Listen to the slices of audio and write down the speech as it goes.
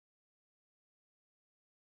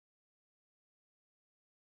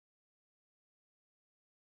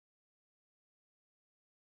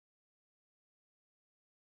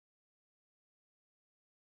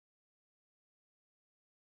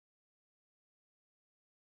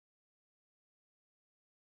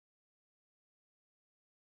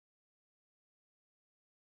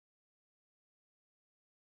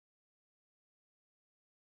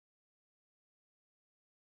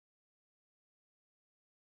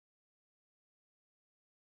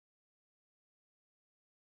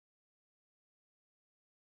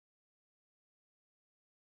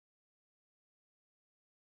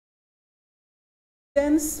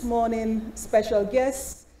This morning, special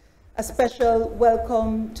guests, a special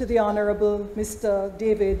welcome to the Honorable Mr.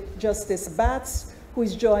 David Justice Batts, who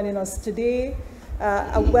is joining us today.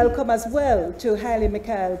 A welcome as well to Haile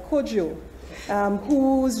Mikhail Cujo,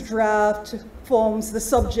 whose draft forms the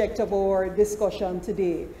subject of our discussion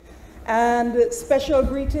today. And special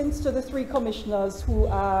greetings to the three commissioners who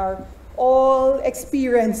are all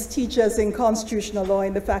experienced teachers in constitutional law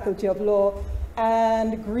in the Faculty of Law,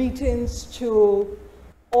 and greetings to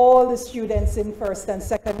all the students in first and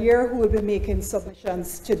second year who will be making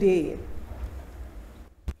submissions today.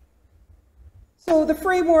 So the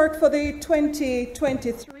framework for the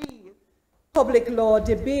 2023 public law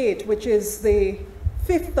debate, which is the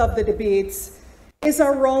fifth of the debates, is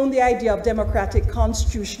around the idea of democratic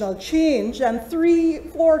constitutional change and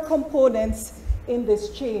four components in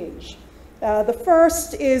this change. The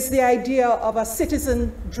first is the idea of a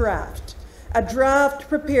citizen draft. A draft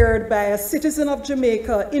prepared by a citizen of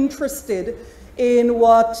Jamaica interested in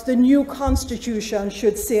what the new constitution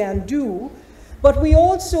should say and do. But we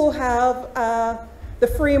also have the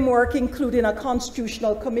framework including a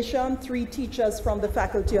constitutional commission, 3 teachers from the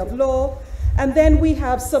Faculty of Law, and then we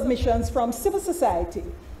have submissions from civil society,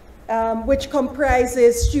 which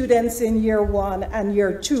comprises students in year 1 and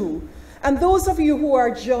year 2. And those of you who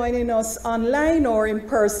are joining us online or in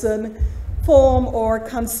person form our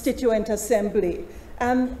constituent assembly.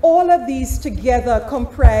 And all of these together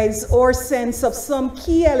comprise our sense of some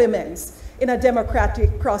key elements in a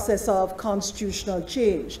democratic process of constitutional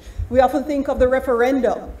change. We often think of the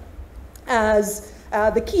referendum as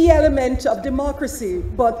the key element of democracy,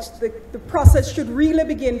 but the process should really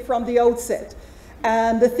begin from the outset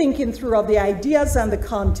and the thinking through of the ideas and the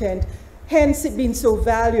content, hence it being so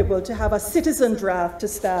valuable to have a citizen draft to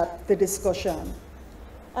start the discussion.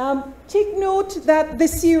 Take note that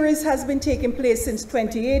this series has been taking place since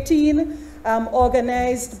 2018,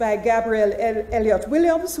 organized by Gabriel Elliott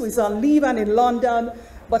Williams, who is on leave and in London,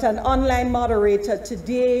 but an online moderator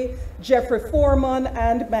today, Jeffrey Foreman,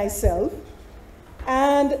 and myself.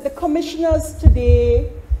 And the commissioners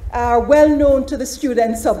today are well known to the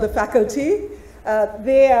students of the faculty.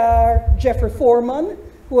 They are Jeffrey Foreman,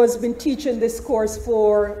 who has been teaching this course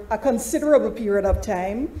for a considerable period of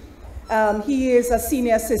time. He is a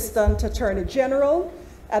Senior Assistant Attorney General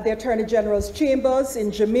at the Attorney General's Chambers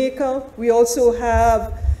in Jamaica. We also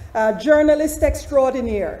have journalist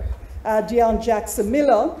extraordinaire, Dion Jackson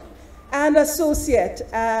Miller, and associate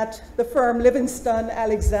at the firm Livingston,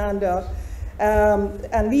 Alexander,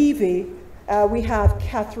 and Levy. We have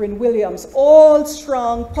Catherine Williams, all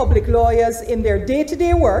strong public lawyers in their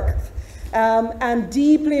day-to-day work and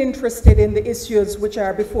deeply interested in the issues which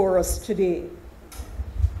are before us today.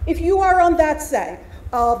 If you are on that side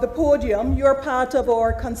of the podium, you're part of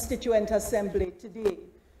our Constituent Assembly today.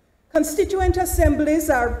 Constituent Assemblies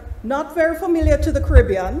are not very familiar to the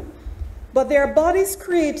Caribbean, but they are bodies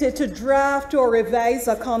created to draft or revise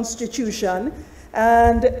a constitution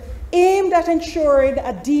and aimed at ensuring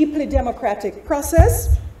a deeply democratic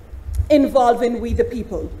process involving we the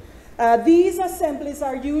people. These assemblies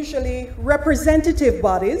are usually representative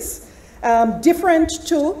bodies, different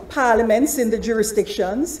to parliaments in the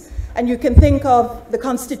jurisdictions, and you can think of the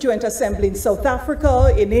Constituent Assembly in South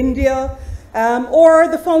Africa, in India, or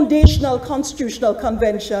the foundational constitutional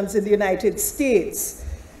conventions in the United States.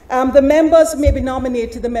 The members may be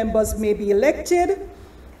nominated, the members may be elected,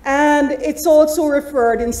 and it's also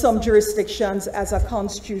referred in some jurisdictions as a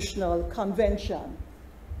constitutional convention.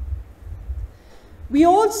 We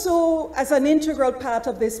also, as an integral part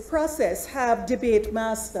of this process, have debate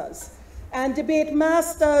masters. And debate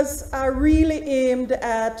masters are really aimed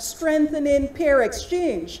at strengthening peer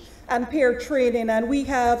exchange and peer training. And we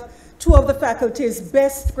have 2 of the faculty's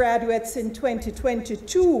best graduates in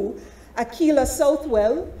 2022, Akila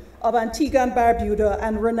Southwell of Antigua and Barbuda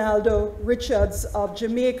and Ronaldo Richards of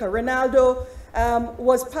Jamaica. Ronaldo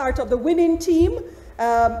was part of the winning team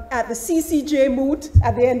at the CCJ moot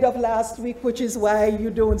at the end of last week, which is why you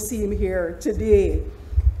don't see him here today.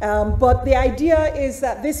 But the idea is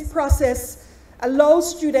that this process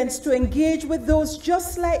allows students to engage with those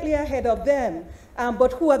just slightly ahead of them,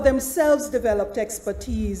 but who have themselves developed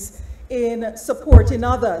expertise in supporting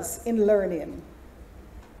others in learning.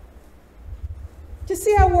 To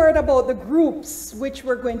say a word about the groups which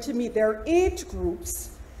we're going to meet, there are 8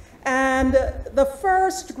 groups, and the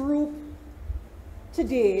first group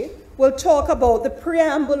today will talk about the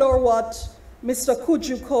preamble, or what Mr.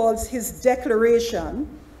 Cujo calls his declaration.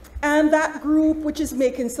 And that group which is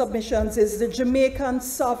making submissions is the Jamaican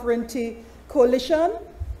Sovereignty Coalition,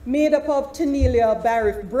 made up of Tanelia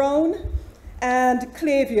Barriff Brown and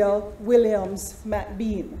Clavia Williams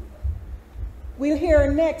McBean. We'll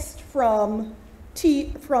hear next from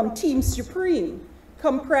Team Supreme,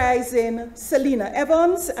 comprising Selena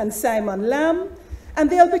Evans and Simon Lamb, and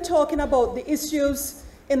they'll be talking about the issues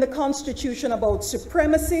in the Constitution about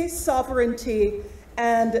supremacy, sovereignty,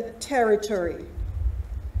 and territory.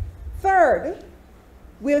 Third,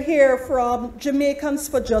 we'll hear from Jamaicans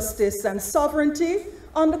for Justice and Sovereignty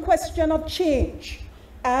on the question of change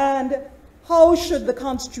and how should the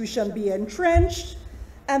Constitution be entrenched,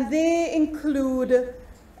 and they include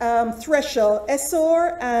Thresher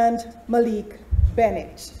Essor and Malik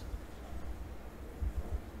Bennett.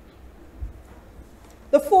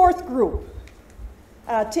 The fourth group,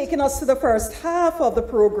 taking us to the first half of the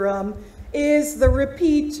program, is the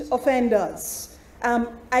repeat offenders.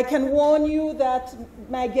 I can warn you that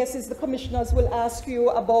my guess is the commissioners will ask you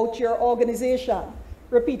about your organization,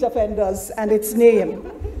 Repeat Offenders, and its name.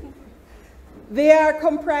 They are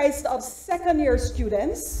comprised of second-year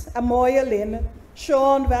students, Amoya Lynn,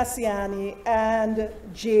 Sean Vassiani, and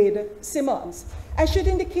Jade Simmons. I should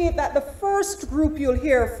indicate that the first group you'll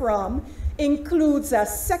hear from includes a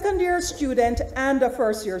second-year student and a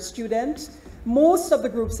first-year student. Most of the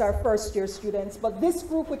groups are first-year students, but this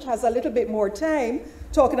group, which has a little bit more time,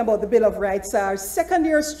 talking about the Bill of Rights, are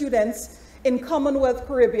second-year students in Commonwealth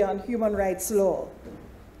Caribbean human rights law.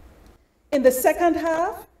 In the second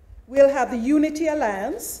half, we'll have the Unity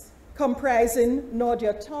Alliance, comprising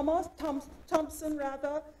Nadia Thompson,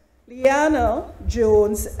 Leanna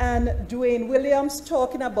Jones, and Dwayne Williams,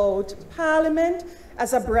 talking about Parliament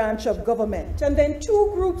as a branch of government. And then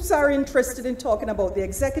two groups are interested in talking about the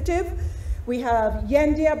executive. We have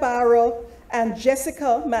Yendi Abaro and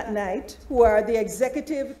Jessica McKnight, who are the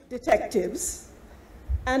executive detectives.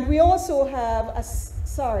 And we also have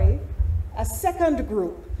a second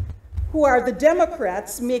group, who are the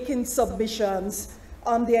Democrats making submissions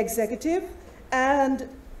on the executive. And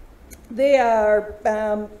they are,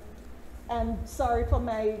 and sorry for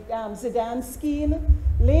my Zidane Skeen,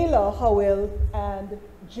 Layla Howell, and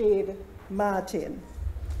Jade Martin.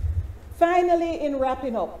 Finally, in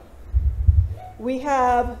wrapping up, we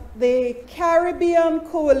have the Caribbean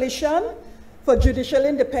Coalition for Judicial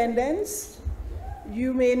Independence.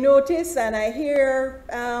 You may notice, and I hear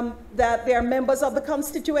that there are members of the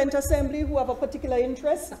Constituent Assembly who have a particular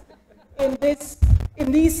interest in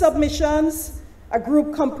these submissions, a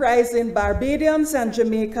group comprising Barbadians and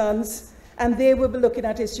Jamaicans, and they will be looking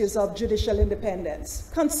at issues of judicial independence.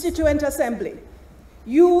 Constituent Assembly,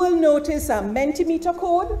 you will notice a Mentimeter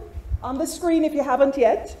code on the screen if you haven't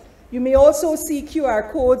yet. You may also see QR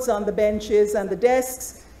codes on the benches and the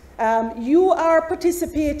desks. You are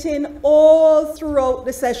participating all throughout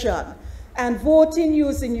the session and voting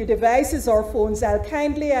using your devices or phones. I'll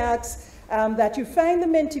kindly ask that you find the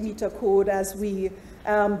Mentimeter code as we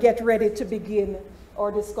get ready to begin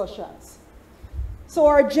our discussions. So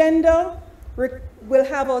our agenda will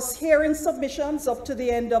have us hearing submissions up to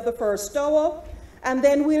the end of the first hour, and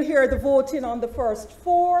then we'll hear the voting on the first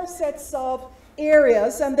 4 sets of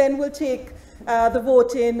areas, and then we'll take the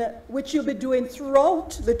voting, which you'll be doing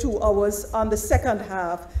throughout the 2 hours on the second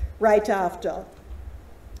half, right after.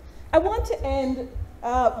 I want to end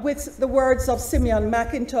with the words of Simeon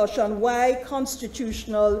McIntosh on why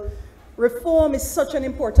constitutional reform is such an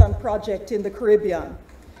important project in the Caribbean.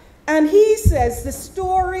 And he says the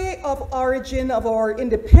story of origin of our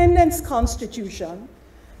independence constitution,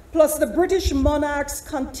 plus the British monarch's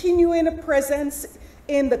continuing presence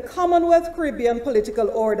in the Commonwealth Caribbean political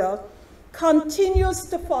order, continues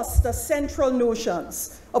to foster central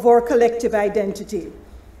notions of our collective identity.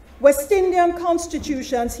 West Indian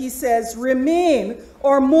constitutions, he says, remain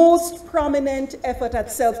our most prominent effort at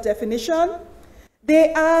self-definition.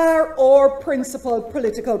 They are our principal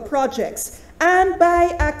political projects, and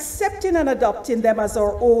by accepting and adopting them as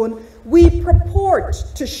our own, we purport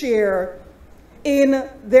to share in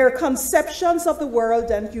their conceptions of the world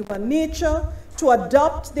and human nature, to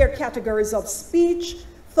adopt their categories of speech,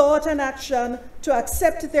 thought, and action, to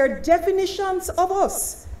accept their definitions of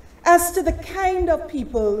us as to the kind of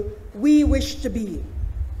people we wish to be.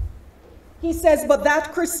 He says, but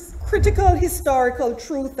that critical historical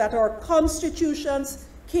truth that our constitutions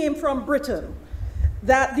came from Britain,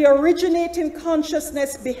 that the originating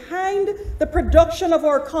consciousness behind the production of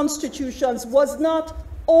our constitutions was not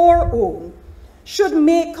our own, should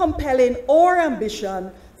make compelling our ambition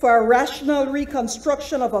for a rational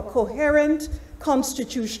reconstruction of a coherent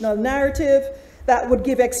constitutional narrative that would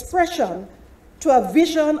give expression to a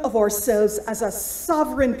vision of ourselves as a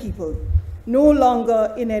sovereign people, no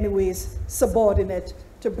longer in any ways subordinate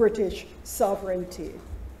to British sovereignty.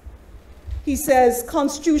 He says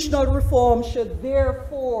constitutional reform should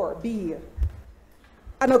therefore be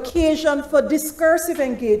an occasion for discursive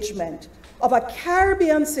engagement of a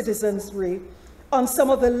Caribbean citizenry on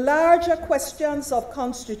some of the larger questions of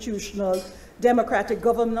constitutional democratic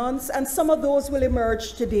governance, and some of those will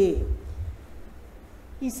emerge today.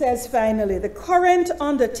 He says finally, the current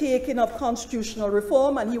undertaking of constitutional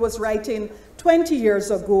reform, and he was writing 20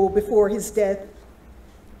 years ago before his death,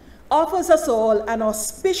 offers us all an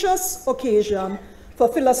auspicious occasion for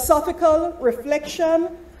philosophical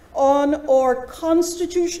reflection on our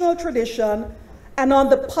constitutional tradition and on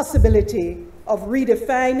the possibility of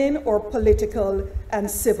redefining our political and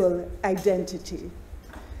civil identity.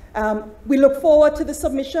 We look forward to the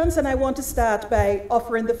submissions, and I want to start by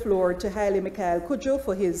offering the floor to Haile Mikhail Cujo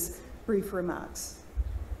for his brief remarks.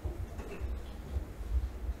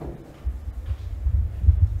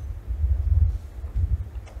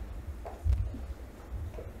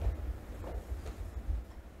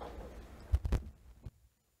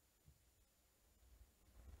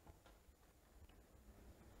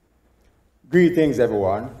 Greetings,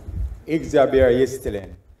 everyone. Ixabir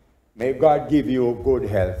Yistilin. May God give you good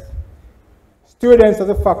health. Students of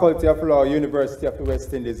the Faculty of Law, University of the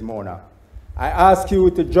West Indies, Mona, I ask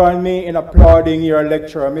you to join me in applauding your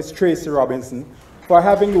lecturer, Ms. Tracy Robinson, for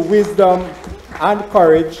having the wisdom and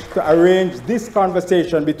courage to arrange this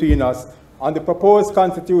conversation between us on the proposed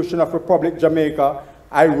Constitution of Republic Jamaica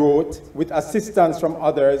I wrote with assistance from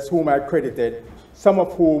others whom I credited, some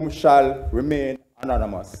of whom shall remain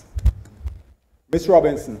anonymous. Ms.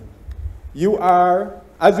 Robinson, you are,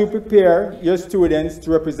 as you prepare your students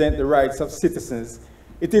to represent the rights of citizens,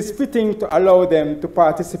 it is fitting to allow them to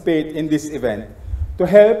participate in this event, to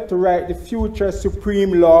help to write the future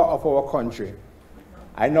supreme law of our country.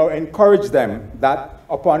 I now encourage them that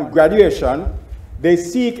upon graduation, they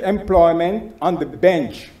seek employment on the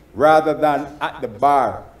bench rather than at the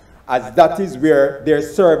bar, as that is where their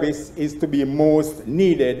service is to be most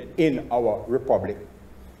needed in our republic.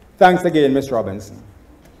 Thanks again, Ms. Robinson.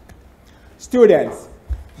 Students,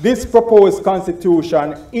 this proposed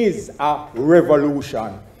constitution is a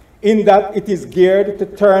revolution in that it is geared to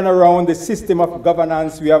turn around the system of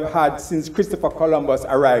governance we have had since Christopher Columbus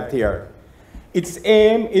arrived here. Its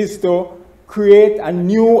aim is to create a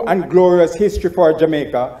new and glorious history for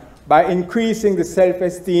Jamaica by increasing the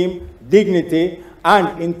self-esteem, dignity,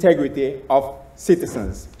 and integrity of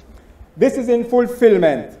citizens. This is in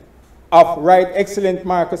fulfillment of Right Excellent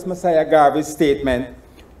Marcus Messiah Garvey's statement,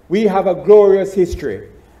 we have a glorious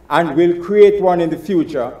history and will create one in the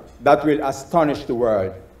future that will astonish the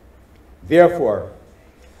world. Therefore,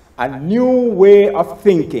 a new way of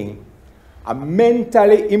thinking, a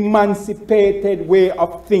mentally emancipated way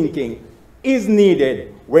of thinking is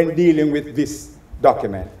needed when dealing with this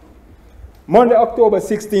document. Monday, October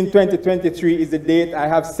 16, 2023 is the date I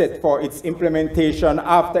have set for its implementation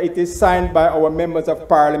after it is signed by our members of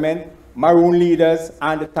parliament, Maroon leaders,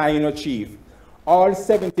 and the Taino chief, all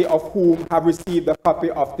 70 of whom have received a copy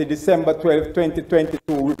of the December 12, 2022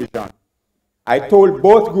 revision. I told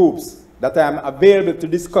both groups that I am available to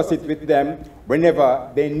discuss it with them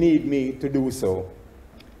whenever they need me to do so.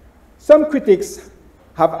 Some critics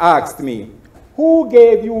have asked me, who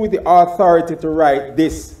gave you the authority to write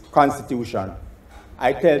this constitution?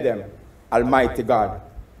 I tell them, Almighty God.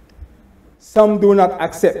 Some do not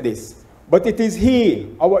accept this. But it is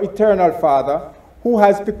He, our eternal Father, who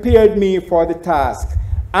has prepared me for the task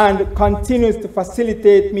and continues to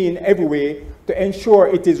facilitate me in every way to ensure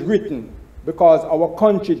it is written, because our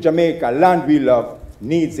country, Jamaica, land we love,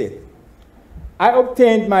 needs it. I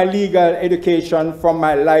obtained my legal education from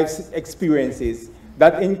my life's experiences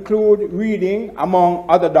that include reading, among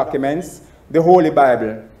other documents, the Holy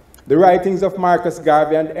Bible, the writings of Marcus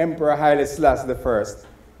Garvey and Emperor Haile Selassie I,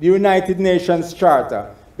 the United Nations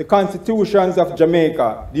Charter, the constitutions of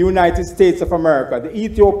Jamaica, the United States of America, the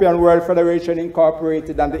Ethiopian World Federation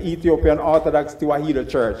Incorporated, and the Ethiopian Orthodox Tewahedo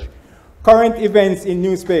Church, current events in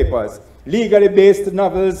newspapers, legally based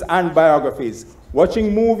novels and biographies,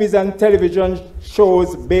 watching movies and television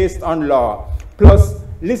shows based on law, plus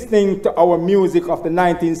listening to our music of the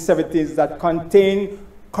 1970s that contain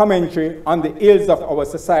commentary on the ills of our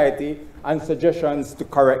society and suggestions to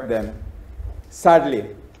correct them.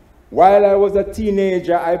 Sadly, while I was a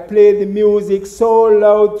teenager, I played the music so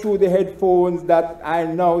loud through the headphones that I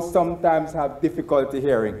now sometimes have difficulty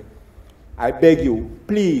hearing. I beg you,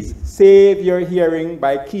 please save your hearing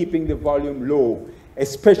by keeping the volume low,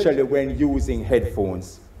 especially when using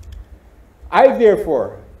headphones. I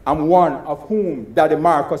therefore am one of whom Daddy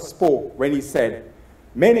Marcus spoke when he said,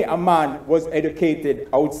 many a man was educated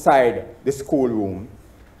outside the schoolroom.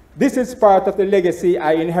 This is part of the legacy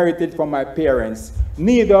I inherited from my parents,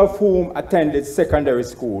 neither of whom attended secondary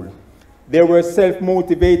school. They were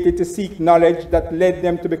self-motivated to seek knowledge that led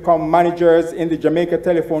them to become managers in the Jamaica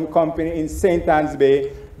Telephone Company in St. Anne's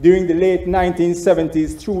Bay during the late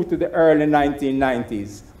 1970s through to the early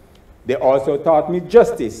 1990s. They also taught me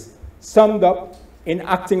justice, summed up in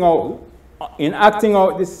acting out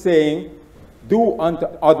this saying, "Do unto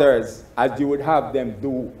others as you would have them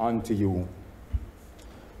do unto you."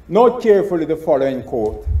 Note carefully the following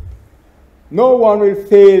quote. "No one will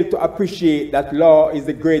fail to appreciate that law is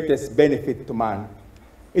the greatest benefit to man.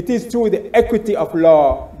 It is through the equity of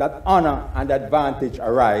law that honor and advantage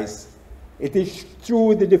arise. It is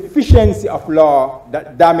through the deficiency of law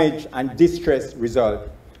that damage and distress result.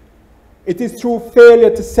 It is through failure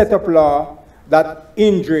to set up law that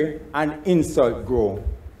injury and insult grow.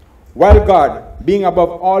 While God, being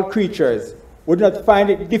above all creatures, would not find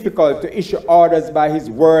it difficult to issue orders by his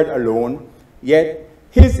word alone, yet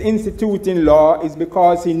his instituting law is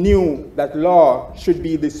because he knew that law should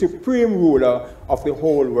be the supreme ruler of the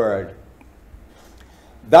whole world."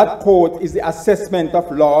 That quote is the assessment of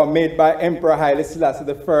law made by Emperor Haile Selassie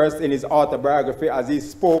I in his autobiography as he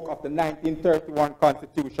spoke of the 1931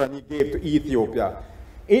 constitution he gave to Ethiopia,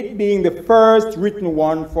 it being the first written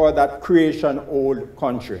one for that creation-old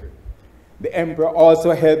country. The emperor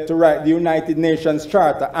also helped to write the United Nations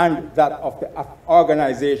Charter and that of the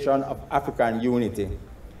Organization of African Unity.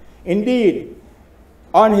 Indeed,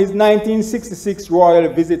 on his 1966 royal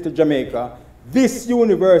visit to Jamaica, this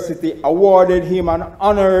university awarded him an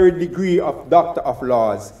honorary degree of Doctor of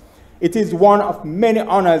Laws. It is one of many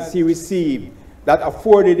honors he received that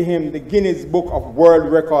afforded him the Guinness Book of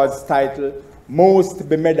World Records title, Most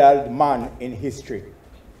Bemedaled Man in History.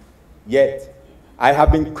 Yet, I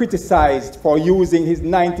have been criticized for using his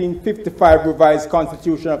 1955 revised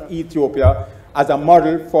Constitution of Ethiopia as a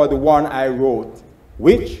model for the one I wrote,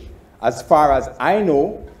 which, as far as I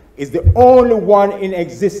know, is the only one in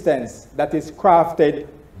existence that is crafted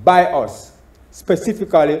by us,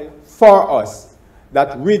 specifically for us,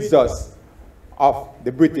 that rids us of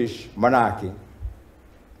the British monarchy.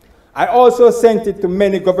 I also sent it to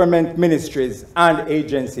many government ministries and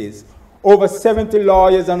agencies, over 70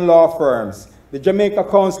 lawyers and law firms, the Jamaica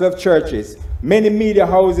Council of Churches, many media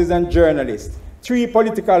houses and journalists, 3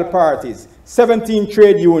 political parties, 17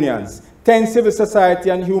 trade unions, 10 civil society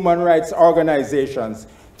and human rights organizations,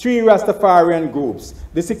 3 Rastafarian groups,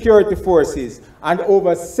 the security forces, and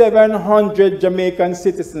over 700 Jamaican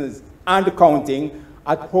citizens and counting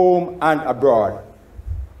at home and abroad.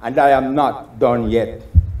 And I am not done yet.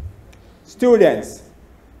 Students,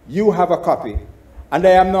 you have a copy, and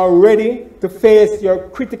I am now ready to face your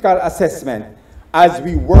critical assessment as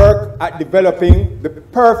we work at developing the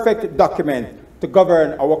perfect document to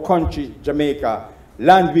govern our country, Jamaica,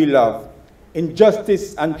 land we love, in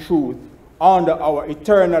justice and truth, under our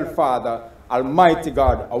eternal Father, Almighty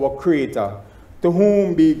God, our Creator, to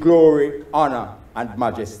whom be glory, honor, and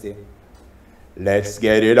majesty. Let's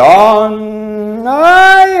get it on.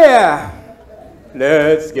 Ah, yeah.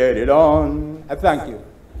 Let's get it on. I thank you.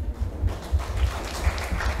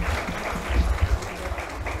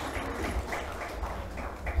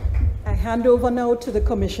 I hand over now to the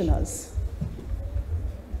commissioners.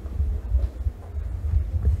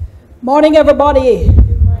 Morning, everybody.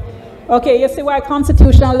 Okay, you see why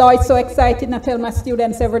constitutional law is so exciting. I tell my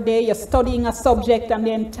students every day, you're studying a subject and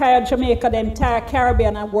the entire Jamaica, the entire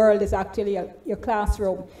Caribbean and world is actually your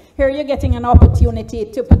classroom. Here you're getting an opportunity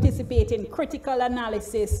to participate in critical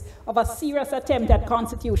analysis of a serious attempt at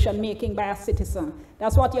constitution making by a citizen.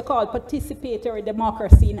 That's what you call participatory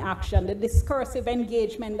democracy in action, the discursive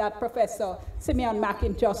engagement that Professor Simeon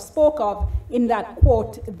McIntosh spoke of in that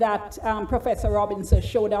quote that Professor Robinson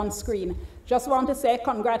showed on screen. Just want to say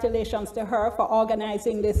congratulations to her for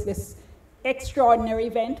organizing this extraordinary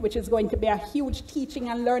event, which is going to be a huge teaching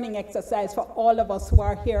and learning exercise for all of us who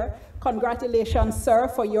are here. Congratulations, sir,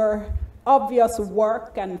 for your obvious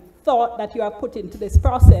work and thought that you have put into this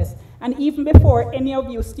process. And even before any of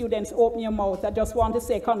you students open your mouth, I just want to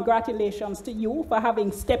say congratulations to you for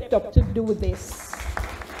having stepped up to do this.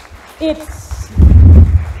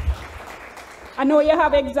 I know you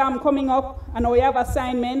have exam coming up, I know you have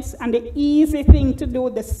assignments, and the easy thing to do,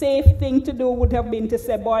 the safe thing to do would have been to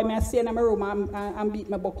say, boy, may I stay in my room and beat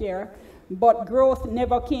my book here. But growth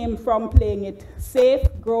never came from playing it safe.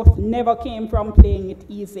 Growth never came from playing it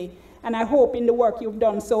easy. And I hope in the work you've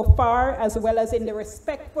done so far, as well as in the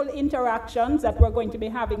respectful interactions that we're going to be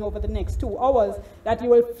having over the next 2 hours, that you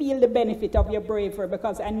will feel the benefit of your bravery,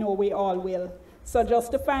 because I know we all will. So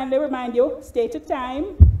just to finally remind you, stay to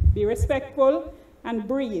time, be respectful, and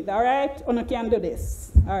breathe, all right? Una can do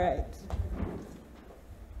this, all right.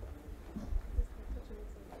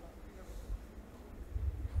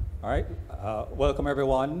 All right, welcome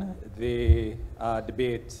everyone. The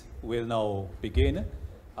debate will now begin.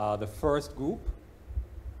 The first group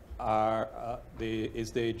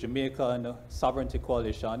is the Jamaican Sovereignty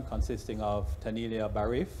Coalition, consisting of Tanelia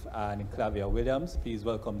Barif and Clavia Williams. Please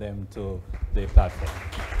welcome them to the platform.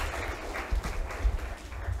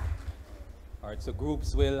 All right, so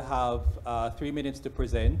groups will have 3 minutes to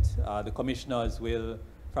present. The commissioners will,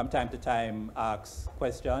 from time to time, ask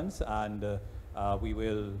questions, and we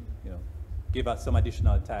will, give us some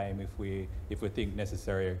additional time if we think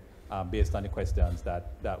necessary, based on the questions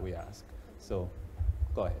that we ask. So,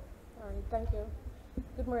 go ahead. All right, thank you.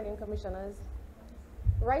 Good morning, commissioners.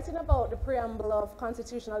 Writing about the preamble of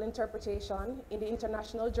constitutional interpretation in the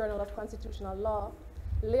International Journal of Constitutional Law,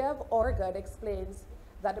 Lev Orgad explains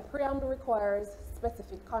that the preamble requires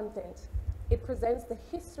specific content. It presents the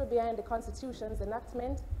history behind the Constitution's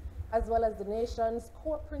enactment, as well as the nation's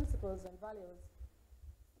core principles and values.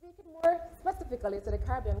 Speaking more specifically to the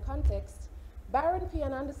Caribbean context, Baron P.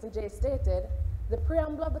 and Anderson J. stated, the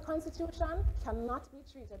preamble of the Constitution cannot be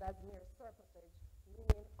treated as mere surplusage,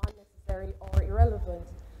 meaning unnecessary or irrelevant.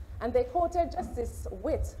 And they quoted Justice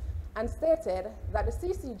Witt and stated that the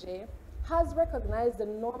CCJ has recognized the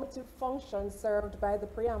normative function served by the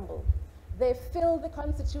preamble. They fill the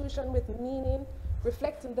Constitution with meaning,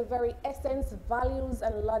 reflecting the very essence, values,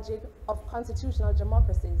 and logic of constitutional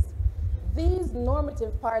democracies. These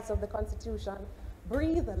normative parts of the Constitution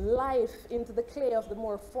breathe life into the clay of the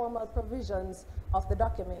more formal provisions of the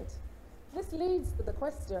document. This leads to the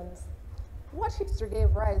questions. What history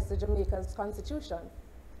gave rise to Jamaica's Constitution?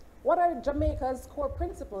 What are Jamaica's core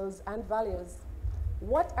principles and values?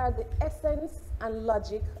 What are the essence and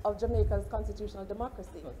logic of Jamaica's constitutional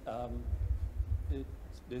democracy?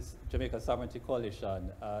 This Jamaica Sovereignty Coalition,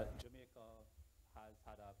 Jamaica has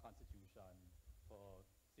had a constitution for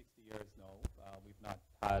 60 years now. We've not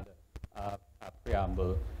had a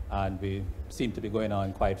preamble, and we seem to be going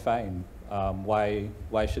on quite fine.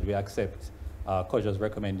 Why should we accept Cujo's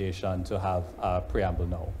recommendation to have a preamble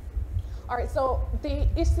now? All right, so the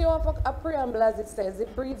issue of a preamble, as it says,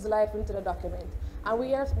 it breathes life into the document. And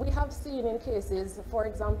we have seen in cases, for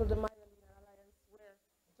example, the MonaLaw Alliance, where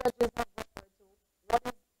judges have referred to what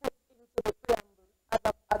is put into the preamble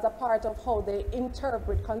as a part of how they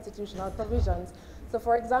interpret constitutional provisions. So,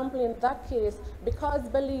 for example, in that case, because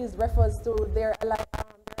Belize refers to their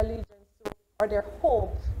allegiance to, or their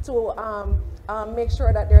hope to make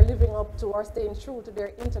sure that they're living up to or staying true to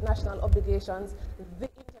their international obligations, the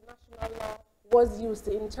international law was used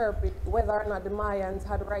to interpret whether or not the Mayans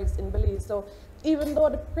had rights in Belize. So even though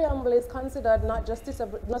the preamble is considered not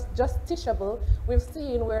justiciable, we've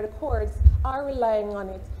seen where the courts are relying on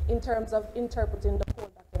it in terms of interpreting the whole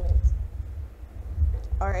document.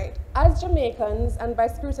 All right. As Jamaicans, and by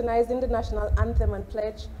scrutinizing the national anthem and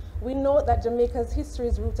pledge, we know that Jamaica's history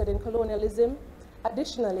is rooted in colonialism.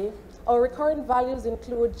 Additionally, our recurrent values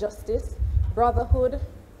include justice, brotherhood,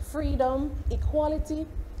 freedom, equality,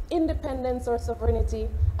 independence or sovereignty,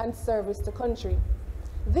 and service to country.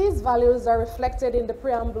 These values are reflected in the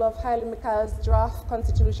preamble of Haile Mikhail's draft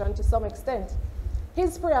constitution to some extent.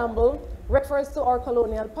 His preamble refers to our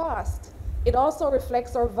colonial past. It also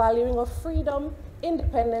reflects our valuing of freedom,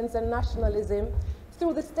 independence, and nationalism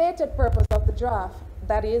through the stated purpose of the draft,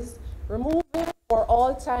 that is, removing for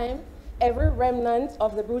all time every remnant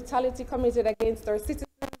of the brutality committed against our citizens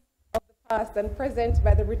of the past and present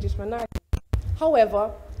by the British monarchy.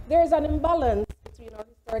 However, there is an imbalance between our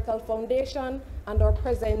historical foundation and our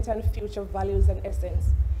present and future values and essence.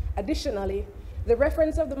 Additionally, the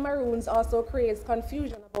reference of the Maroons also creates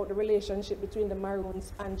confusion about the relationship between the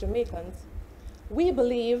Maroons and Jamaicans. We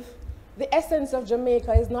believe the essence of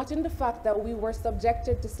Jamaica is not in the fact that we were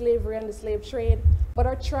subjected to slavery and the slave trade, but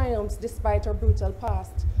our triumphs despite our brutal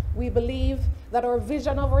past. We believe that our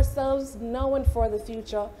vision of ourselves now and for the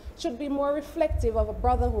future should be more reflective of a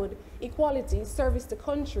brotherhood, equality, service to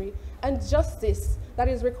country, and justice that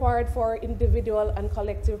is required for individual and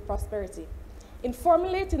collective prosperity. In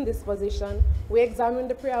formulating this position, we examined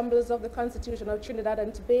the preambles of the Constitution of Trinidad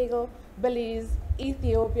and Tobago, Belize,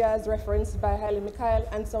 Ethiopia as referenced by Haile Mikhail,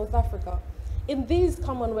 and South Africa. In these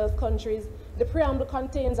Commonwealth countries, the preamble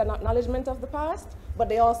contains an acknowledgement of the past, but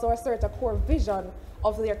they also assert a core vision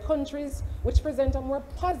of their countries, which present a more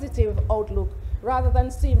positive outlook rather than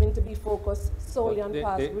seeming to be focused solely on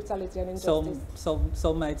past brutality and injustice.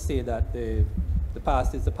 Some might say that the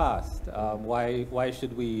past is the past. Why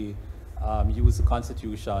should we use the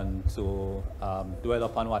Constitution to dwell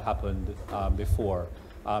upon what happened before?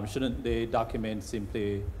 Shouldn't the document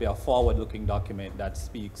simply be a forward-looking document that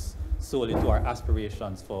speaks solely to our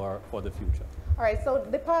aspirations for the future? All right, so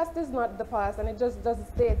the past is not the past, and it just doesn't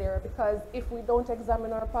stay there, because if we don't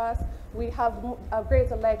examine our past, we have a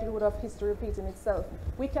greater likelihood of history repeating itself.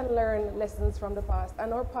 We can learn lessons from the past,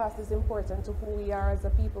 and our past is important to who we are as a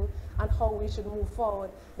people and how we should move forward.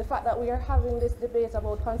 The fact that we are having this debate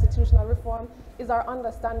about constitutional reform is our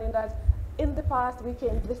understanding that in the past we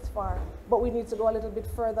came this far, but we need to go a little bit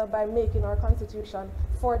further by making our constitution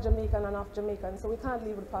for Jamaican and of Jamaicans, so we can't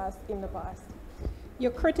leave the past in the past. You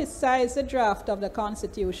criticize the draft of the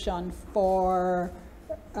Constitution for,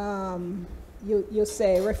 you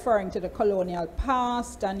say, referring to the colonial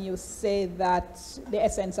past, and you say that the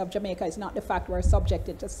essence of Jamaica is not the fact we're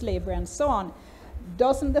subjected to slavery and so on.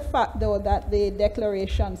 Doesn't the fact, though, that the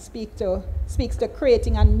Declaration speaks to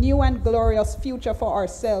creating a new and glorious future for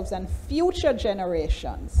ourselves and future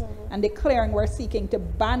generations, and declaring we're seeking to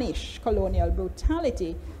banish colonial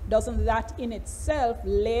brutality, doesn't that in itself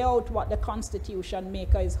lay out what the Constitution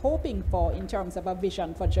maker is hoping for in terms of a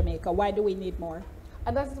vision for Jamaica? Why do we need more?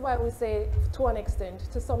 And that is why we say, to an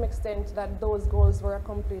extent, to some extent, that those goals were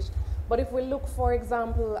accomplished. But if we look, for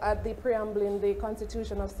example, at the preamble in the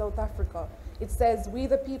Constitution of South Africa, it says, "We,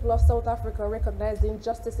 the people of South Africa, recognize the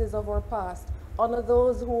injustices of our past, honor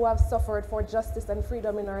those who have suffered for justice and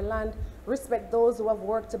freedom in our land, respect those who have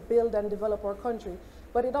worked to build and develop our country."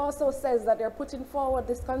 But it also says that they're putting forward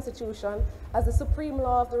this constitution as the supreme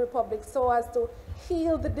law of the Republic so as to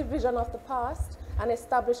heal the division of the past and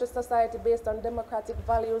establish a society based on democratic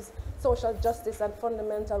values, social justice, and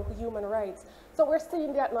fundamental human rights. So we're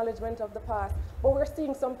seeing the acknowledgement of the past, but we're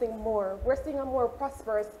seeing something more. We're seeing a more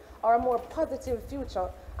prosperous or a more positive future.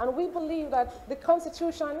 And we believe that the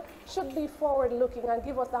Constitution should be forward-looking and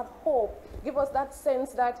give us that hope, give us that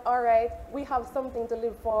sense that, all right, we have something to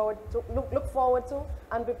look forward to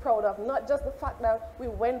and be proud of. Not just the fact that we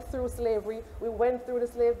went through slavery, we went through the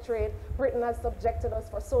slave trade, Britain has subjected us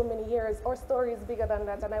for so many years. Our story is bigger than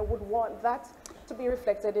that, and I would want that to be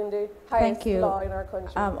reflected in the highest law in our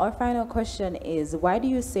country. Our final question is, why do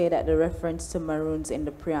you say that the reference to Maroons in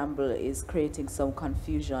the preamble is creating some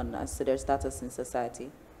confusion as to their status in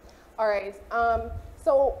society? All right,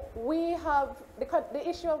 so we have, the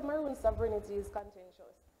issue of Maroon sovereignty is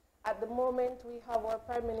contentious. At the moment, we have our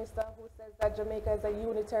Prime Minister who says that Jamaica is a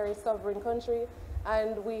unitary sovereign country,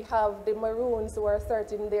 and we have the Maroons who are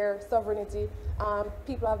asserting their sovereignty.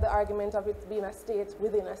 People have the argument of it being a state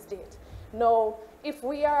within a state. Now, if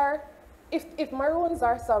Maroons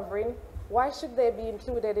are sovereign, why should they be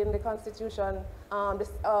included in the Constitution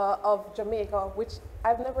of Jamaica, which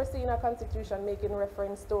I've never seen a constitution making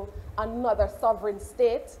reference to another sovereign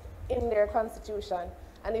state in their constitution?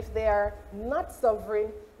 And if they are not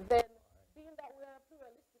sovereign, then being that we are a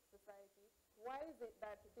pluralistic society, why is it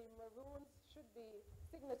that the Maroons should be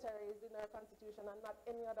signatories in our constitution and not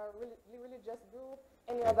any other religious group,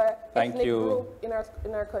 any other ethnic group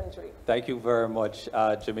in our country? Thank you very much,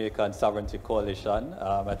 Jamaican Sovereignty Coalition.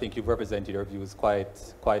 I think you've represented your views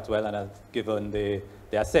quite well, and have given the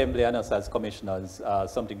Assembly and us as commissioners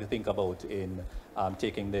something to think about in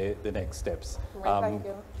taking the next steps. Right, thank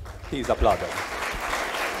you. Please applaud them.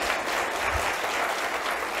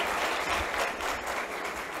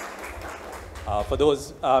 For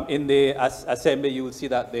those in the Assembly, you will see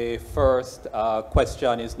that the first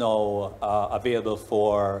question is now available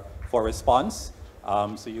for response.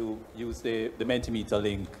 So you use the Mentimeter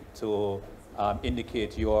link to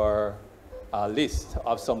indicate your list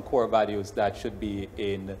of some core values that should be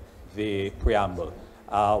in the preamble.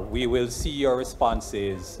 We will see your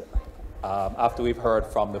responses after we've heard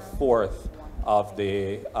from the fourth of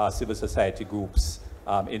the civil society groups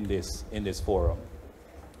in this forum.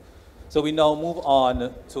 So we now move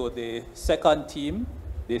on to the second team.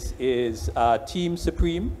 This is Team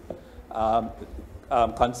Supreme,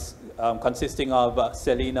 consisting of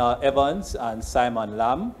Selena Evans and Simon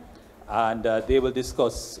Lamb, and they will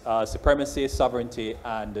discuss supremacy, sovereignty,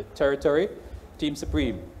 and territory. Team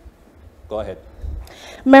Supreme, go ahead.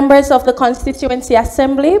 Members of the Constituency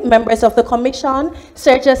Assembly, members of the Commission,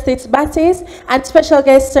 Sir Justice Battis, and special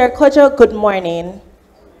guest Sir Cujo, good morning.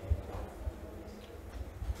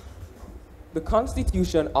 The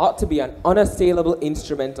Constitution ought to be an unassailable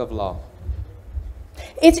instrument of law.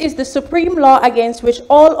 It is the supreme law against which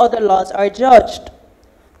all other laws are judged.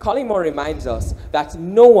 Collymore reminds us that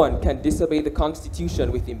no one can disobey the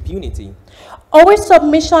Constitution with impunity. Our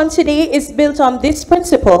submission today is built on this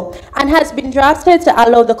principle and has been drafted to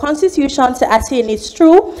allow the Constitution to attain its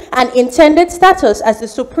true and intended status as the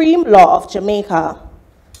supreme law of Jamaica.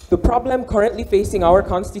 The problem currently facing our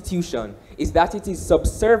Constitution is that it is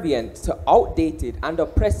subservient to outdated and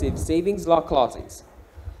oppressive savings law clauses.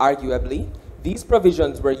 Arguably, These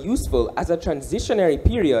provisions were useful as a transitionary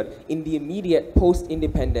period in the immediate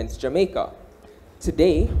post-independence Jamaica.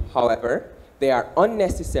 Today, however, they are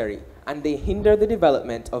unnecessary and they hinder the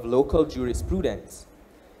development of local jurisprudence.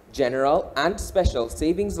 General and special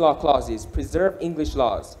savings law clauses preserve English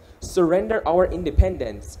laws, surrender our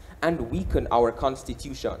independence, and weaken our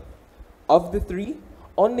constitution. Of the three,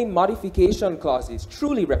 only modification clauses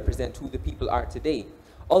truly represent who the people are today,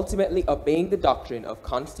 ultimately obeying the doctrine of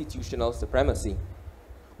constitutional supremacy.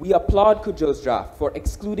 We applaud Cujo's draft for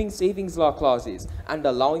excluding savings law clauses and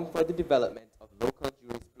allowing for the development of local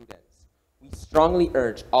jurisprudence. We strongly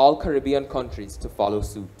urge all Caribbean countries to follow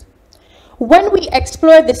suit. When we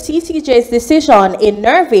explore the CCJ's decision in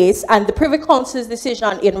Nervis and the Privy Council's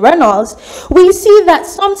decision in Reynolds, we see that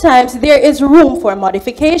sometimes there is room for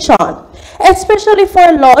modification, especially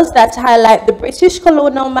for laws that highlight the British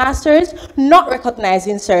colonial masters not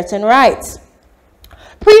recognizing certain rights.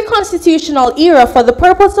 Pre-constitutional era, for the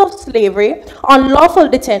purpose of slavery, unlawful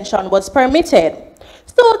detention was permitted.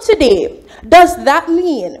 So today, does that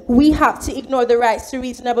mean we have to ignore the rights to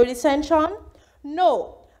reasonable detention?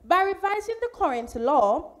 No. By revising the current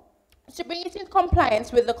law to bring it in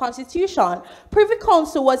compliance with the Constitution, Privy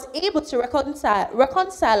Council was able to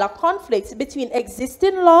reconcile a conflict between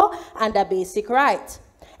existing law and a basic right.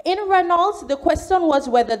 In Reynolds, the question was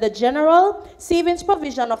whether the general savings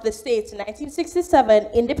provision of the state's 1967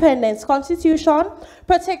 Independence Constitution,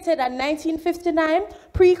 protected a 1959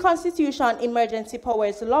 pre-Constitution emergency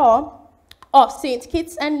powers law of St.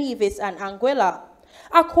 Kitts and Nevis and Anguilla.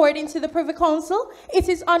 According to the Privy Council, it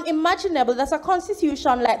is unimaginable that a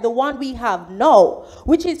constitution like the one we have now,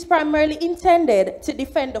 which is primarily intended to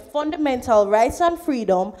defend the fundamental rights and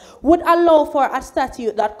freedom, would allow for a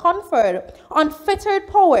statute that conferred unfettered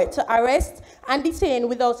power to arrest and detain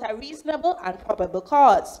without a reasonable and probable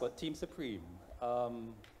cause. But Team Supreme,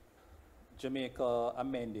 Jamaica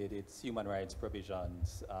amended its human rights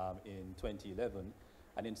provisions in 2011,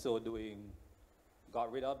 and in so doing, got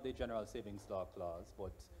rid of the General Savings Law Clause,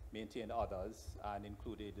 but maintained others and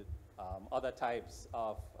included other types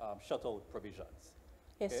of shutout provisions.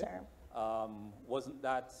 Yes, okay? sir. Wasn't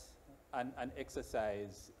that an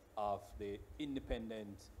exercise of the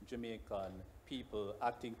independent Jamaican people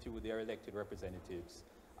acting through their elected representatives,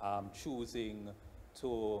 choosing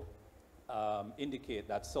to indicate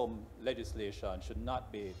that some legislation should not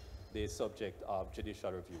be the subject of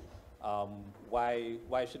judicial review?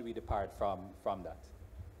 Why should we depart from that?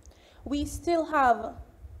 We still have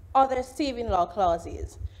other saving law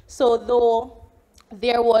clauses. So though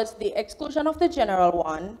there was the exclusion of the general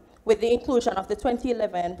one with the inclusion of the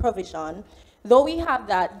 2011 provision, though we have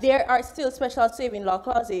that, there are still special saving law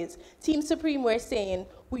clauses. Team Supreme were saying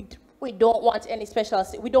we don't want any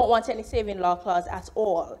saving law clause at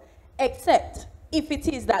all, except if it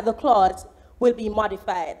is that the clause will be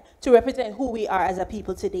modified to represent who we are as a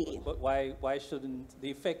people today. But why shouldn't the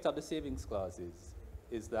effect of the savings clauses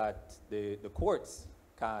is that the courts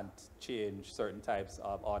can't change certain types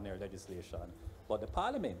of ordinary legislation, but the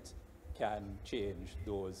parliament can change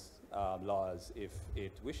those laws if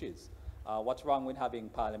it wishes. What's wrong with having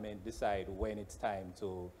parliament decide when it's time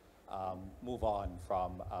to move on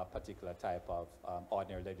from a particular type of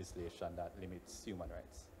ordinary legislation that limits human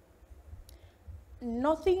rights?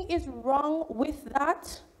 Nothing is wrong with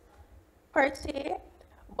that, per se,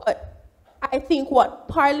 but I think what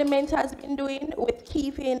Parliament has been doing with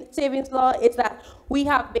keeping savings law is that we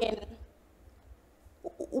have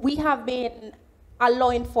been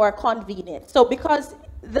allowing for convenience. So because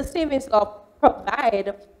the savings law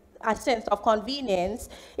provide a sense of convenience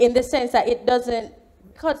in the sense that it doesn't,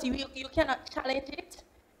 because you cannot challenge it,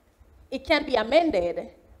 it can be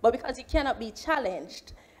amended, but because it cannot be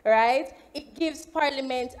challenged, right? It gives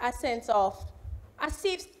Parliament a sense of a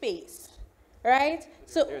safe space, right?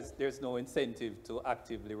 So there's no incentive to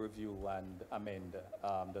actively review and amend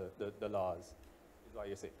the laws, is what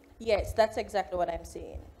you're saying? Yes, that's exactly what I'm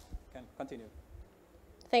saying. Can continue.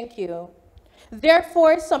 Thank you.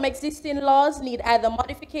 Therefore, some existing laws need either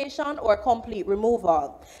modification or complete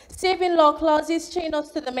removal. Saving law clauses chain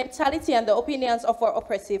us to the mentality and the opinions of our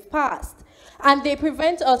oppressive past, and they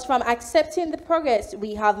prevent us from accepting the progress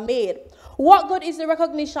we have made. What good is the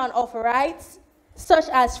recognition of rights, such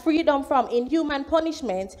as freedom from inhuman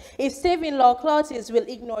punishment, if saving law clauses will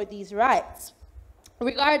ignore these rights?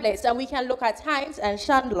 Regardless, and we can look at Hines and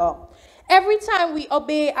Chandler. Every time we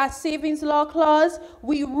obey a savings law clause,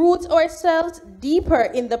 we root ourselves deeper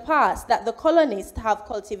in the past that the colonists have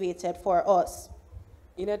cultivated for us.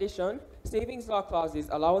 In addition, savings law clauses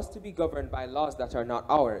allow us to be governed by laws that are not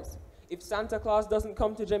ours. If Santa Claus doesn't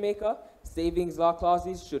come to Jamaica, savings law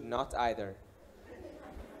clauses should not either.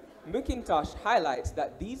 McIntosh highlights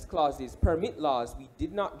that these clauses permit laws we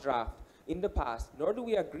did not draft in the past, nor do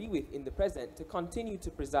we agree with in the present, to continue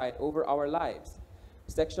to preside over our lives.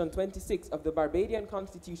 Section 26 of the Barbadian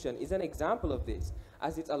Constitution is an example of this,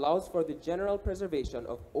 as it allows for the general preservation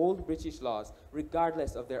of old British laws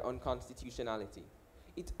regardless of their unconstitutionality.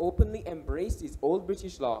 It openly embraces old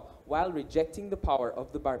British law while rejecting the power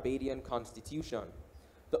of the Barbadian Constitution.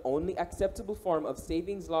 The only acceptable form of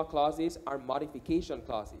savings law clauses are modification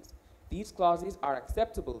clauses. These clauses are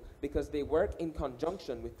acceptable because they work in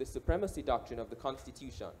conjunction with the supremacy doctrine of the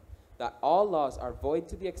Constitution, that all laws are void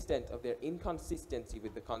to the extent of their inconsistency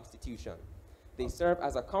with the Constitution. They serve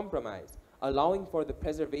as a compromise, allowing for the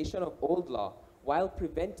preservation of old law while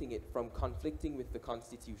preventing it from conflicting with the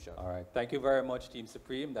Constitution. All right, thank you very much, Team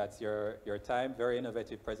Supreme. That's your time. Very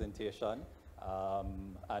innovative presentation.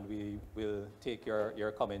 And we will take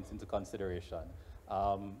your comments into consideration.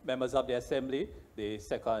 Members of the Assembly, the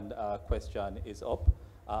second question is up.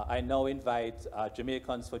 I now invite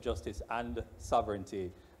Jamaicans for Justice and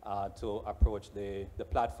Sovereignty to approach the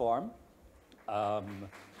platform.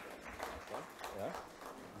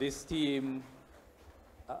 This team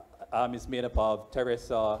is made up of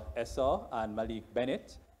Teresa Essa and Malik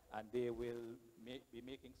Bennett, and they will be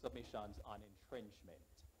making submissions on entrenchment.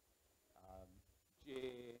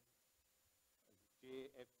 JFJS,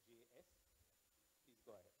 please go ahead.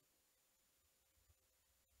 Go ahead.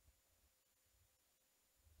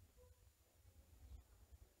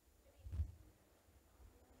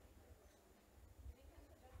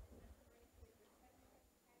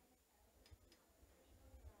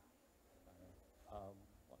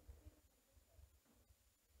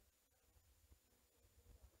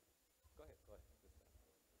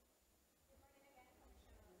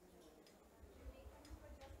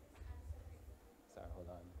 Sorry, hold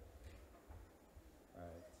on. All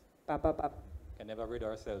right. Can never rid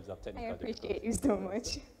ourselves of technical difficulties. I appreciate you so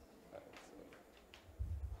much.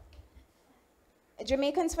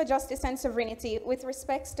 Jamaicans for Justice and Sovereignty, with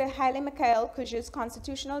respects to Haile Mikhail Cujo's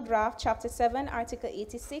constitutional draft, Chapter 7, Article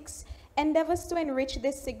 86, endeavors to enrich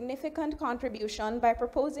this significant contribution by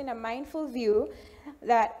proposing a mindful view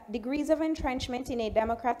that degrees of entrenchment in a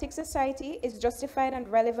democratic society is justified and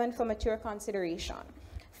relevant for mature consideration.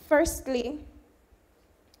 Firstly,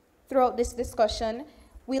 throughout this discussion,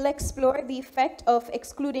 we'll explore the effect of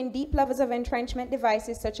excluding deep levels of entrenchment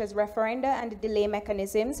devices such as referenda and delay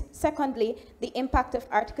mechanisms. Secondly, the impact of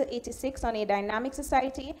Article 86 on a dynamic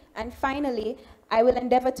society. And finally, I will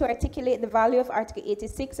endeavor to articulate the value of Article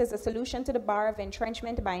 86 as a solution to the bar of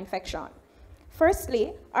entrenchment by infection.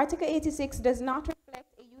 Firstly, Article 86 does not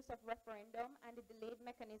reflect a use of referendum and delayed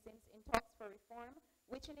mechanisms in talks for reform,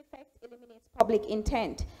 which in effect eliminates public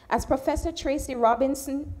intent. As Professor Tracy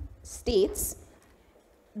Robinson states,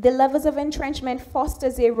 the levels of entrenchment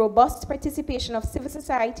fosters a robust participation of civil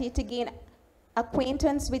society to gain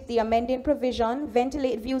acquaintance with the amending provision,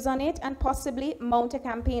 ventilate views on it, and possibly mount a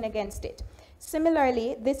campaign against it.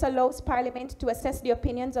 Similarly, this allows Parliament to assess the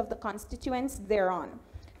opinions of the constituents thereon.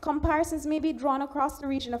 Comparisons may be drawn across the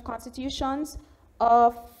region of constitutions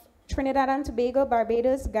of Trinidad and Tobago,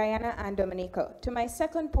 Barbados, Guyana, and Dominica. To my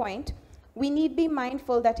second point, we need be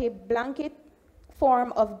mindful that a blanket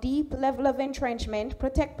form of deep level of entrenchment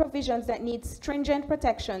protect provisions that need stringent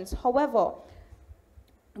protections. However,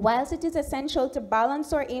 whilst it is essential to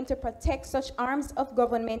balance or aim to protect such arms of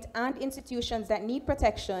government and institutions that need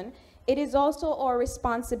protection, it is also our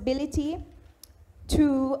responsibility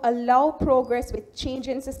to allow progress with change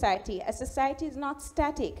in society. A society is not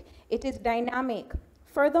static, it is dynamic.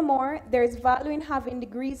 Furthermore, there is value in having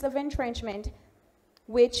degrees of entrenchment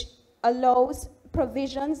which allows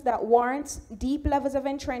provisions that warrant deep levels of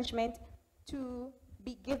entrenchment to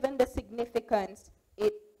be given the significance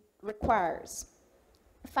it requires.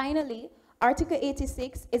 Finally, Article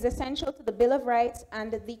 86 is essential to the Bill of Rights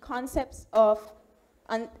and the concepts of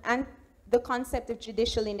and the concept of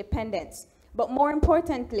judicial independence. But more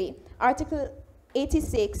importantly, Article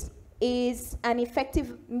 86 is an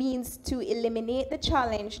effective means to eliminate the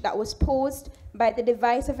challenge that was posed by the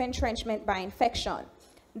device of entrenchment by infection.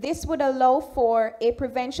 This would allow for a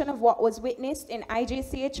prevention of what was witnessed in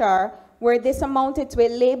IJCHR, where this amounted to a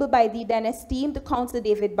label by the then esteemed Counsel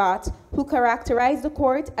David Batt, who characterized the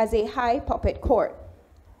court as a high puppet court.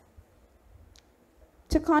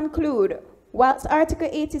 To conclude, whilst Article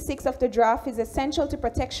 86 of the draft is essential to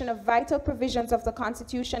protection of vital provisions of the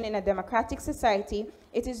Constitution in a democratic society,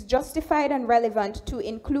 it is justified and relevant to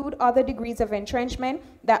include other degrees of entrenchment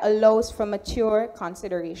that allows for mature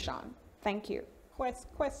consideration. Thank you.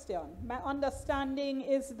 Question. My understanding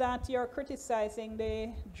is that you're criticizing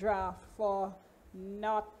the draft for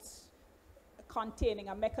not containing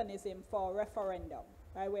a mechanism for referendum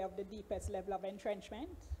by way of the deepest level of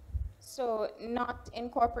entrenchment? So not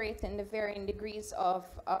incorporating the varying degrees of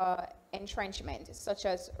entrenchment, such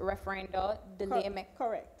as referenda, delay.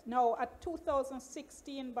 Correct. Now, a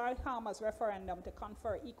 2016 Bahamas referendum to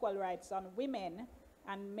confer equal rights on women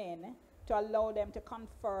and men to allow them to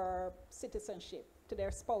confer citizenship to their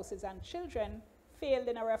spouses and children failed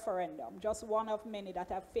in a referendum, just one of many that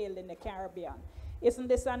have failed in the Caribbean. Isn't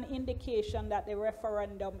this an indication that the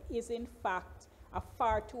referendum is in fact a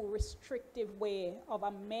far too restrictive way of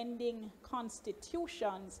amending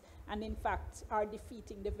constitutions and in fact are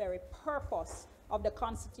defeating the very purpose of the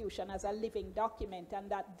Constitution as a living document, and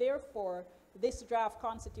that therefore this draft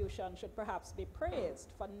Constitution should perhaps be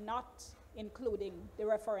praised for not including the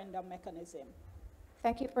referendum mechanism?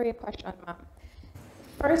 Thank you for your question, ma'am.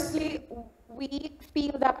 Firstly, we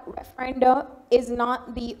feel that referenda is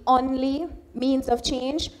not the only means of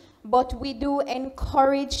change, but we do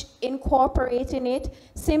encourage incorporating it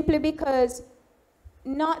simply because,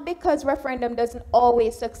 not because referendum doesn't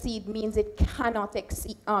always succeed means it cannot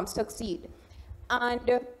succeed.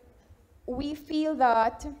 And we feel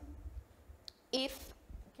that if...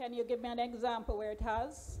 Can you give me an example where it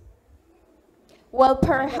has? Well,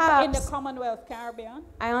 perhaps... In the Commonwealth Caribbean?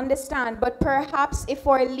 I understand, but perhaps if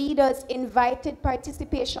our leaders invited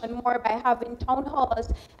participation more by having town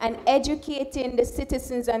halls and educating the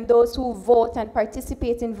citizens and those who vote and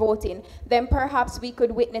participate in voting, then perhaps we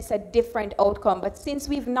could witness a different outcome. But since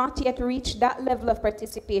we've not yet reached that level of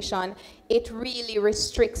participation, it really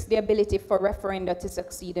restricts the ability for referenda to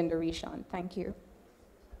succeed in the region. Thank you.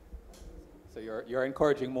 So you're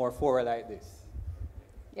encouraging more fora like this?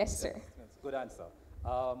 Yes, sir. Good answer.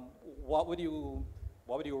 What would you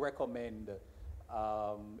recommend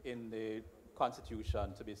in the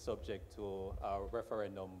Constitution to be subject to a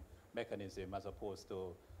referendum mechanism as opposed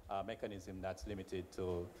to a mechanism that's limited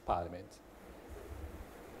to Parliament?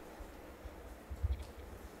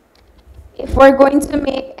 If we're going to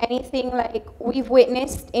make anything like we've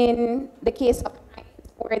witnessed in the case of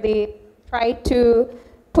where they tried to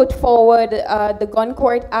put forward the Gun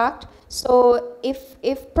Court Act, so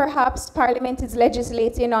if perhaps Parliament is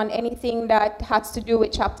legislating on anything that has to do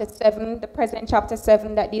with Chapter 7, the present Chapter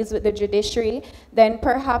 7 that deals with the judiciary, then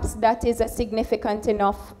perhaps that is a significant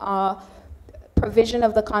enough provision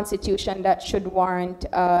of the Constitution that should warrant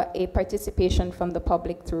a participation from the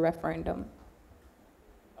public through referendum.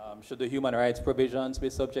 Should the human rights provisions be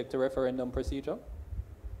subject to referendum procedure?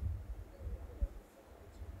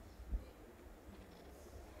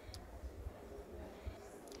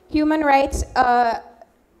 Human rights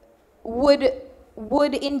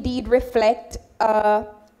would indeed reflect a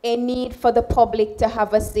need for the public to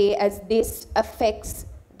have a say, as this affects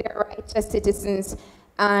their rights as citizens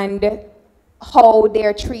and how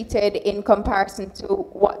they're treated in comparison to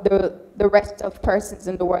what the rest of persons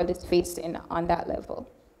in the world is facing on that level.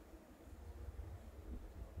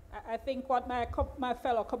 I think what my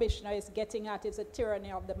fellow commissioner is getting at is a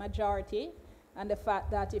tyranny of the majority, and the fact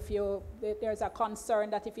that there's a concern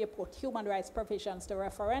that if you put human rights provisions to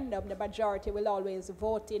referendum, the majority will always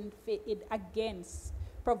vote against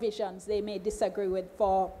provisions they may disagree with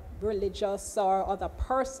for religious or other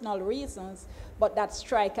personal reasons, but that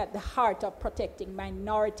strike at the heart of protecting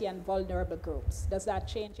minority and vulnerable groups. Does that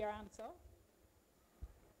change your answer?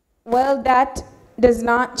 Well, that does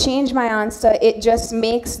not change my answer. It just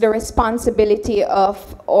makes the responsibility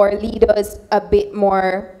of our leaders a bit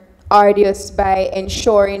more arduous by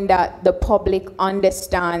ensuring that the public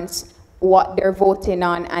understands what they're voting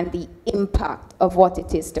on and the impact of what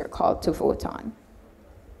it is they're called to vote on.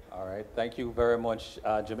 All right. Thank you very much,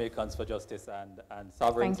 Jamaicans for Justice and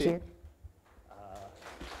Sovereignty. Thank you.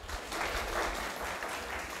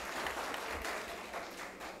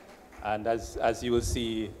 And as you will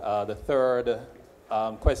see, the third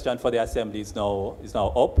question for the Assembly is now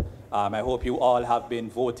up. I hope you all have been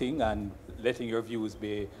voting and letting your views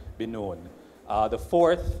be known. The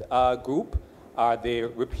fourth group are the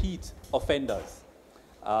repeat offenders,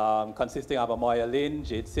 consisting of Amoya Lynn,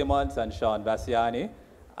 Jade Simmons, and Sean Bassiani.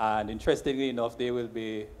 And interestingly enough, they will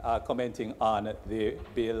be commenting on the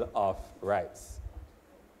Bill of Rights.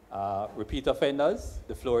 Repeat offenders,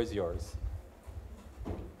 the floor is yours.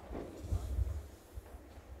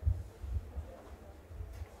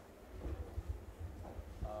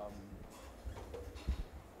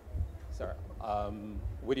 Sir,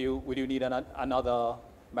 would you need another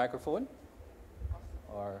microphone?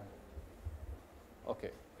 Or,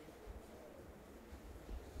 okay.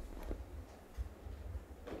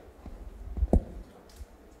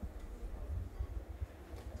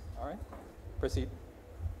 All right, proceed.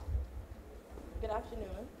 Good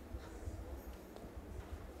afternoon.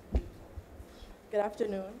 Good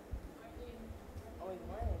afternoon.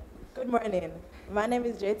 Good morning. My name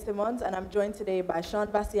is Jade Simmons, and I'm joined today by Sean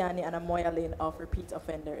Bassiani and Amoya Lynn of Repeat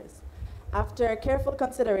Offenders. After careful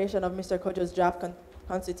consideration of Mr. Cujo's draft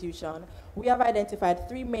constitution, we have identified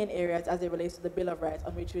 3 main areas as it relates to the Bill of Rights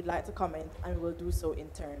on which we'd like to comment, and we will do so in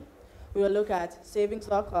turn. We will look at savings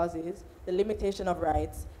law clauses, the limitation of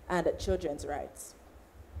rights, and children's rights.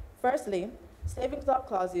 Firstly, savings law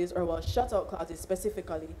clauses, or shutout clauses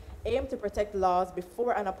specifically, aim to protect laws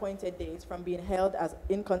before an appointed date from being held as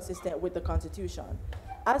inconsistent with the Constitution.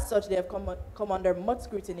 As such, they have come under much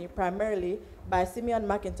scrutiny, primarily by Simeon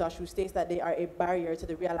McIntosh, who states that they are a barrier to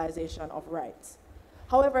the realization of rights.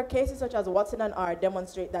 However, cases such as Watson and R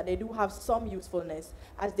demonstrate that they do have some usefulness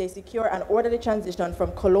as they secure an orderly transition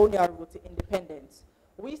from colonial rule to independence.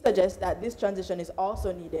 We suggest that this transition is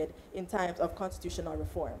also needed in times of constitutional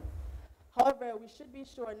reform. However, we should be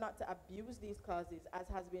sure not to abuse these clauses as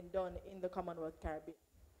has been done in the Commonwealth Caribbean.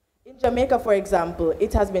 In Jamaica, for example,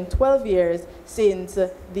 it has been 12 years since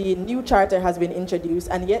the new charter has been introduced,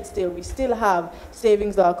 and yet still we still have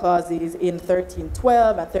savings law clauses in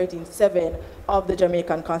 1312 and 13.7 of the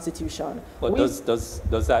Jamaican Constitution. But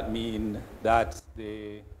does that mean that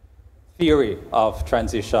the theory of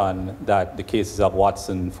transition that the cases of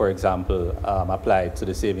Watson, for example, applied to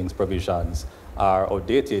the savings provisions are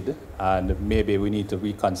outdated, and maybe we need to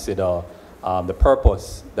reconsider the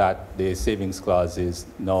purpose that the savings clauses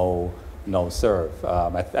now serve?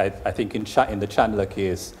 I think in the Chandler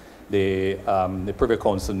case, the Privy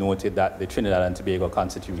Council noted that the Trinidad and Tobago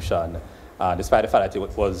Constitution, despite the fact that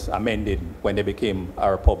it was amended when they became a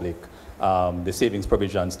republic, the savings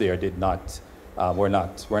provisions there were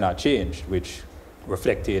not changed, which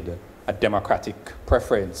reflected a democratic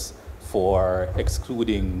preference for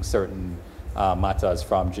excluding certain matters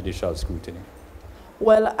from judicial scrutiny.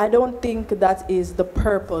 Well, I don't think that is the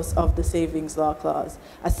purpose of the savings law clause.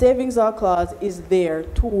 A savings law clause is there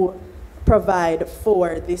to provide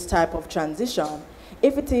for this type of transition.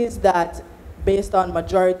 If it is that based on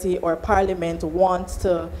majority or parliament wants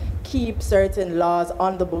to keep certain laws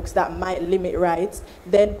on the books that might limit rights,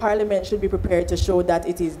 then parliament should be prepared to show that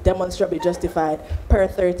it is demonstrably justified per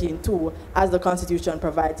 13.2 as the Constitution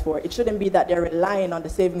provides for. It shouldn't be that they're relying on the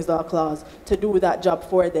savings law clause to do that job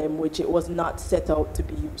for them, which it was not set out to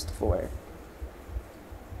be used for.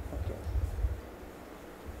 Okay.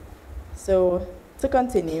 So to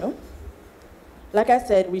continue, like I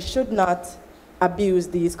said, we should not abuse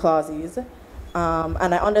these clauses.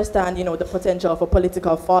 And I understand, the potential for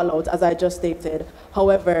political fallout, as I just stated.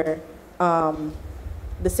 However,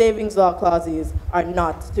 the savings law clauses are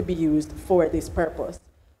not to be used for this purpose.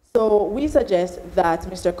 So we suggest that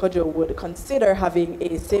Mr. Cujo would consider having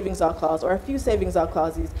a savings law clause or a few savings law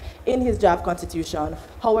clauses in his draft constitution.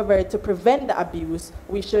 However, to prevent the abuse,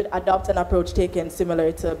 we should adopt an approach taken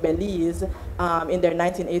similar to Belize in their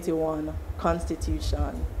 1981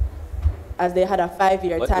 constitution, as they had a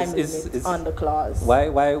 5-year time limit on the clause.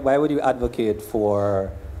 Why would you advocate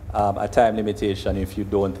for a time limitation if you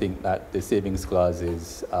don't think that the savings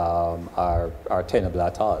clauses are tenable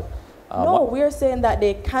at all? No, we're saying that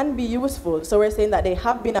they can be useful. So we're saying that they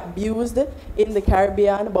have been abused in the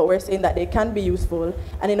Caribbean, but we're saying that they can be useful.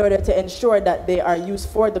 And in order to ensure that they are used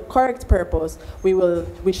for the correct purpose,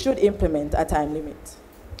 we should implement a time limit.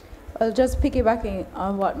 Well, just piggybacking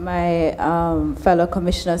on what my fellow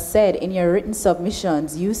commissioner said, in your written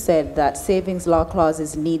submissions, you said that savings law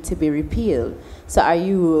clauses need to be repealed. So are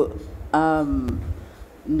you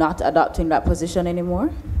not adopting that position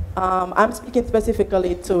anymore? I'm speaking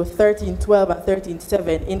specifically to 1312 and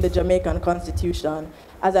 13.7 in the Jamaican Constitution,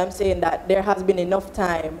 as I'm saying that there has been enough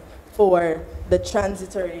time for the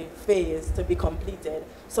transitory phase to be completed.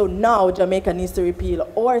 So now Jamaica needs to repeal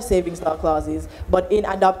all savings law clauses, but in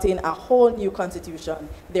adopting a whole new constitution,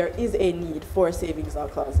 there is a need for savings law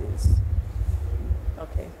clauses.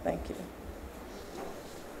 Okay, thank you.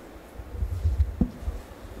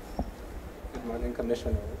 Good morning,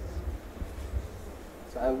 Commissioners.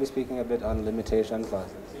 So I will be speaking a bit on limitation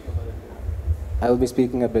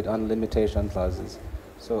clauses.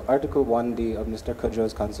 So Article 1D of Mr.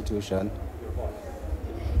 Cujo's Constitution.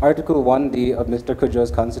 Article 1D of Mr.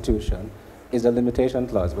 Cujo's Constitution is a limitation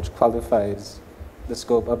clause which qualifies the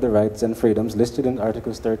scope of the rights and freedoms listed in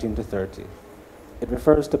Articles 13 to 30. It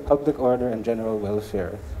refers to public order and general welfare.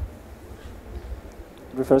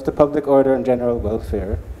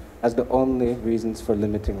 As the only reasons for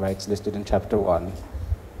limiting rights listed in Chapter 1.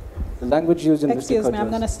 The language used in Excuse me, I'm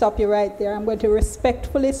going to stop you right there. I'm going to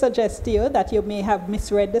respectfully suggest to you that you may have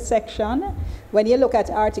misread the section. When you look at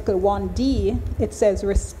Article 1D, it says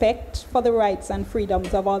respect for the rights and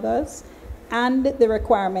freedoms of others. and the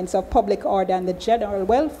requirements of public order and the general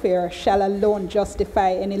welfare shall alone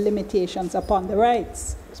justify any limitations upon the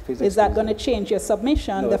rights. Is that going to change your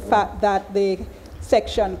submission? No, the fact that the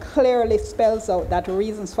section clearly spells out that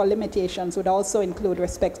reasons for limitations would also include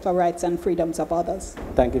respect for rights and freedoms of others.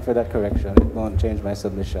 Thank you for that correction. It won't change my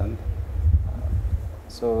submission.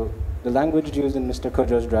 So the language used in Mr.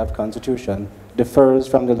 Cujo's draft constitution differs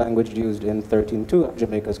from the language used in 13.2 of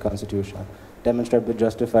Jamaica's constitution, demonstrably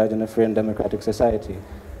justified in a free and democratic society,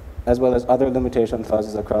 as well as other limitation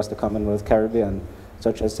clauses across the Commonwealth Caribbean,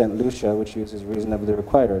 such as St. Lucia, which uses reasonably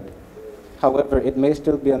required. However, it may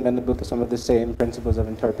still be amenable to some of the same principles of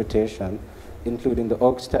interpretation, including the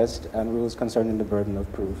Oakes test and rules concerning the burden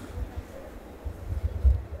of proof.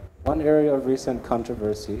 One area of recent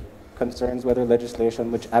controversy concerns whether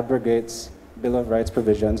legislation which abrogates Bill of Rights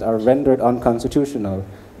provisions are rendered unconstitutional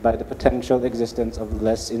by the potential existence of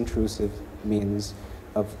less intrusive means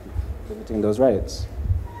of limiting those rights.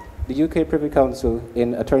 The UK Privy Council,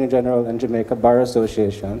 in Attorney General and Jamaica Bar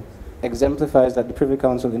Association, exemplifies that the Privy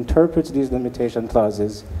Council interprets these limitation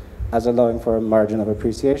clauses as allowing for a margin of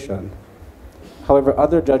appreciation. However,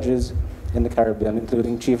 other judges in the Caribbean,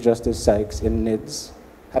 including Chief Justice Sykes in NIDS,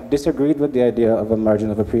 have disagreed with the idea of a margin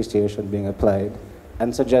of appreciation being applied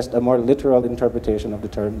and suggest a more literal interpretation of the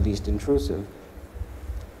term least intrusive.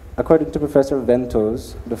 According to Professor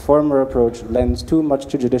Ventos, the former approach lends too much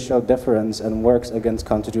to judicial deference and works against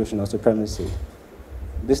constitutional supremacy.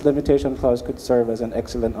 This limitation clause could serve as an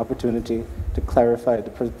excellent opportunity to clarify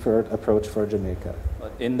the preferred approach for Jamaica.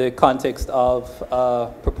 In the context of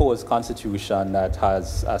a proposed constitution that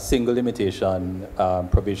has a single limitation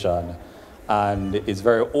provision and is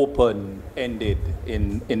very open-ended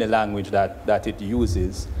in the language that it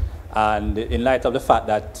uses, and in light of the fact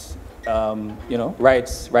that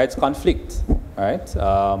rights conflict, right?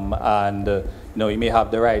 You may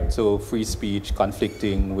have the right to free speech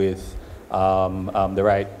conflicting with the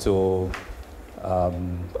right to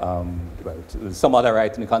some other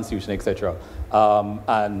right in the Constitution, etc.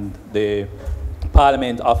 And the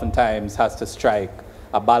Parliament oftentimes has to strike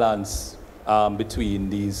a balance between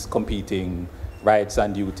these competing rights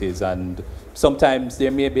and duties, and sometimes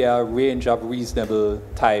there may be a range of reasonable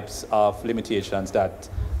types of limitations that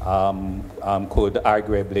could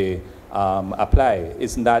arguably apply.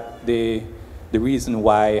 Isn't that the reason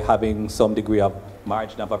why having some degree of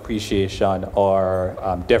margin of appreciation or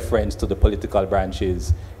deference to the political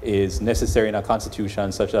branches is necessary in a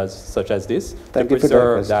constitution such as this to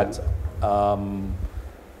preserve that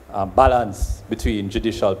balance between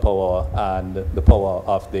judicial power and the power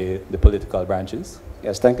of the political branches?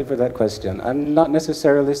 Yes, thank you for that question. I'm not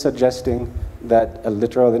necessarily suggesting that a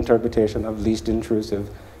literal interpretation of least intrusive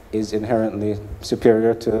is inherently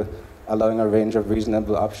superior to allowing a range of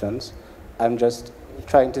reasonable options. I'm just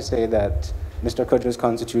trying to say that Mr. Cujo's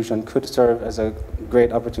constitution could serve as a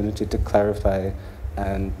great opportunity to clarify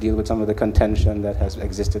and deal with some of the contention that has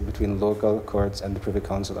existed between local courts and the Privy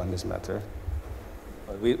Council on this matter.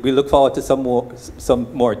 We look forward to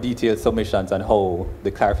some more detailed submissions on how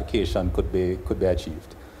the clarification could be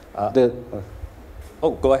achieved.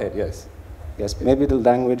 Go ahead. Yes. Yes. Maybe the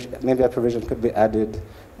language, maybe a provision could be added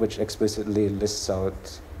which explicitly lists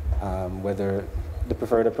out whether the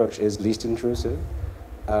preferred approach is least intrusive,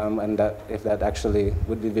 and that if that actually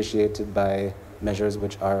would be vitiated by measures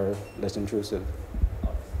which are less intrusive.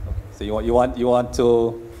 So you want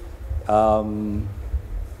to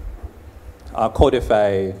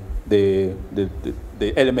codify the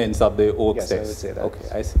elements of the Oakes Yes, I text. would say that. Okay,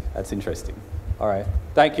 I see. That's interesting. All right.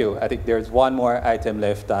 Thank you. I think there's one more item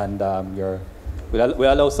left, and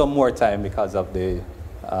we'll allow some more time because of the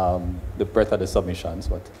breadth of the submissions.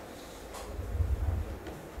 But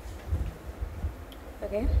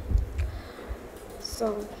okay.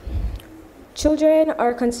 So, children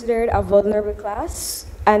are considered a vulnerable class,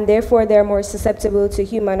 and therefore they're more susceptible to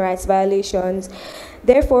human rights violations.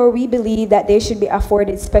 Therefore, we believe that they should be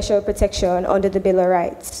afforded special protection under the Bill of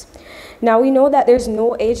Rights. Now, we know that there's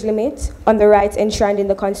no age limit on the rights enshrined in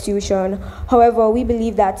the Constitution. However, we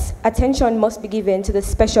believe that attention must be given to the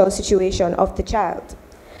special situation of the child.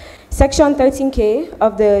 Section 13K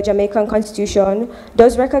of the Jamaican Constitution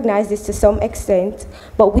does recognize this to some extent,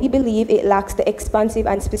 but we believe it lacks the expansive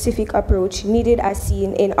and specific approach needed as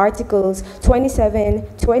seen in Articles 27,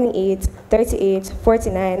 28, 38,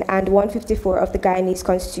 49, and 154 of the Guyanese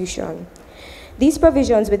Constitution. These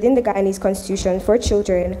provisions within the Guyanese Constitution for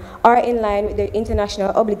children are in line with the international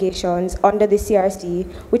obligations under the CRC,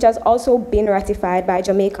 which has also been ratified by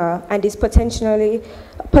Jamaica and is potentially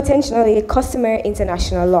customary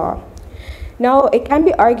international law. Now, it can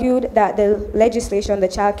be argued that the legislation, the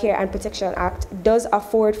Child Care and Protection Act, does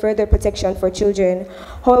afford further protection for children.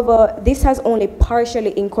 However, this has only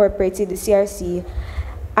partially incorporated the CRC,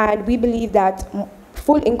 and we believe that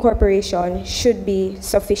full incorporation should be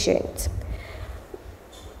sufficient.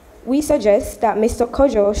 We suggest that Mr.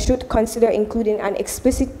 Cujo should consider including an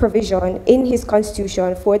explicit provision in his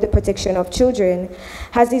constitution for the protection of children,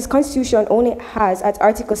 as his constitution only has, at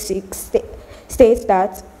Article 6, states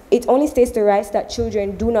that it only states the rights that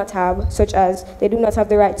children do not have, such as they do not have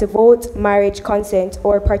the right to vote, marriage, consent,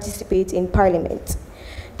 or participate in parliament.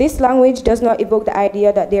 This language does not evoke the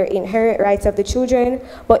idea that they are inherent rights of the children,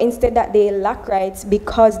 but instead that they lack rights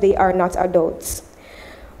because they are not adults.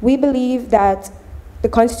 We believe that the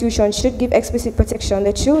Constitution should give explicit protection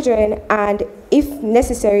to children and, if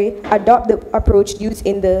necessary, adopt the approach used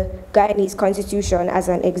in the Guyanese Constitution as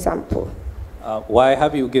an example. Why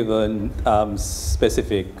have you given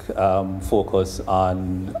specific focus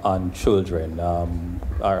on children?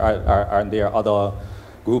 Are there other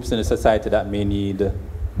groups in the society that may need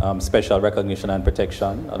special recognition and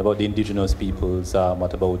protection? What about the indigenous peoples?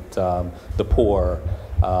 What about the poor?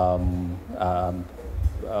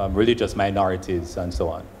 Religious minorities and so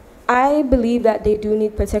on? I believe that they do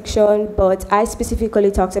need protection, but I specifically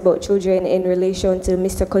talked about children in relation to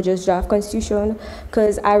Mr. Cujo's draft constitution,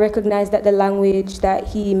 because I recognize that the language that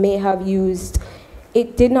he may have used,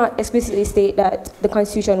 it did not explicitly state that the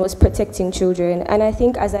constitution was protecting children. And I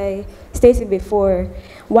think, as I stated before,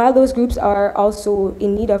 while those groups are also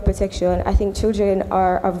in need of protection, I think children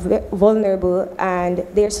are vulnerable and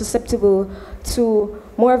they're susceptible to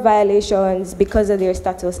more violations because of their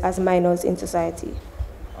status as minors in society.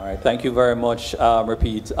 All right, thank you very much.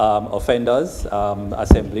 Repeat offenders.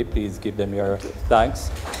 Assembly, please give them your thanks.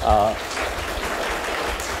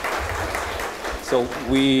 So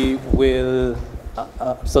we will,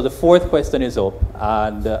 so the fourth question is up,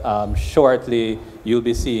 and shortly you'll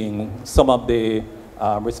be seeing some of the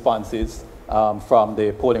responses from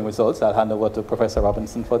the polling results. I'll hand over to Professor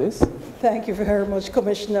Robinson for this. Thank you very much,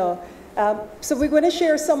 Commissioner. So we're going to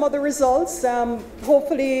share some of the results.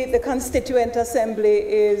 Hopefully the Constituent Assembly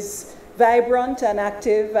is vibrant and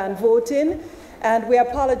active and voting. And we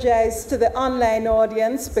apologize to the online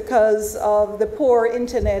audience because of the poor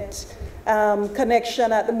internet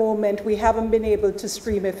connection at the moment. We haven't been able to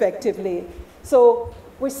stream effectively. So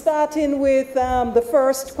we're starting with the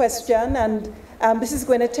first question, and this is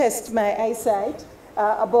going to test my eyesight.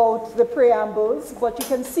 About the preambles, but you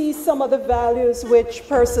can see some of the values which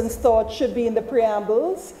persons thought should be in the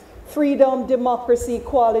preambles: freedom, democracy,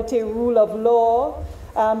 equality, rule of law,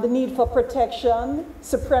 the need for protection,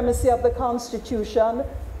 supremacy of the Constitution,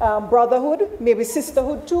 brotherhood, maybe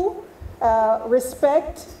sisterhood too,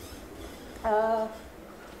 respect,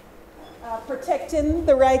 protecting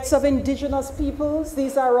the rights of indigenous peoples.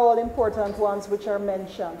 These are all important ones which are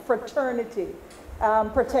mentioned. Fraternity.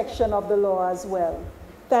 Protection of the law as well.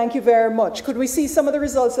 Thank you very much. Could we see some of the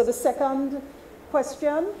results of the second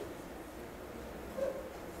question?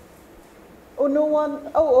 Oh, no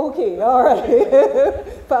one? Oh, okay, all right.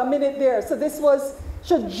 For a minute there. So this was,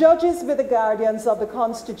 should judges be the guardians of the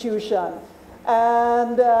Constitution?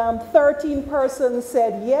 And 13 persons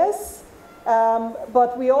said yes,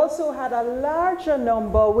 but we also had a larger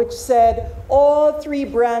number which said all three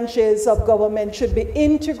branches of government should be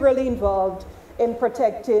integrally involved in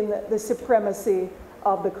protecting the supremacy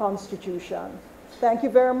of the Constitution. Thank you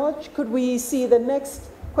very much. Could we see the next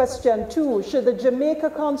question too? Should the Jamaica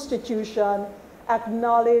Constitution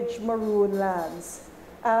acknowledge Maroon lands?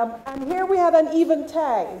 And here we have an even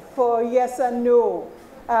tie for yes and no.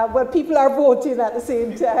 Well, people are voting at the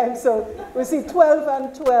same time, so we see 12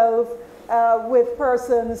 and 12 with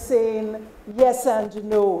persons saying yes and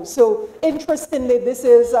no. So interestingly, this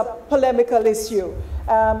is a polemical issue.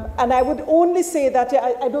 And I would only say that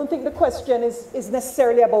I don't think the question is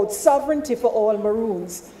necessarily about sovereignty for all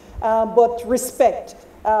Maroons, but respect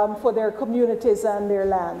for their communities and their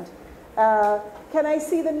land. Can I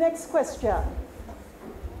see the next question?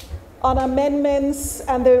 On amendments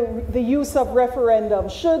and the use of referendum.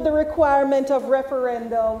 Should the requirement of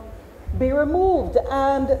referendum be removed?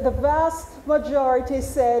 And the vast majority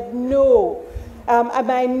said no. A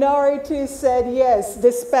minority said yes,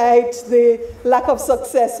 despite the lack of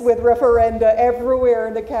success with referenda everywhere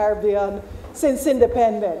in the Caribbean since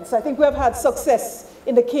independence. I think we have had success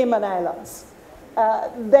in the Cayman Islands.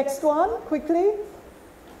 Next one, quickly.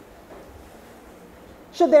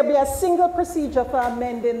 Should there be a single procedure for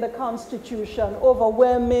amending the Constitution?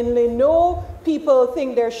 Overwhelmingly no. People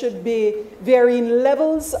think there should be varying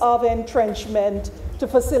levels of entrenchment to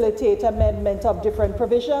facilitate amendment of different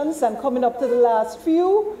provisions. And coming up to the last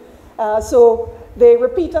few, So the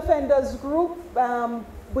repeat offenders group,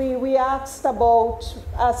 we asked about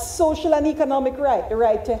a social and economic right, the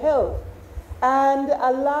right to health. And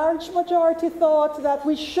a large majority thought that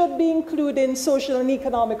we should be including social and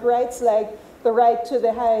economic rights like the right to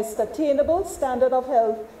the highest attainable standard of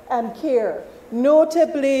health and care.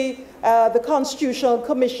 Notably, the Constitutional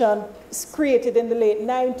Commission created in the late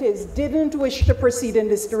 90s didn't wish to proceed in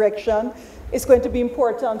this direction. It's going to be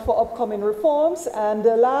important for upcoming reforms. And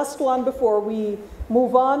the last one before we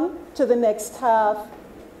move on to the next half,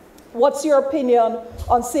 what's your opinion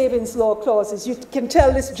on savings law clauses? You can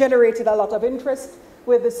tell this generated a lot of interest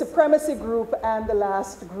with the supremacy group and the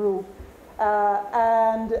last group.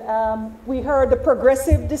 We heard the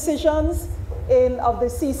progressive decisions of the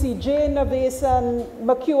CCJ, Neves and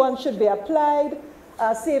McEwen should be applied.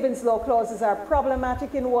 Savings law clauses are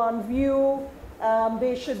problematic in one view.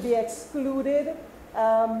 They should be excluded.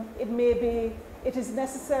 It is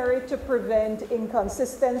necessary to prevent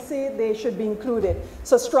inconsistency. They should be included.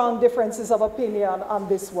 So strong differences of opinion on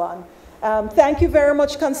this one. Thank you very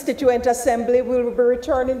much, Constituent Assembly. We will be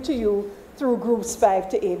returning to you through groups 5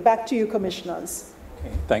 to 8. Back to you, Commissioners.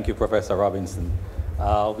 Okay. Thank you, Professor Robinson.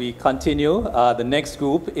 We continue. The next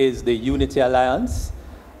group is the Unity Alliance.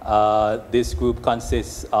 This group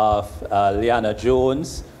consists of Leanna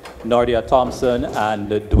Jones, Nordia Thompson, and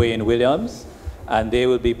Dwayne Williams. And they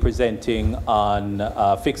will be presenting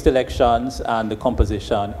on fixed elections and the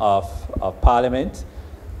composition of Parliament.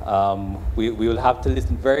 We will have to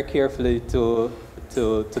listen very carefully to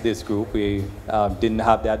this group. We didn't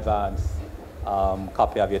have the advance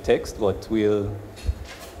copy of your text, but we'll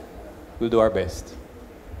do our best.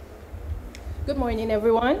 Good morning,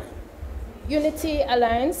 everyone. Unity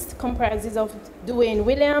Alliance comprises of Dwayne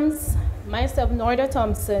Williams, myself, Nordia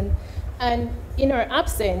Thompson, and in her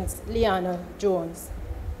absence, Leanna Jones.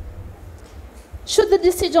 Should the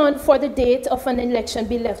decision for the date of an election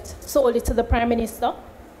be left solely to the Prime Minister?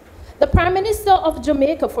 The Prime Minister of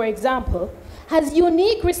Jamaica, for example, has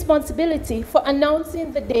unique responsibility for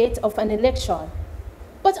announcing the date of an election.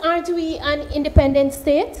 But aren't we an independent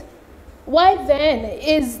state? Why then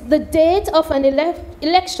is the date of an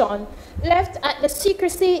election left at the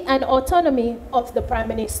secrecy and autonomy of the Prime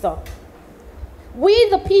Minister? We,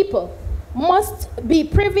 the people, must be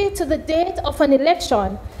privy to the date of an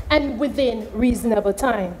election and within reasonable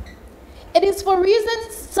time. It is for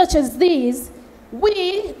reasons such as these,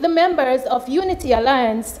 we, the members of Unity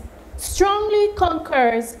Alliance, strongly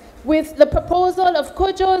concurs with the proposal of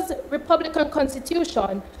Cujo's Republican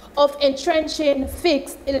Constitution of entrenching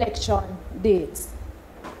fixed election dates.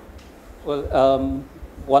 Well,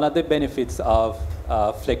 one of the benefits of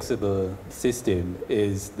a flexible system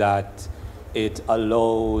is that it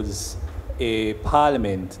allows a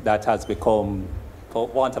parliament that has become, for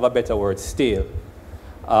want of a better word, stale,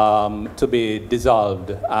 to be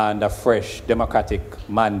dissolved and a fresh democratic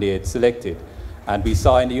mandate selected. And we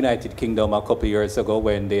saw in the United Kingdom a couple of years ago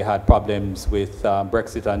when they had problems with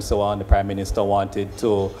Brexit and so on, the Prime Minister wanted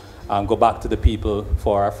to go back to the people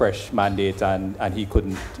for a fresh mandate, and he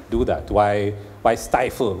couldn't do that. Why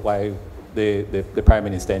stifle? Why the Prime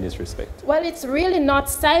Minister in this respect? Well, it's really not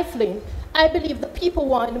stifling. I believe the people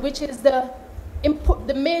one, which is the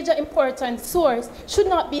major important source, should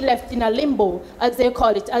not be left in a limbo, as they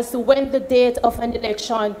call it, as to when the date of an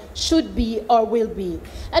election should be or will be.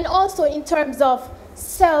 And also in terms of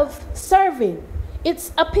self-serving,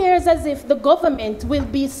 it appears as if the government will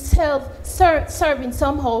be self-serving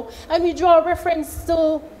somehow. And we draw reference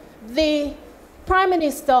to the Prime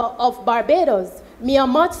Minister of Barbados, Mia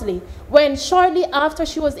Mottley, when shortly after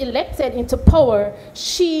she was elected into power,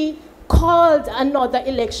 she called another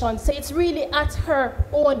election. So it's really at her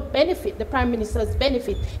own benefit, the Prime Minister's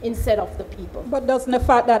benefit, instead of the people. But doesn't the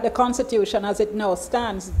fact that the Constitution as it now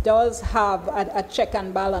stands does have a check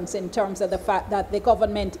and balance in terms of the fact that the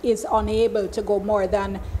government is unable to go more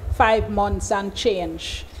than 5 months and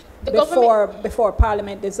change before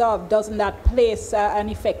Parliament dissolved? Doesn't that place an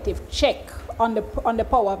effective check on the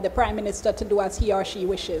power of the Prime Minister to do as he or she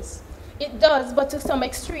wishes? It does, but to some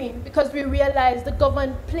extreme, because we realize the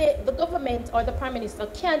government or the Prime Minister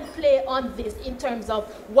can't play on this in terms of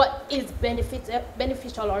what is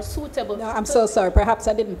beneficial or suitable. No, I'm so sorry. Perhaps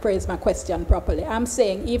I didn't phrase my question properly. I'm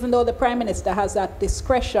saying even though the Prime Minister has that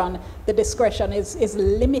discretion, the discretion is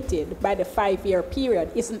limited by the 5-year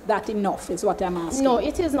period. Isn't that enough, is what I'm asking? No,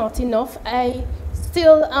 it is not enough. I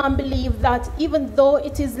still believe that even though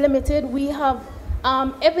it is limited, we have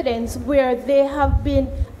evidence where they have been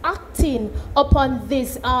acting upon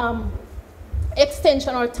this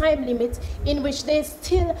extension or time limit in which they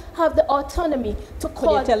still have the autonomy to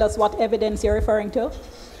call. Could you tell us what evidence you're referring to?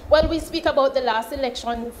 Well, we speak about the last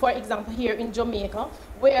election, for example, here in Jamaica,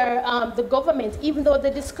 where the government, even though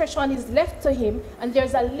the discretion is left to him and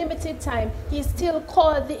there's a limited time, he still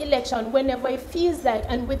called the election whenever he feels like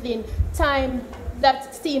and within time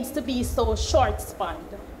that seems to be so short-spanned.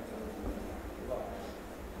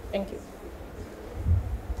 Thank you.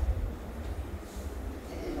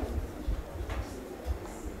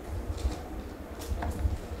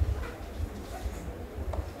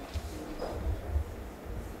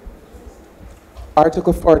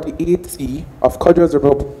 Article 48C of Cujo's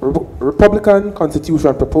Republican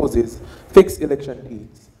Constitution proposes fixed election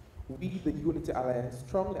dates. We, the Unity Alliance,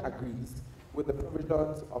 strongly agrees with the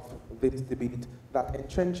provisions of this debate that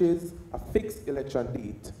entrenches a fixed election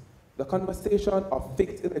date. The conversation of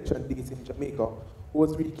fixed election dates in Jamaica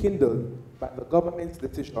was rekindled by the government's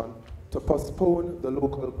decision to postpone the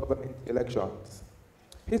local government elections.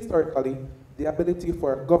 Historically, the ability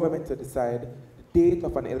for a government to decide date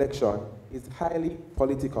of an election is highly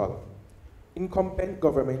political. Incumbent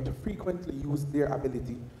government frequently use their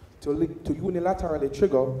ability to unilaterally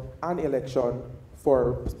trigger an election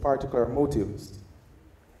for particular motives.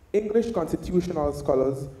 English constitutional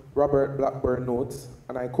scholars Robert Blackburn notes,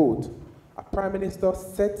 and I quote, "A prime minister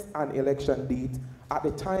sets an election date at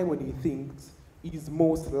the time when he thinks he is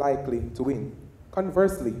most likely to win.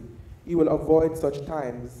 Conversely, he will avoid such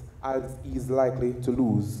times as he is likely to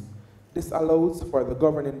lose. This allows for the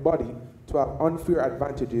governing body to have unfair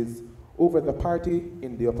advantages over the party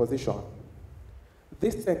in the opposition."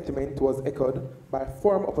 This sentiment was echoed by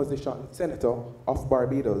former opposition senator of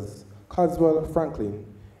Barbados, Caswell Franklin,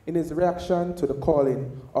 in his reaction to the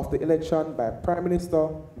calling of the election by Prime Minister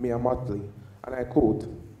Mia Mottley, and I quote,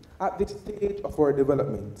 "At this stage of our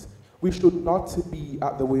development, we should not be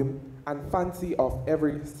at the whim and fancy of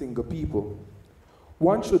every single people.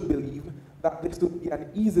 One should believe that this would be an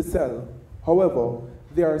easy sell. However,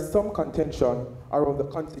 there is some contention around the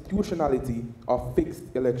constitutionality of fixed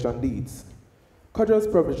election dates. Cujo's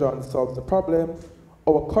provision solves the problem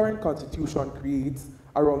our current constitution creates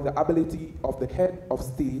around the ability of the head of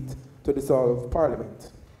state to dissolve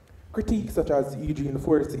parliament. Critiques such as Eugene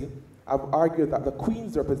Forsey have argued that the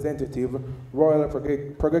Queen's representative royal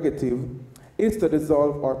prerogative is to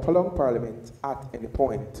dissolve or prolong parliament at any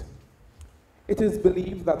point. It is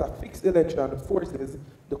believed that a fixed election forces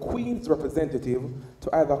the Queen's representative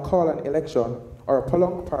to either call an election or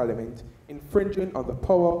prolong parliament, infringing on the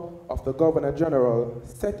power of the Governor-General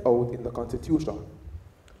set out in the Constitution.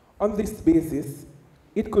 On this basis,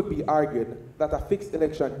 it could be argued that a fixed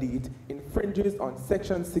election date infringes on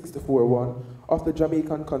Section 64(1) of the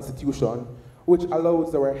Jamaican Constitution, which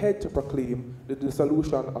allows our head to proclaim the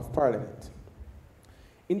dissolution of Parliament.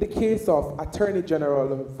 In the case of Attorney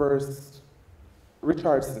General versus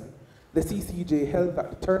Richardson, the CCJ held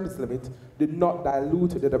that the terms limit did not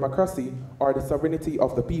dilute the democracy or the sovereignty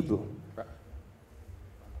of the people.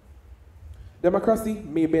 Democracy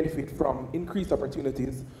may benefit from increased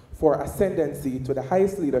opportunities for ascendancy to the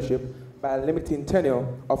highest leadership by limiting tenure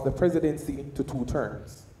of the presidency to 2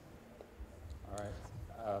 terms. All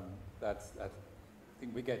right, I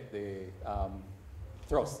think we get the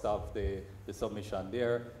thrust of the submission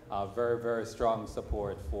there. Very, very strong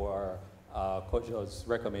support for Cujo's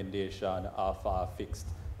recommendation of a fixed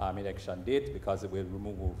election date because it will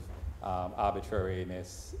remove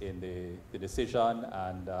arbitrariness in the decision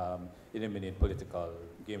and eliminate political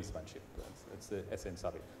gamesmanship. That's the essence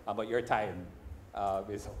of it. But your time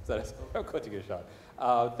is up, so that's I'm cutting it short.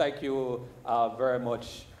 Thank you very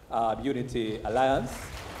much, Unity Alliance.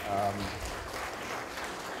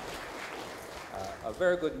 A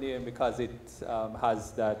very good name because it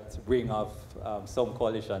has that ring of some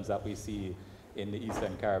coalitions that we see in the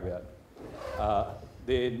Eastern Caribbean.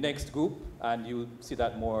 The next group, and you see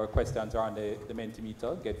that more questions are on the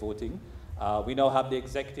Mentimeter, get voting. We now have the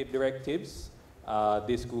executive directives.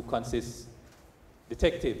 This group consists,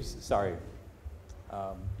 detectives, sorry.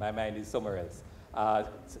 My mind is somewhere else.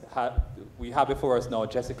 We have before us now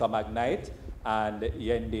Jessica McKnight and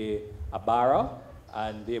Yende Abara,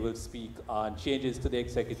 and they will speak on changes to the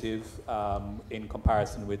executive in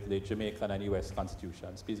comparison with the Jamaican and US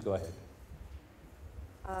constitutions. Please go ahead.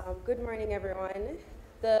 Good morning, everyone.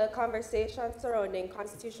 The conversation surrounding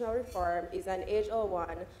constitutional reform is an age-old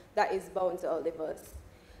one that is bound to outlive us.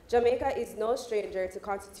 Jamaica is no stranger to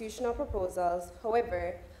constitutional proposals.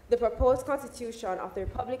 However, the proposed constitution of the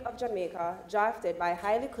Republic of Jamaica, drafted by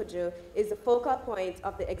Haile Cujo, is the focal point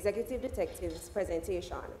of the executive detective's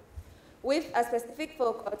presentation. With a specific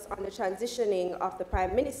focus on the transitioning of the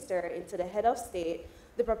Prime Minister into the head of state,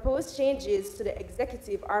 the proposed changes to the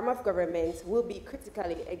executive arm of government will be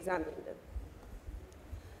critically examined.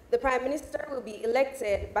 The Prime Minister will be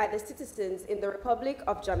elected by the citizens in the Republic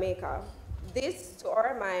of Jamaica. This, to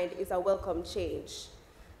our mind, is a welcome change.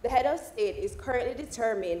 The head of state is currently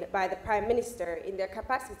determined by the Prime Minister in their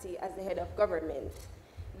capacity as the head of government.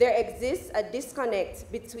 There exists a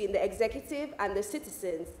disconnect between the executive and the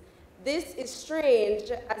citizens. This is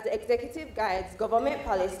strange as the executive guides government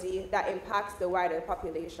policy that impacts the wider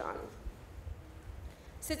population.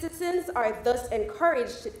 Citizens are thus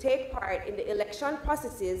encouraged to take part in the election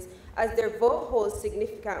processes as their vote holds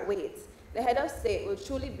significant weight. The head of state will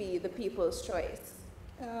truly be the people's choice.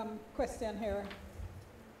 Question here.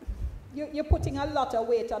 You're putting a lot of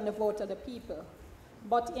weight on the vote of the people,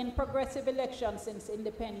 but in progressive elections since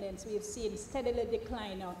independence, we've seen steadily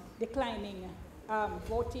declining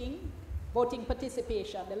voting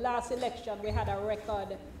participation. The last election, we had a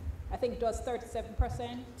record, I think it was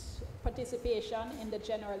 37% participation in the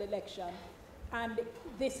general election. And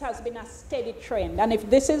this has been a steady trend. And if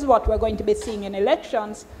this is what we're going to be seeing in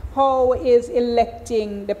elections, how is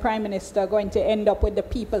electing the Prime Minister going to end up with the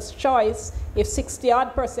people's choice if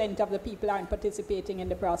 60-odd% of the people aren't participating in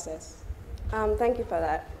the process? Thank you for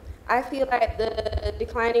that. I feel like the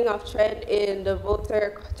declining of trend in the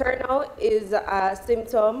voter turnout is a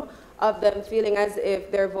symptom of them feeling as if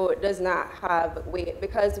their vote does not have weight,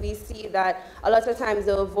 because we see that a lot of times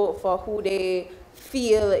they'll vote for who they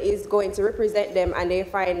feel is going to represent them, and they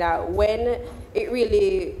find out when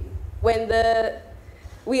the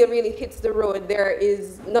wheel really hits the road, there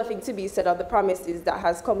is nothing to be said of the promises that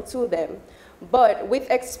has come to them. But with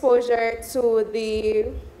exposure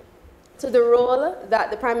to the role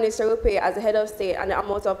that the Prime Minister will play as the head of state and the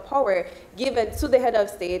amount of power given to the head of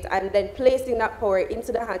state and then placing that power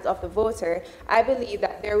into the hands of the voter, I believe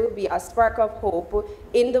that there will be a spark of hope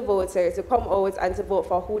in the voter to come out and to vote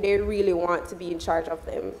for who they really want to be in charge of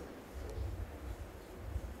them.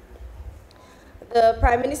 The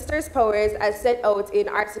Prime Minister's powers, as set out in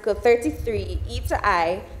Article 33, E to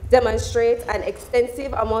I, demonstrate an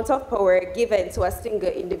extensive amount of power given to a single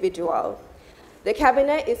individual. The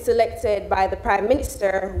cabinet is selected by the Prime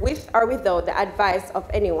Minister with or without the advice of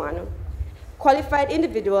anyone. Qualified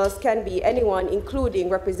individuals can be anyone, including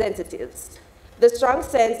representatives. The strong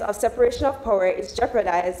sense of separation of power is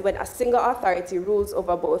jeopardized when a single authority rules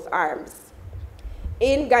over both arms.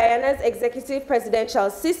 In Guyana's executive presidential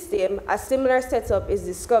system, a similar setup is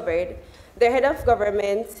discovered. The head of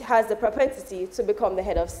government has the propensity to become the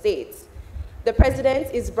head of state. The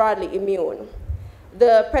president is broadly immune.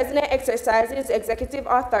 The president exercises executive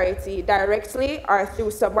authority directly or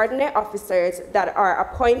through subordinate officers that are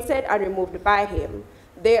appointed and removed by him.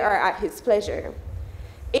 They are at his pleasure.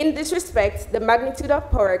 In this respect, the magnitude of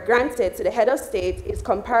power granted to the head of state is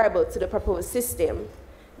comparable to the proposed system.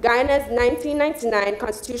 Guyana's 1999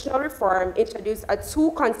 constitutional reform introduced a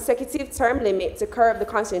 2 consecutive term limit to curb the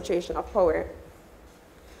concentration of power.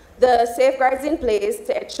 The safeguards in place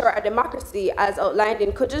to ensure a democracy, as outlined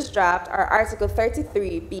in Cujo's draft, are Article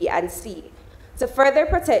 33, B and C. To further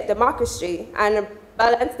protect democracy and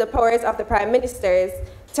balance the powers of the Prime Ministers,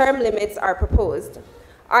 term limits are proposed.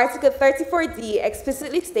 Article 34D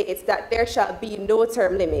explicitly states that there shall be no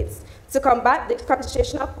term limits. To combat the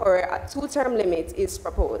concentration of power, a 2-term limit is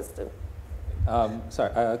proposed.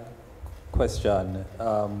 Question.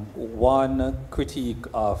 One critique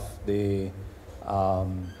of the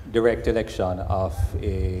direct election of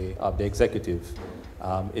the executive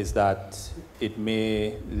is that it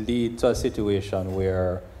may lead to a situation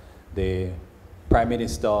where the Prime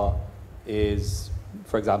Minister is,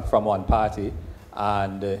 for example, from one party,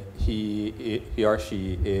 and he or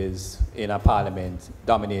she is in a parliament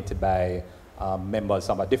dominated by members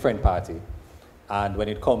from a different party. And when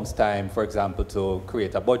it comes time, for example, to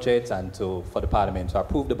create a budget and for the parliament to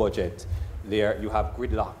approve the budget, there you have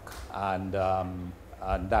gridlock, and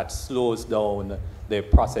that slows down the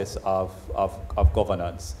process of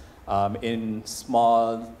governance. In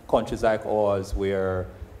small countries like ours, where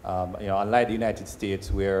unlike the United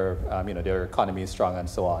States, where their economy is strong and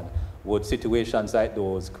so on, would situations like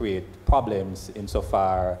those create problems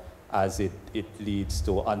insofar as it leads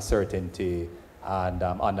to uncertainty and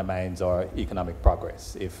undermines our economic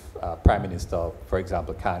progress if Prime Minister, for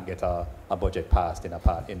example, can't get a budget passed in the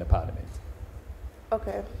parliament?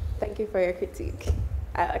 Okay, thank you for your critique.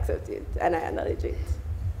 I accept it and I acknowledge it.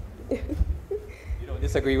 You don't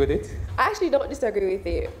disagree with it? I actually don't disagree with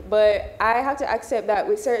it, but I have to accept that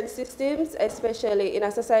with certain systems, especially in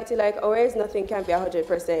a society like ours, nothing can be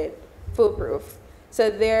 100% foolproof. So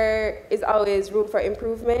there is always room for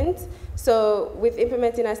improvement. So with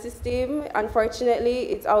implementing a system,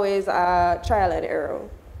 unfortunately, it's always a trial and error,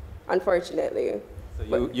 unfortunately.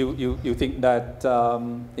 So you think that,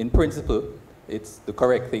 in principle, it's the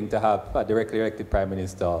correct thing to have a directly elected prime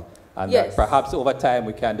minister, and Yes. that perhaps over time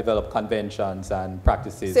we can develop conventions and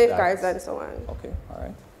practices. Safeguards and so on. Okay, all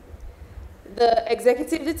right. The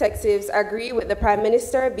executive detectives agree with the Prime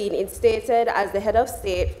Minister being instated as the head of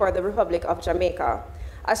state for the Republic of Jamaica.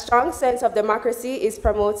 A strong sense of democracy is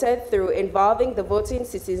promoted through involving the voting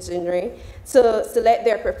citizenry to select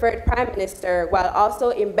their preferred Prime Minister while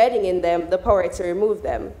also embedding in them the power to remove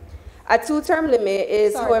them. A two-term limit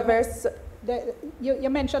is, however... You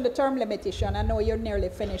mentioned the term limit issue, and I know you're nearly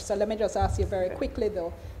finished, so let me just ask you very quickly,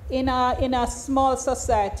 though. In a small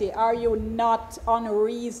society, are you not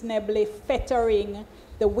unreasonably fettering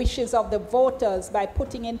the wishes of the voters by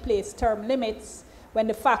putting in place term limits, when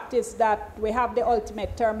the fact is that we have the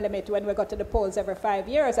ultimate term limit when we go to the polls every 5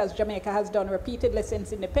 years, as Jamaica has done repeatedly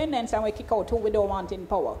since independence, and we kick out who we don't want in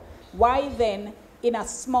power? Why then, in a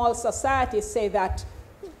small society, say that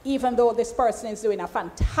even though this person is doing a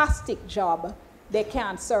fantastic job, they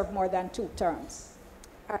can't serve more than 2 terms?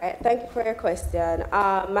 All right, thank you for your question.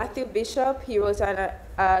 Matthew Bishop, he wrote an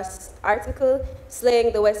article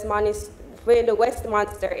slaying the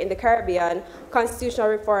Westminster in the Caribbean, constitutional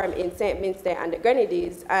reform in St. Vincent and the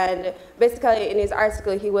Grenadines. And basically in his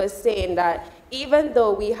article, he was saying that even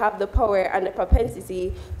though we have the power and the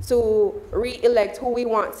propensity to re-elect who we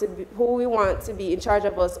want to be in charge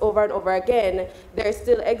of us over and over again, there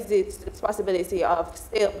still exists this possibility of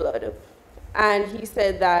stale blood. And he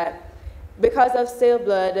said that because of stale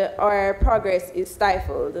blood, our progress is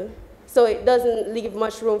stifled. So it doesn't leave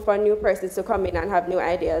much room for new persons to come in and have new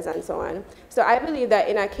ideas and so on. So I believe that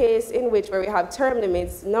in a case in which where we have term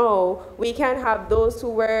limits, no, we can have those who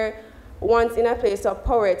were once in a place of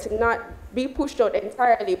power to not be pushed out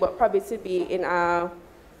entirely, but probably to be in a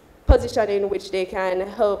position in which they can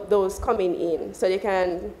help those coming in, so they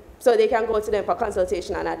can go to them for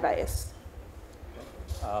consultation and advice.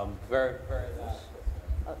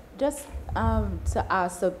 Just to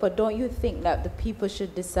ask, but don't you think that the people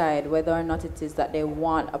should decide whether or not it is that they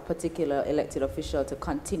want a particular elected official to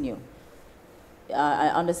continue? I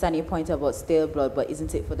understand your point about stale blood, but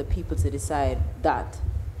isn't it for the people to decide that?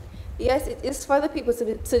 Yes, it is for the people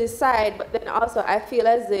to decide, but then also I feel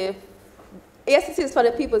as if, yes, it is for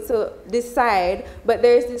the people to decide, but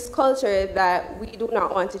there is this culture that we do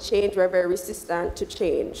not want to change. We're very resistant to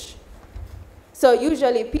change. So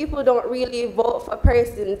usually people don't really vote for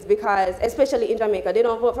persons because, especially in Jamaica, they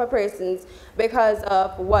don't vote for persons because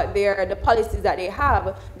of the policies that they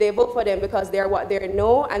have. They vote for them because they're what they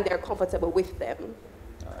know and they're comfortable with them.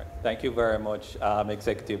 All right. Thank you very much,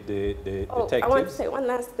 Executive Detectives. I want to say one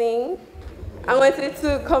last thing. I wanted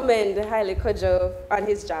to commend highly Cujo on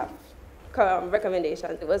his job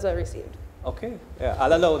recommendations. It was well received. Okay, yeah,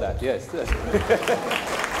 I'll allow that, yes.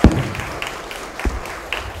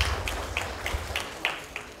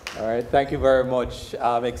 All right, thank you very much,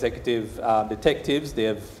 Executive Detectives. They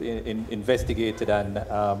have investigated and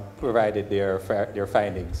provided their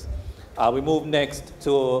findings. We move next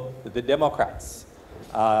to the Democrats.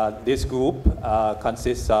 This group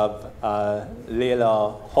consists of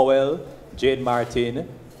Leila Howell, Jane Martin,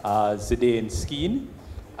 Zidane Skeen,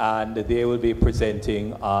 and they will be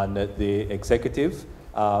presenting on the executive.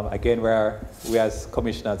 Again, we as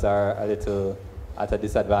commissioners are a little at a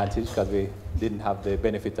disadvantage because we didn't have the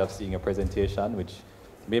benefit of seeing a presentation, which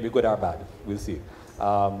may be good or bad. We'll see.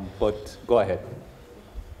 But go ahead.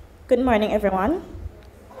 Good morning, everyone.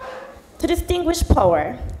 To distinguish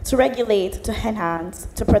power, to regulate, to enhance,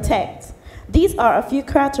 to protect, these are a few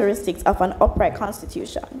characteristics of an upright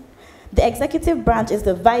constitution. The executive branch is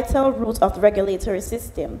the vital root of the regulatory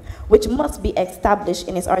system, which must be established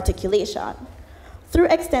in its articulation. Through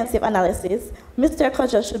extensive analysis, Mr.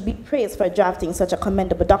 Cujo should be praised for drafting such a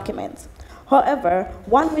commendable document. However,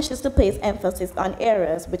 one wishes to place emphasis on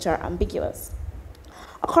areas which are ambiguous.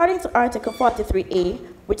 According to Article 43A,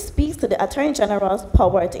 which speaks to the Attorney General's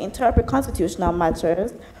power to interpret constitutional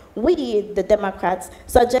matters, we, the Democrats,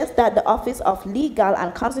 suggest that the Office of Legal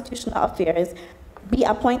and Constitutional Affairs be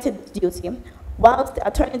appointed duty, whilst the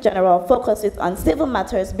Attorney General focuses on civil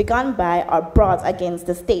matters begun by or brought against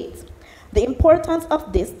the state. The importance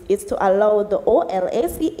of this is to allow the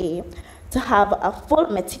OLACA to have a full,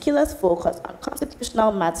 meticulous focus on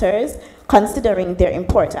constitutional matters, considering their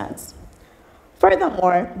importance.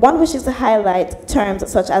 Furthermore, one wishes to highlight terms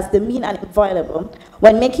such as the mean and inviolable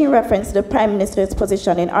when making reference to the Prime Minister's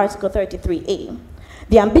position in Article 33A.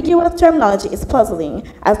 The ambiguous terminology is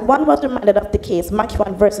puzzling, as one was reminded of the case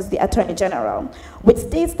McEwan versus the Attorney General, which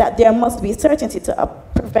states that there must be certainty to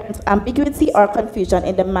prevent ambiguity or confusion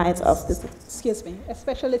in the minds of the... Excuse me,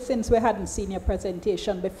 especially since we hadn't seen your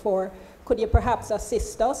presentation before, Could you perhaps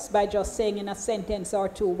assist us by just saying in a sentence or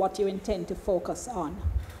two what you intend to focus on?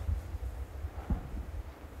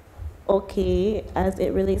 Okay, as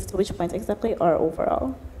it relates to which point exactly, or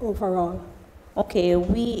overall? Overall. Okay,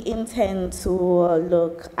 we intend to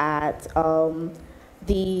look at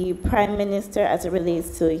the Prime Minister as it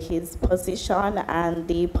relates to his position and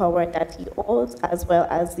the power that he holds, as well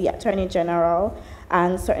as the Attorney General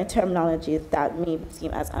and certain terminologies that may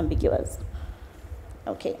seem as ambiguous.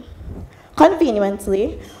 Okay.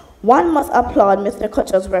 Conveniently, one must applaud Mr.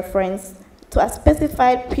 Cujo's reference to a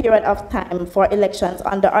specified period of time for elections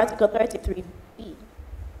under Article 33B.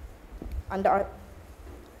 Under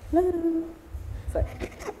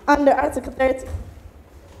Article 30.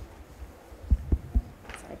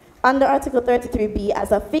 Under Article 33B,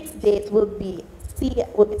 as a fixed date will be seen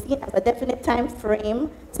as a definite time frame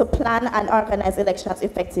to plan and organize elections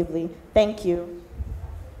effectively. Thank you.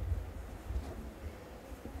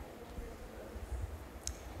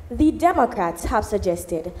 The Democrats have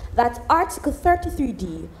suggested that Article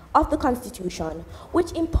 33D of the Constitution,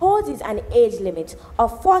 which imposes an age limit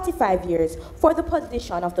of 45 years for the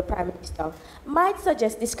position of the Prime Minister, might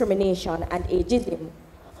suggest discrimination and ageism.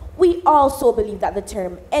 We also believe that the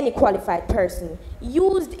term any qualified person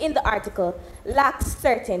used in the article lacks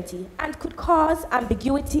certainty and could cause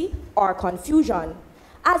ambiguity or confusion.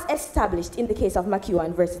 As established in the case of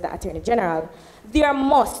McEwen versus the Attorney General, there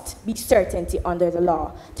must be certainty under the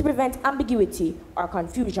law to prevent ambiguity or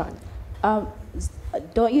confusion.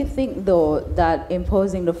 Don't you think, though, that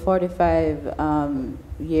imposing the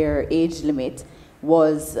 45-year age limit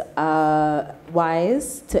was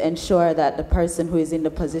wise to ensure that the person who is in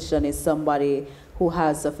the position is somebody who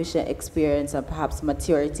has sufficient experience and perhaps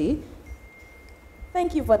maturity?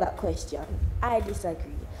 Thank you for that question. I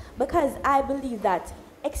disagree, because I believe that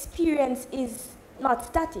experience is not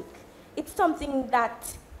static. It's something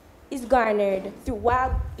that is garnered through,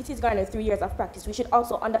 while it is garnered through years of practice, we should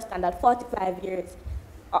also understand that 45 years,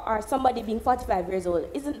 or somebody being 45 years old,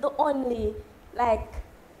 isn't the only,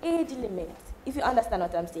 age limit. If you understand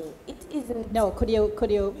what I'm saying, it isn't. No, could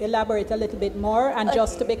you elaborate a little bit more? And okay.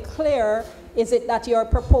 Just to be clear, is it that you're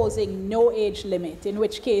proposing no age limit, in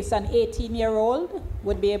which case an 18-year-old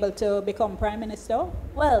would be able to become Prime Minister?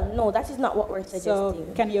 Well, no, that is not what we're suggesting. So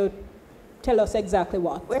can you tell us exactly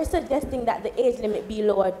what? We're suggesting that the age limit be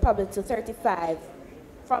lowered probably to 35,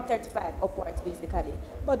 from 35 upwards, basically.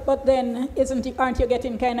 But then, aren't you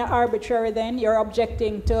getting kind of arbitrary then? You're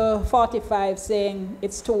objecting to 45, saying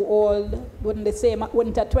it's too old. Wouldn't a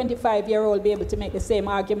 25-year-old be able to make the same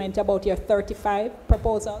argument about your 35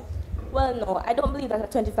 proposal? Well, no, I don't believe that a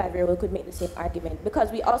 25-year-old could make the same argument,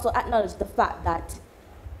 because we also acknowledge the fact that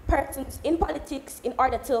persons in politics, in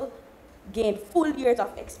order to gain full years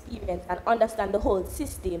of experience and understand the whole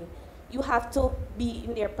system, you have to be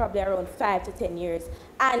in there probably around 5 to 10 years.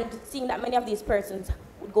 And seeing that many of these persons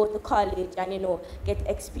would go to college and, get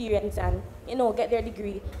experience and, get their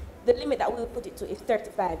degree, the limit that we will put it to is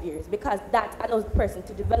 35 years, because that allows the person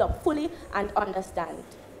to develop fully and understand.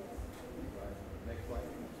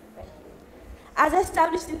 As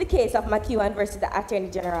established in the case of McEwen versus the Attorney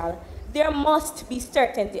General, there must be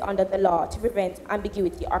certainty under the law to prevent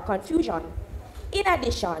ambiguity or confusion. In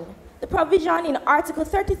addition, the provision in Article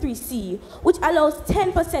 33C, which allows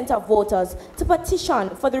 10% of voters to petition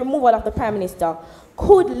for the removal of the Prime Minister,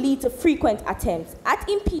 could lead to frequent attempts at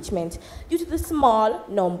impeachment due to the small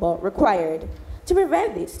number required. To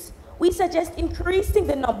prevent this, we suggest increasing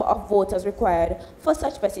the number of voters required for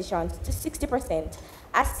such petitions to 60%,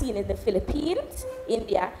 as seen in the Philippines,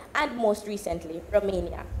 India, and most recently,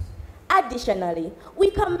 Romania. Additionally, we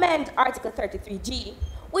commend Article 33G,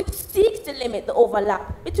 which seeks to limit the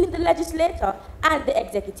overlap between the legislature and the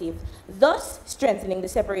executive, thus strengthening the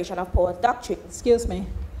separation of powers doctrine. Excuse me.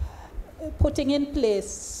 Putting in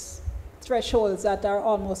place thresholds that are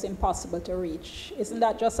almost impossible to reach, isn't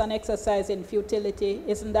that just an exercise in futility?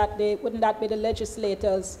 Wouldn't that be the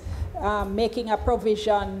legislators making a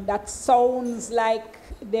provision that sounds like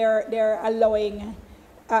they're allowing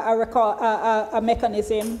a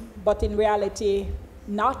mechanism, but in reality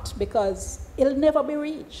not, because it'll never be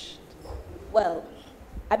reached? Well,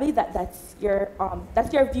 I believe that that's your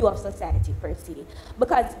view of society per se,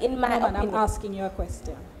 because in my opinion, I'm asking you a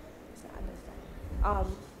question.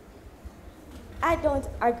 I don't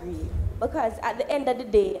agree, because at the end of the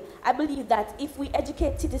day, I believe that if we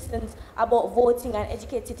educate citizens about voting and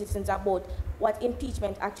educate citizens about what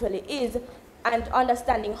impeachment actually is, and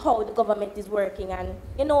understanding how the government is working, and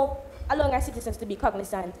allowing our citizens to be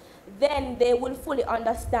cognizant, then they will fully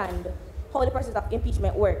understand how the process of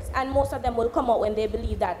impeachment works. And most of them will come out when they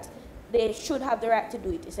believe that they should have the right to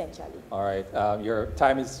do it, essentially. All right, your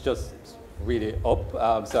time is just really up,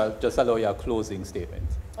 so I'll just allow you a closing statement.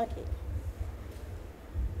 Okay.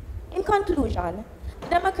 In conclusion, the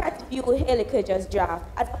Democrats view Haley Cujo's draft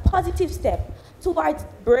as a positive step towards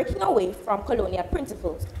breaking away from colonial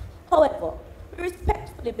principles. However, we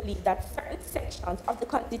respectfully believe that certain sections of the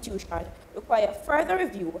Constitution require further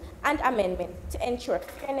review and amendment to ensure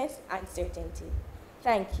fairness and certainty.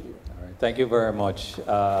 Thank you. All right, thank you very much,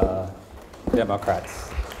 Democrats.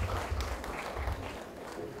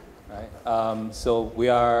 All right, so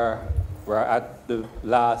we're at the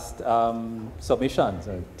last submissions.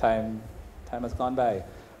 Time has gone by.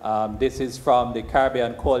 This is from the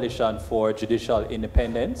Caribbean Coalition for Judicial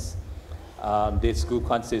Independence. This group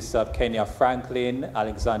consists of Kenya Franklin,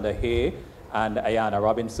 Alexander Hay, and Ayana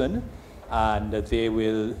Robinson, and they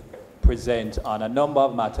will present on a number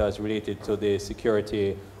of matters related to the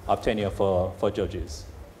security of tenure for judges.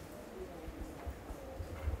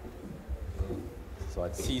 So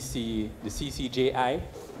at the CCJI,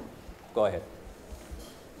 go ahead.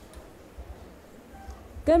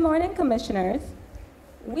 Good morning, Commissioners.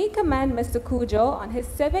 We commend Mr. Cujo on his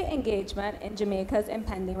civic engagement in Jamaica's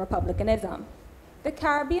impending republicanism. The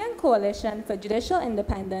Caribbean Coalition for Judicial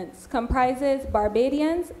Independence comprises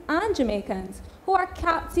Barbadians and Jamaicans who are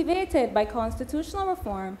captivated by constitutional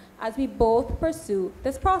reform as we both pursue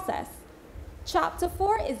this process. Chapter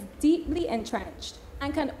 4 is deeply entrenched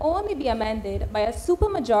and can only be amended by a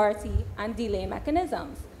supermajority and delay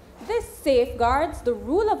mechanisms. This safeguards the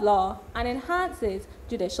rule of law and enhances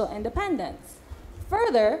judicial independence.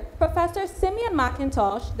 Further, Professor Simeon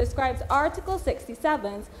McIntosh describes Article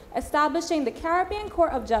 67 establishing the Caribbean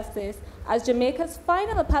Court of Justice as Jamaica's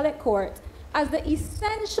final appellate court as the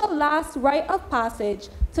essential last rite of passage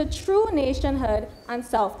to true nationhood and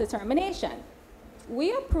self-determination.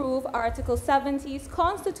 We approve Article 70's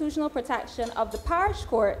constitutional protection of the parish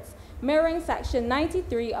courts, mirroring Section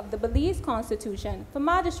 93 of the Belize Constitution for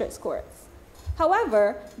magistrates' courts.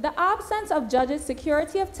 However, the absence of judges'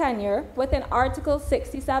 security of tenure within Articles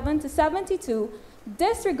 67 to 72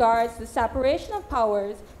 disregards the separation of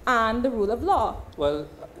powers and the rule of law. Well,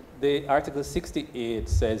 the Article 68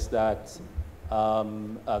 says that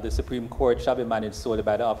the Supreme Court shall be managed solely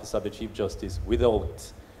by the Office of the Chief Justice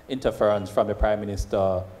without interference from the Prime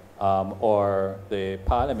Minister or the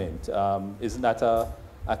Parliament. Isn't that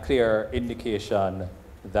a clear indication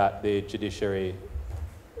that the judiciary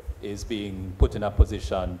is being put in a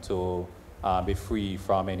position to be free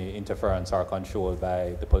from any interference or control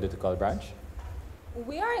by the political branch?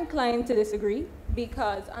 We are inclined to disagree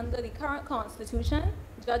because under the current Constitution,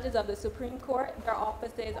 judges of the Supreme Court, their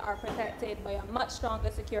offices are protected by a much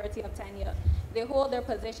stronger security of tenure. They hold their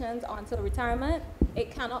positions until retirement.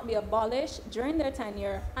 It cannot be abolished during their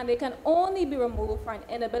tenure, and they can only be removed for an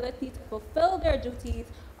inability to fulfill their duties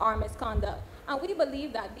or misconduct. And we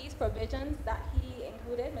believe that these provisions that he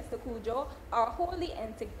included, Mr. Cujo, are wholly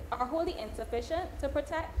insufficient to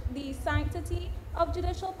protect the sanctity of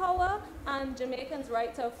judicial power and Jamaicans'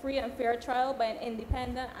 right to a free and fair trial by an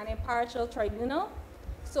independent and impartial tribunal.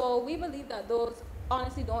 So we believe that those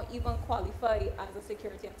honestly don't even qualify as a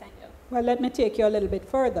security of tenure. Well, let me take you a little bit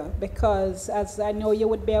further, because as I know you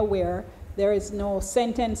would be aware, there is no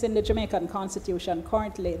sentence in the Jamaican Constitution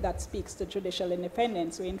currently that speaks to judicial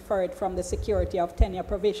independence. We infer it from the security of tenure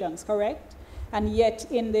provisions, correct? And yet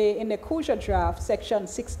in the Cujo draft, Section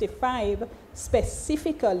 65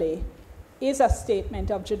 specifically is a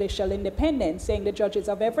statement of judicial independence, saying the judges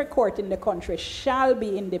of every court in the country shall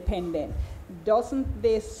be independent. Doesn't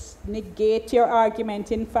this negate your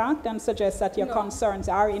argument, in fact, and suggest that your concerns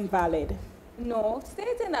are invalid? No,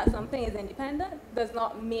 stating that something is independent does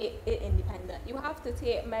not make it independent. You have to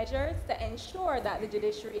take measures to ensure that the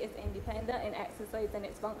judiciary is independent in exercising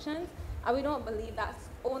its functions, and we don't believe that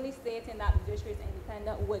only stating that the judiciary is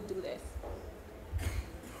independent would do this.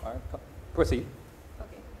 All right, proceed.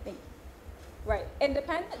 Okay, thank you. Right,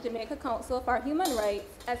 Independent Jamaica Council for Human Rights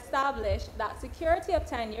established that security of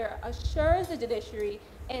tenure assures the judiciary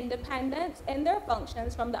independence in their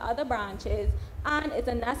functions from the other branches and is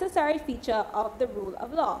a necessary feature of the rule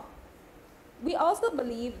of law. We also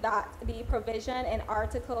believe that the provision in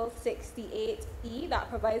Article 68E that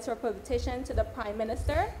provides for petition to the Prime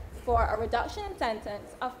Minister for a reduction in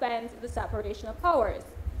sentence offends the separation of powers.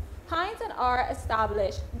 Hines and R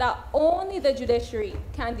established that only the judiciary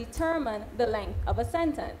can determine the length of a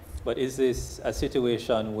sentence. But is this a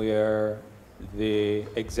situation where the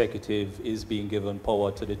executive is being given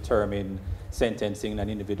power to determine sentencing in an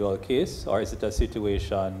individual case, or is it a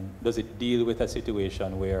situation, does it deal with a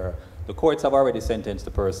situation where the courts have already sentenced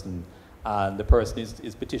the person and the person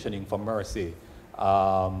is petitioning for mercy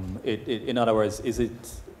In other words, is it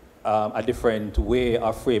a different way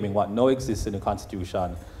of framing what now exists in the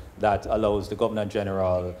Constitution that allows the Governor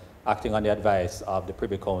General, acting on the advice of the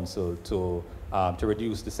Privy Council, to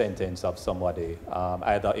reduce the sentence of somebody,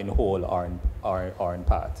 either in whole or in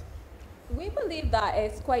part? We believe that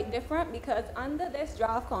it's quite different because under this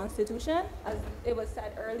draft constitution, as it was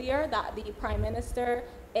said earlier, that the Prime Minister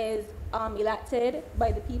is elected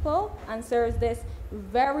by the people and serves this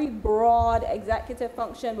very broad executive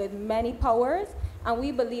function with many powers. And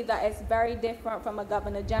we believe that it's very different from a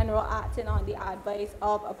Governor General acting on the advice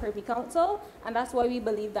of a Privy Council. And that's why we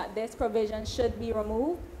believe that this provision should be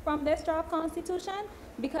removed from this draft constitution,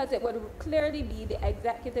 because it would clearly be the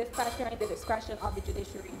executive pressuring the discretion of the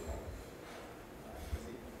judiciary.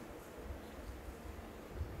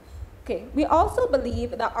 Okay, we also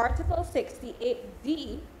believe that Article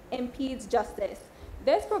 68D impedes justice.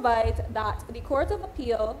 This provides that the Court of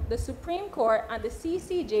Appeal, the Supreme Court, and the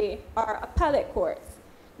CCJ are appellate courts.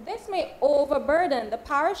 This may overburden the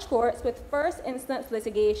parish courts with first instance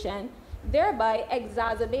litigation, thereby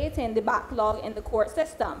exacerbating the backlog in the court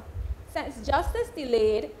system. Since justice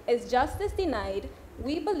delayed is justice denied,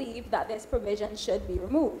 we believe that this provision should be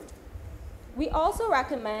removed. We also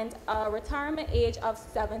recommend a retirement age of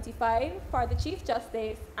 75 for the Chief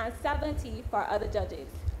Justice and 70 for other judges.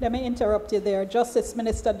 Let me interrupt you there. Justice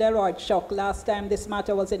Minister Delroy Chuck, last time this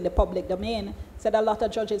matter was in the public domain, said a lot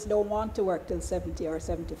of judges don't want to work till 70 or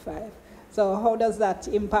 75. So how does that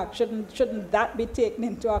impact? Shouldn't that be taken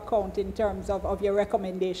into account in terms of your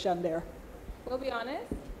recommendation there? We'll be honest,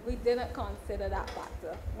 we didn't consider that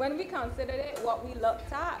factor. When we considered it, what we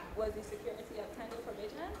looked at was the security of tenure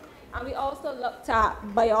provision, and we also looked at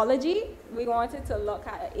biology. We wanted to look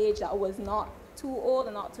at an age that was not too old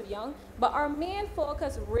and not too young, but our main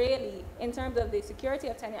focus really in terms of the security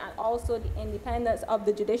of tenure and also the independence of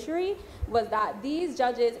the judiciary was that these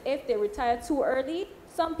judges, if they retire too early,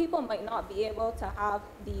 some people might not be able to have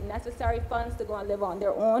the necessary funds to go and live on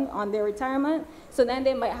their own on their retirement, so then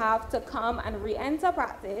they might have to come and re-enter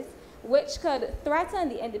practice, which could threaten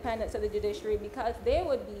the independence of the judiciary because they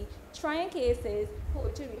would be trying cases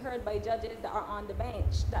which would be heard by judges that are on the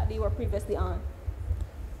bench that they were previously on.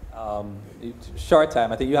 Short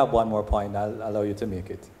time, I think you have one more point. I'll allow you to make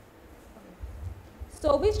it.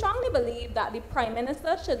 So we strongly believe that the Prime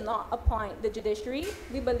Minister should not appoint the judiciary.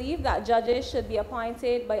 We believe that judges should be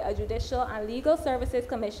appointed by a Judicial and Legal Services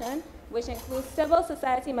Commission, which includes civil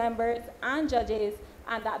society members and judges,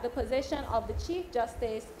 and that the position of the Chief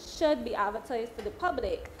Justice should be advertised to the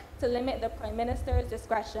public to limit the Prime Minister's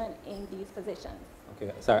discretion in these positions.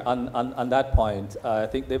 Okay, sorry, on that point, I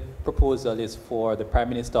think the proposal is for the Prime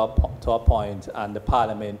Minister to appoint and the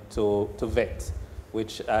Parliament to vet,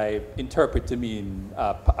 which I interpret to mean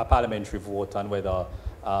a parliamentary vote on whether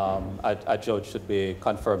a judge should be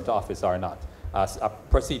confirmed to office or not. A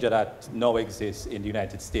procedure that now exists in the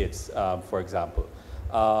United States, for example.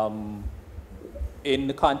 In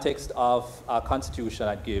the context of a constitution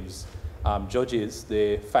that gives judges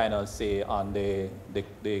the final say on the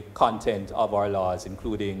content of our laws,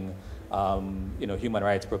 including human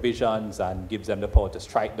rights provisions, and gives them the power to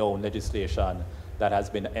strike down legislation that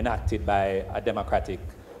has been enacted by a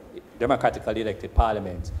democratically elected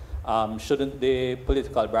parliament. Shouldn't the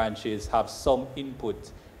political branches have some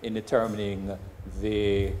input in determining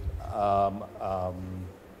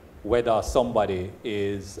whether somebody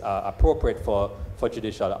is appropriate for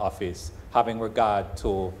judicial office, having regard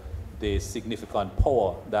to the significant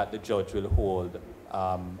power that the judge will hold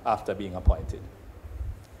after being appointed?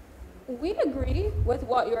 We agree with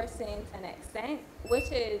what you're saying to an extent,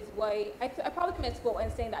 which is why I probably misspoke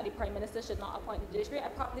when saying that the Prime Minister should not appoint the judiciary. I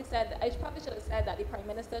probably should have said that the Prime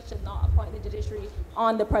Minister should not appoint the judiciary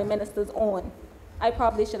on the Prime Minister's own. I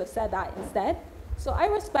probably should have said that instead. So I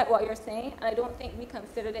respect what you're saying, and I don't think we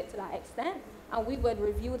considered it to that extent, and we would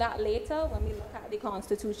review that later when we look at the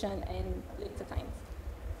Constitution in later times.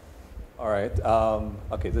 All right.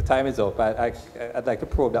 Okay, the time is up. I'd like to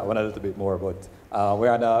probe that one a little bit more, but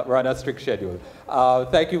we're on a strict schedule.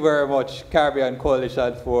 Thank you very much, Caribbean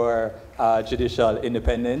Coalition for Judicial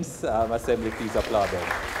Independence. Assembly, please applaud them.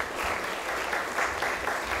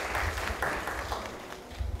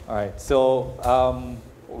 All right. So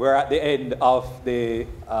we're at the end of the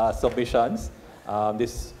submissions.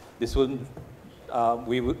 The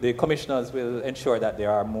commissioners will ensure that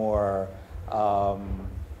there are more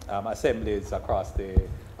assemblies across the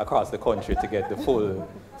country to get the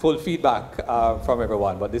full feedback from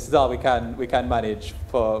everyone. But this is all we can manage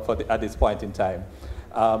at this point in time.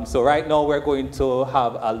 So right now we're going to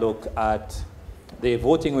have a look at the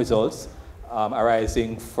voting results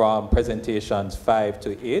arising from presentations 5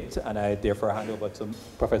 to 8, and I therefore hand over to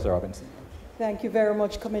Professor Robinson. Thank you very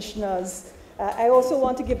much, Commissioners. I also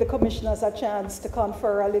want to give the Commissioners a chance to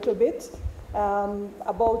confer a little bit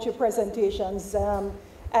about your presentations.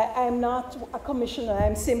 I'm not a Commissioner,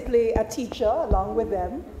 I'm simply a teacher along with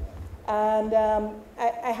them. And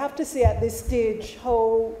I have to say at this stage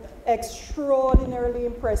how extraordinarily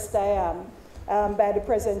impressed I am by the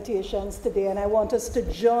presentations today, and I want us to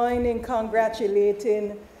join in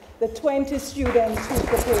congratulating the 20 students who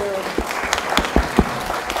prepared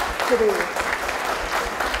today.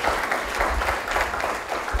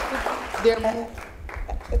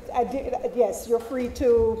 Yes, you're free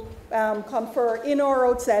to confer in or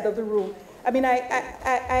outside of the room. I mean, I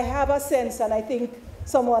have a sense, and I think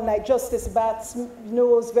someone like Justice Batts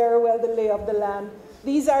knows very well the lay of the land.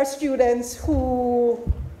 These are students who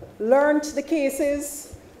learned the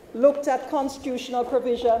cases, looked at constitutional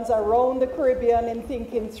provisions around the Caribbean in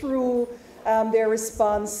thinking through their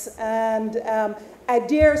response. And I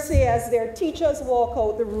dare say as their teachers walk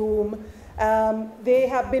out the room, they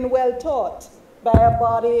have been well taught by a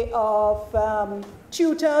body of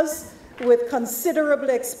tutors with considerable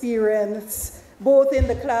experience, both in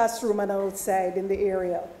the classroom and outside in the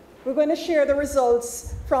area. We're going to share the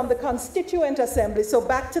results from the Constituent Assembly, so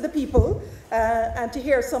back to the people, and to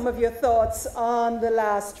hear some of your thoughts on the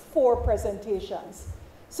last 4 presentations.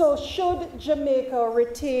 So should Jamaica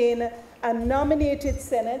retain a nominated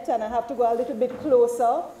Senate, and I have to go a little bit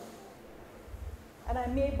closer, and I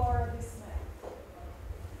may borrow this mic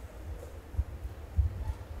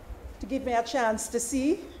to give me a chance to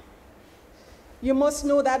see. You must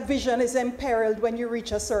know that vision is imperiled when you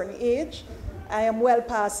reach a certain age. I am well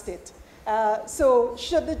past it. So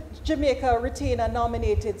should Jamaica retain a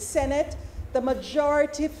nominated Senate? The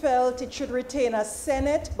majority felt it should retain a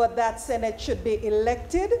Senate, but that Senate should be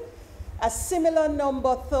elected. A similar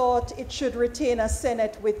number thought it should retain a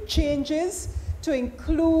Senate with changes to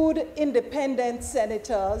include independent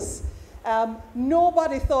senators.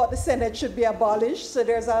 Nobody thought the Senate should be abolished, so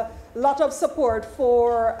there's a lot of support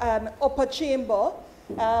for an upper chamber.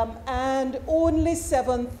 And only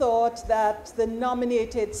 7 thought that the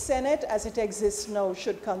nominated Senate, as it exists now,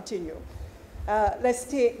 should continue. Let's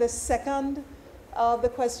take the second of the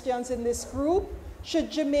questions in this group.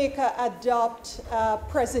 Should Jamaica adopt a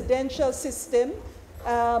presidential system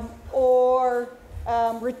or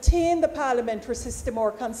retain the parliamentary system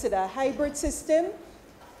or consider a hybrid system?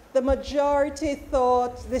 The majority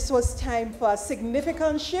thought this was time for a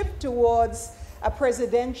significant shift towards a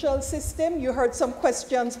presidential system. You heard some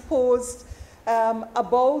questions posed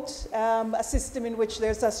about a system in which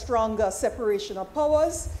there's a stronger separation of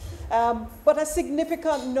powers. But a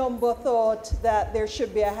significant number thought that there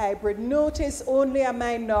should be a hybrid. Notice only a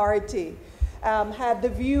minority had the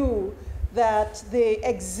view that the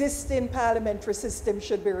existing parliamentary system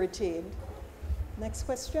should be retained. Next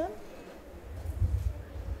question.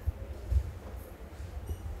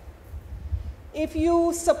 If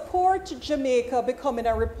you support Jamaica becoming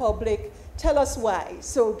a republic, tell us why.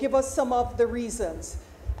 So give us some of the reasons.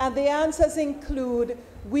 And the answers include,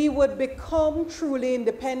 we would become truly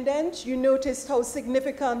independent. You noticed how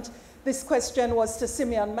significant this question was to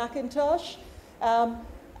Simeon McIntosh.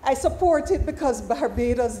 I support it because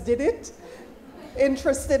Barbados did it.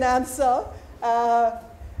 Interesting answer.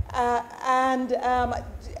 And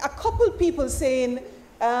a couple people saying,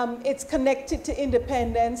 it's connected to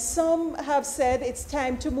independence. Some have said it's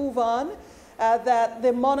time to move on, that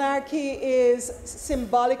the monarchy is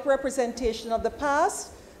symbolic representation of the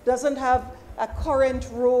past, doesn't have a current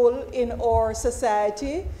role in our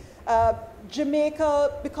society.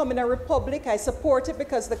 Jamaica becoming a republic, I support it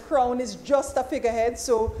because the crown is just a figurehead,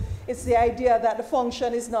 so it's the idea that the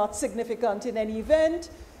function is not significant in any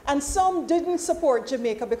event. And some didn't support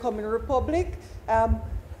Jamaica becoming a republic.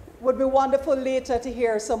 Would be wonderful later to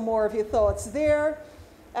hear some more of your thoughts there.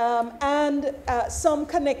 And some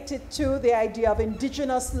connected to the idea of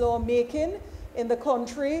indigenous lawmaking in the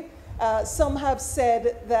country. Some have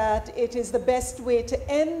said that it is the best way to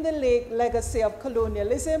end the legacy of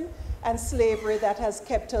colonialism and slavery that has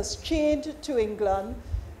kept us chained to England.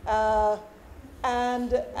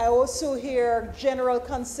 And I also hear general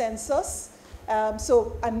consensus.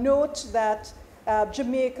 So a note that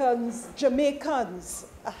Jamaicans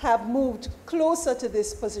have moved closer to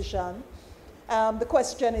this position. The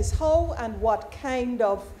question is how and what kind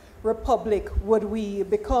of republic would we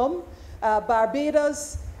become?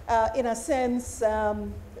 Barbados, in a sense,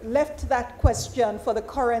 left that question for the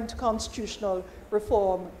current constitutional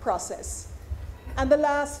reform process. And the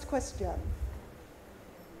last question.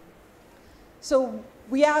 So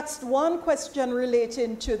we asked one question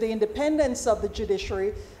relating to the independence of the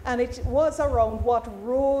judiciary, and it was around what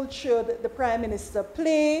role should the Prime Minister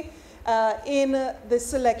play in the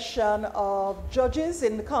selection of judges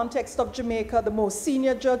in the context of Jamaica, the most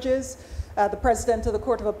senior judges, the President of the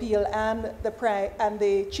Court of Appeal and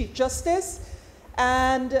the Chief Justice.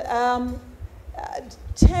 And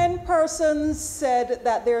 10 persons said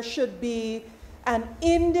that there should be an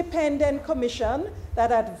independent commission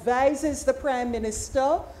that advises the Prime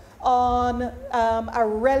Minister on a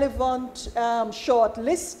relevant short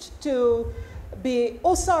list to be,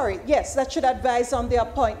 that should advise on the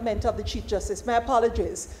appointment of the Chief Justice. My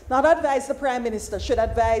apologies. Not advise the Prime Minister, should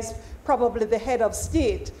advise probably the head of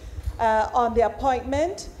state on the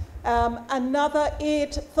appointment. Another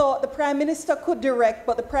 8 thought the Prime Minister could direct,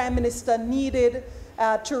 but the Prime Minister needed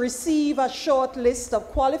to receive a short list of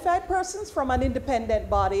qualified persons from an independent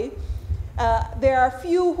body. There are a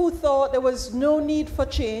few who thought there was no need for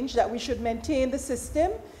change, that we should maintain the system,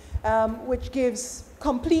 which gives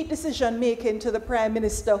complete decision-making to the Prime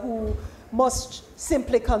Minister, who must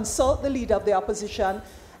simply consult the leader of the opposition.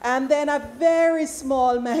 And then a very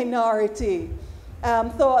small minority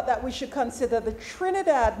thought that we should consider the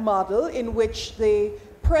Trinidad model, in which the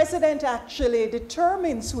President actually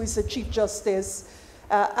determines who is the Chief Justice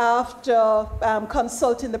after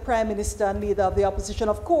consulting the Prime Minister and leader of the opposition.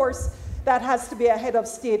 Of course, that has to be a head of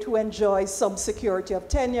state who enjoys some security of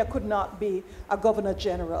tenure, could not be a Governor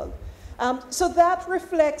General. So that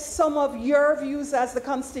reflects some of your views as the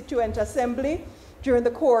Constituent Assembly during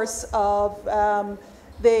the course of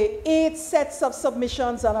the 8 sets of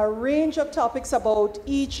submissions on a range of topics about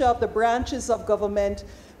each of the branches of government,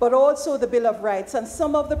 but also the Bill of Rights and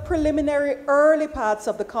some of the preliminary early parts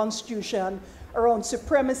of the Constitution around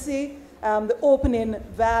supremacy, the opening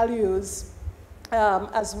values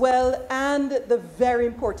as well, and the very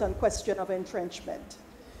important question of entrenchment.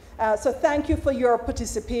 So thank you for your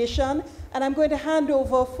participation, and I'm going to hand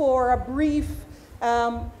over for a brief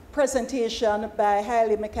presentation by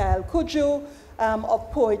Haile Mikhail Cujo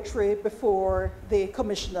of poetry before the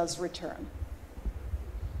commissioners return.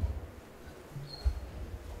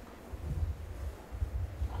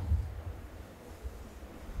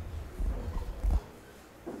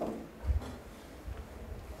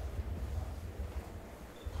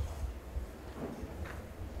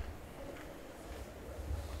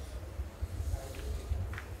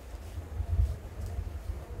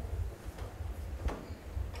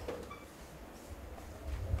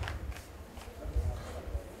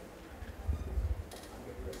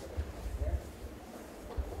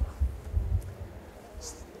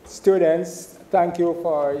 Students, thank you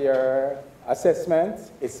for your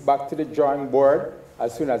assessment. It's back to the drawing board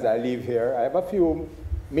as soon as I leave here. I have a few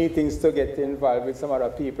meetings to get involved with some other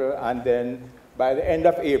people, and then by the end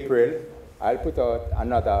of April, I'll put out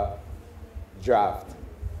another draft.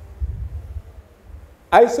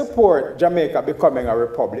 I support Jamaica becoming a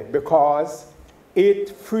republic because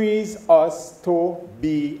it frees us to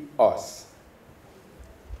be us.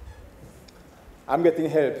 I'm getting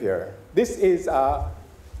help here. This is a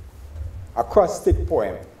acrostic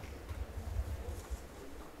poem.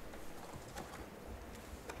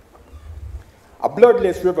 A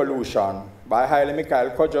Bloodless Revolution by Haile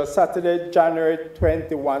Mikhail Cujo, Saturday, January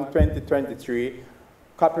 21, 2023,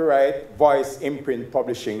 copyright Voice Imprint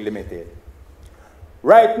Publishing Limited.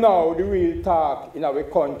 Right now, the real talk in our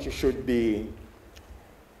country should be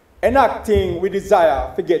enacting with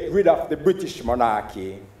desire to get rid of the British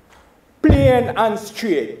monarchy, plain and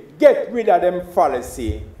straight, get rid of them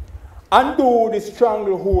fallacy, undo the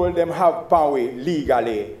stranglehold them have power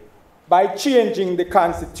legally by changing the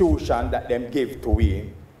constitution that them give to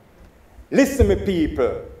we. Listen me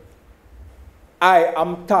people, I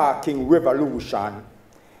am talking revolution,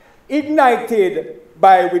 ignited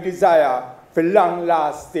by the desire for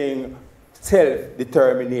long-lasting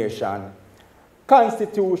self-determination.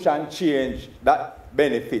 Constitution change that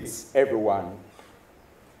benefits everyone.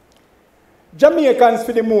 Jamaicans,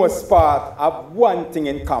 for the most part, have one thing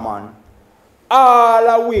in common. All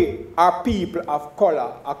of we are people of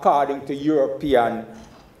color according to European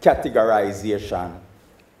categorization.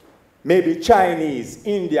 Maybe Chinese,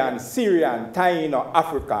 Indian, Syrian, Taino,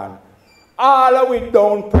 African. All of we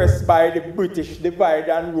down pressed by the British Divide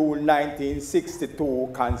and Rule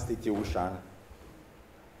 1962 Constitution.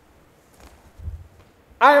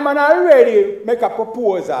 I am already make a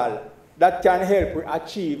proposal that can help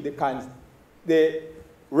achieve the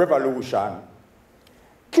revolution.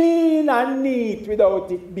 Clean and neat without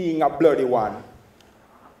it being a bloody one.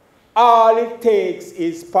 All it takes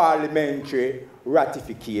is parliamentary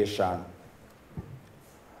ratification.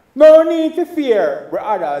 No need to fear what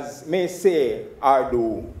others may say or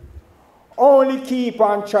do. Only keep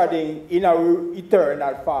on treading in our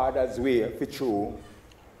eternal Father's way for true,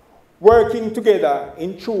 working together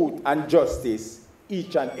in truth and justice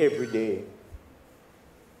each and every day.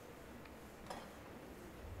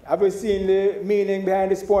 Have you seen the meaning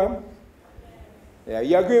behind this poem? Yeah,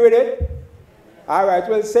 you agree with it? All right,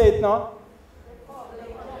 we'll say it now.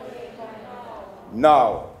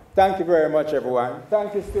 Now. Thank you very much, everyone.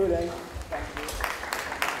 Thank you, students. Thank you.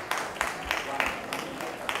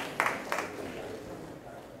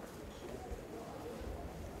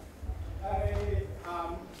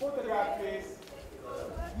 Photograph, please.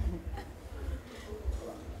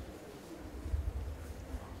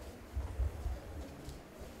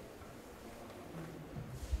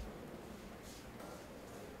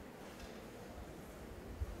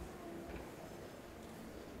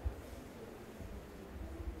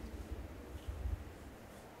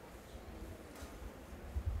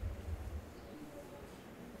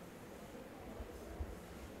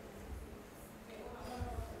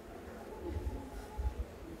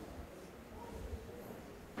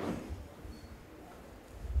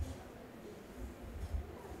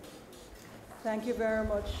 Thank you very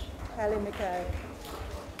much, Haile Mikhail.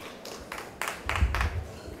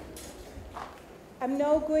 I'm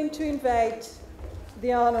now going to invite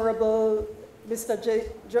the Honorable Mr.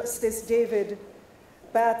 Justice David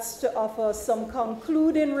Batts to offer some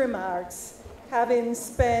concluding remarks, having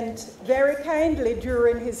spent very kindly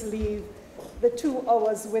during his leave the 2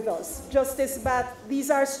 hours with us. Justice Batts,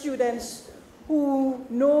 these are students who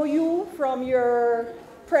know you from your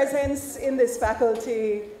presence in this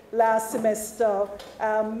faculty last semester.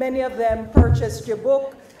 Many of them purchased your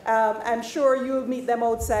book. I'm sure you'll meet them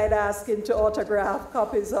outside asking to autograph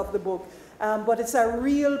copies of the book. But it's a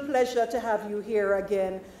real pleasure to have you here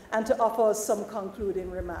again and to offer some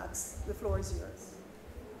concluding remarks. The floor is yours.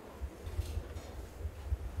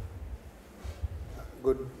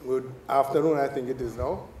 Good afternoon, I think it is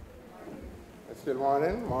now. It's still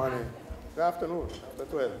morning? Morning. Good afternoon, after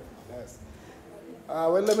 12, yes.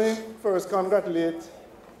 Well, let me first congratulate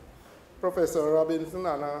Professor Robinson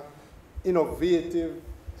on an innovative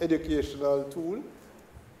educational tool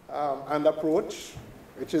and approach,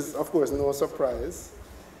 which is, of course, no surprise.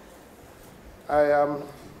 I am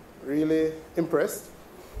really impressed.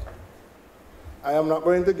 I am not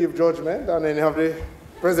going to give judgment on any of the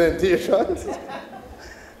presentations.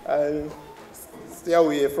 I'll stay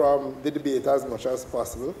away from the debate as much as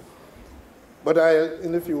possible. But I'll,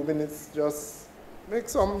 in a few minutes, just make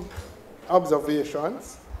some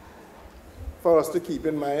observations for us to keep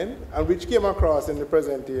in mind, and which came across in the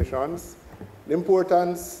presentations, the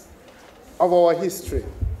importance of our history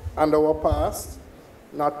and our past,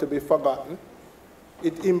 not to be forgotten.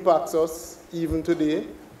 It impacts us even today.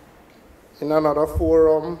 In another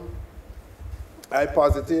forum, I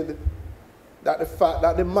posited that the fact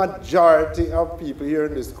that the majority of people here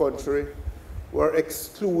in this country were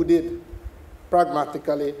excluded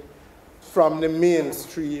pragmatically from the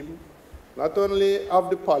mainstream, not only of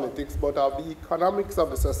the politics, but of the economics of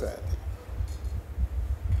the society,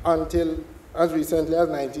 until as recently as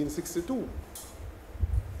 1962.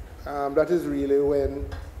 That is really when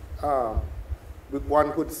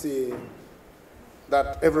one could say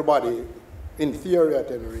that everybody, in theory at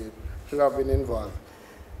any rate, should have been involved.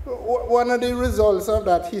 One of the results of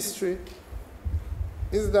that history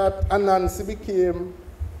is that Anansi became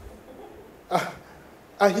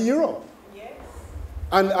a hero. Yes.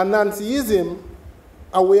 And Anansiism,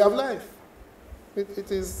 a way of life. So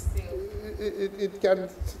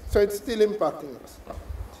it's still impacting us.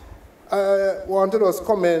 I want to just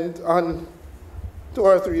comment on 2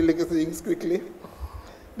 or 3 little things quickly.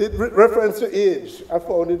 The reference to age, I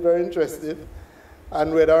found it very interesting,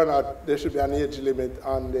 and whether or not there should be an age limit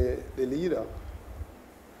on the leader.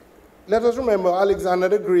 Let us remember Alexander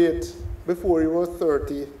the Great, before he was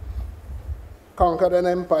 30, conquered an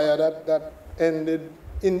empire that ended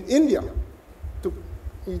in India.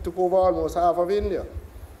 He took over almost half of India.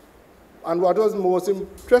 And what was most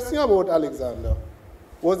interesting about Alexander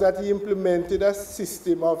was that he implemented a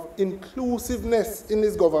system of inclusiveness in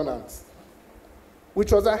his governance,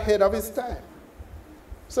 which was ahead of his time.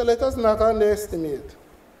 So let us not underestimate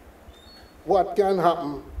what can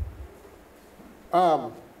happen.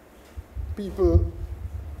 Young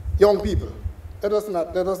people, let us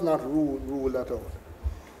not rule that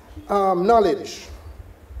out. Knowledge.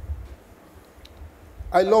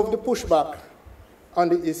 I love the pushback on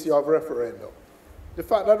the issue of referendum. The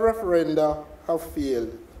fact that referenda have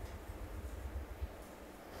failed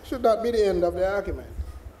should not be the end of the argument.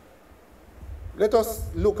 Let us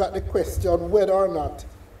look at the question whether or not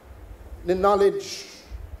the knowledge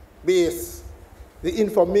base, the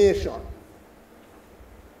information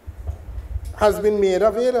has been made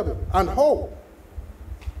available, and how,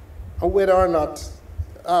 and whether or not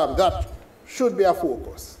that should be a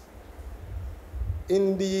focus.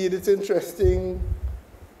 Indeed, it's interesting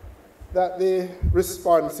that the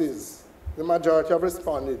responses, the majority of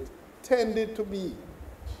responded, tended to be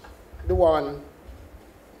the one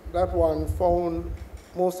that one found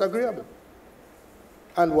most agreeable.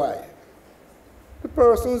 And why? The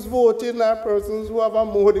persons voting are persons who have a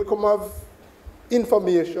modicum of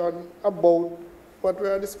information about what we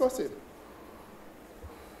are discussing.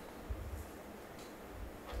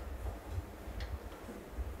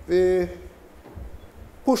 The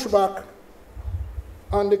pushback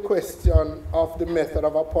on the question of the method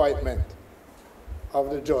of appointment of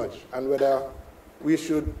the judge and whether we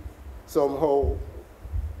should somehow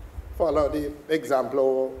follow the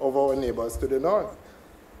example of our neighbors to the north.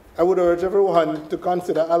 I would urge everyone to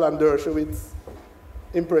consider Alan Dershowitz's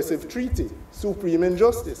impressive treaty, Supreme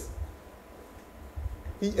Injustice.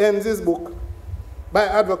 He ends his book by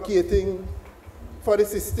advocating for the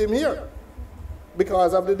system here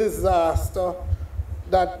because of the disaster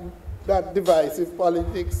that divisive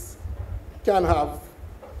politics can have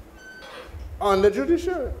on the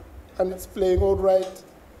judiciary. And it's playing out right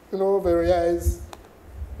in our very eyes,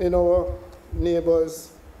 in our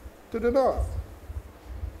neighbors to the north.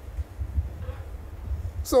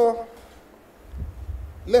 So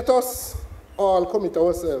let us all commit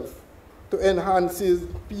ourselves to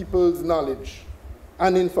enhancing people's knowledge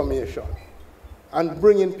and information and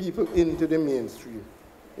bringing people into the mainstream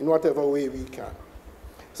in whatever way we can.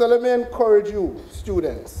 So let me encourage you,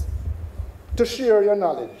 students, to share your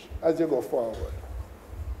knowledge as you go forward.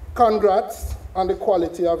 Congrats on the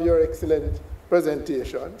quality of your excellent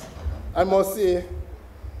presentation. I must say,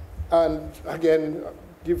 and again,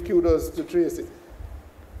 give kudos to Tracy.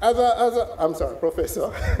 I'm sorry,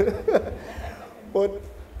 professor, but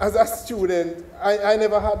as a student, I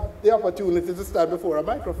never had the opportunity to stand before a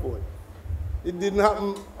microphone. It didn't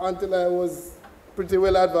happen until I was pretty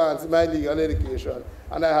well advanced in my legal education,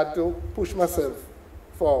 and I had to push myself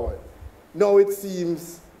forward. Now it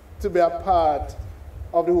seems to be a part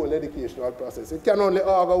of the whole educational process. It can only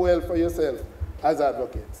augur well for yourself as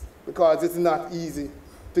advocates, because it's not easy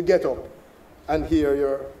to get up and hear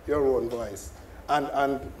your own voice.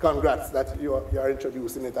 And congrats that you are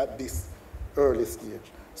introducing it at this early stage.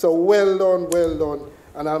 So well done,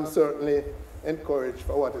 and I'm certainly encouraged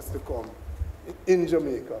for what is to come in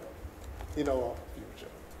Jamaica in our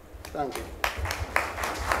future. Thank you.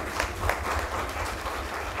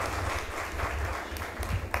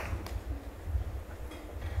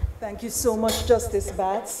 Thank you so much, Justice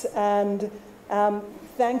Batts, and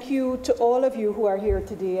thank you to all of you who are here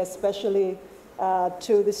today, especially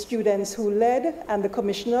to the students who led and the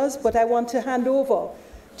commissioners, but I want to hand over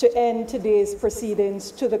to end today's proceedings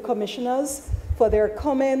to the commissioners for their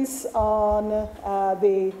comments on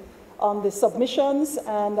the submissions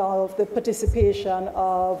and of the participation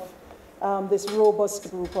of this robust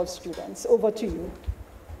group of students. Over to you.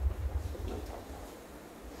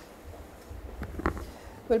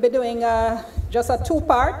 We'll be doing just a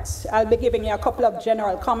two-part. I'll be giving you a couple of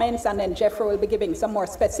general comments, and then Jeffrey will be giving some more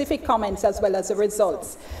specific comments as well as the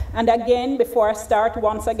results. And again, before I start,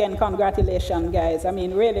 once again, congratulations, guys. I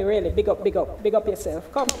mean, really, really, big up yourself.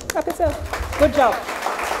 Come, clap yourself. Good job.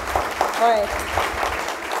 All right.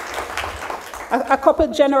 A couple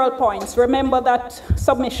general points. Remember that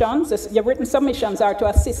submissions, your written submissions are to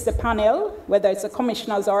assist the panel, whether it's the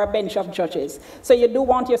commissioners or a bench of judges. So you do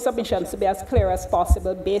want your submissions to be as clear as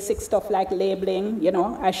possible. Basic stuff like labeling, you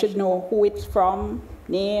know, I should know who it's from,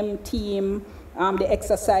 name, team, the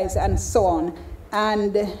exercise, and so on.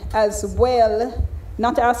 And as well,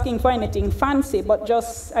 not asking for anything fancy, but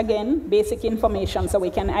just, again, basic information so we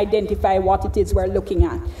can identify what it is we're looking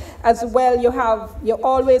at. As well, you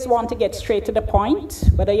always want to get straight to the point,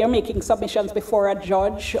 whether you're making submissions before a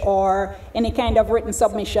judge or any kind of written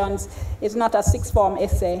submissions. It's not a six-form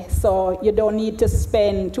essay, so you don't need to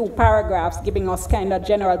spend 2 paragraphs giving us kind of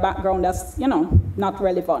general background that's, you know, not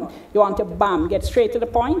relevant. You want to, bam, get straight to the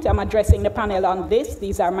point. I'm addressing the panel on this.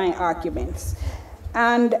 These are my arguments.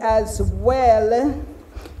 And as well,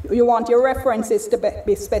 you want your references to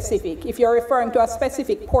be specific. If you're referring to a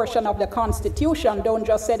specific portion of the Constitution, don't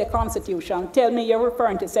just say the Constitution. Tell me you're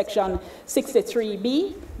referring to Section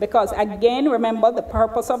 63B, because again, remember the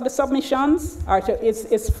purpose of the submissions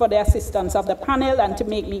is for the assistance of the panel and to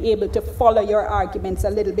make me able to follow your arguments a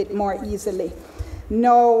little bit more easily.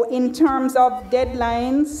 Now, in terms of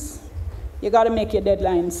deadlines, you got to make your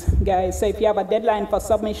deadlines, guys. So if you have a deadline for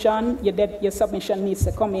submission, your submission needs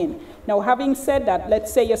to come in. Now, having said that,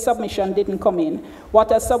 let's say your submission didn't come in. One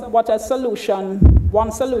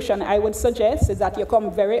solution I would suggest is that you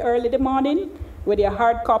come very early in the morning with your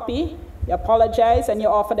hard copy, you apologize, and you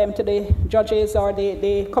offer them to the judges or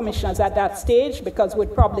the commissioners at that stage, because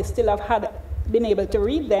we'd probably still have been able to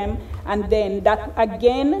read them, and then that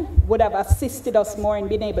again would have assisted us more in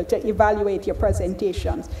being able to evaluate your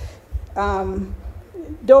presentations.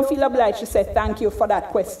 Don't feel obliged to say thank you for that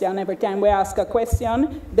question every time we ask a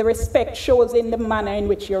question. The respect shows in the manner in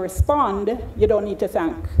which you respond. You don't need to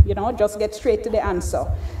thank, just get straight to the answer.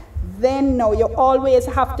 Then no, you always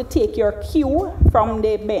have to take your cue from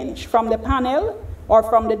the bench, from the panel, or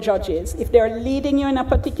from the judges. If they're leading you in a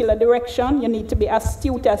particular direction, you need to be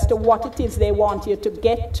astute as to what it is they want you to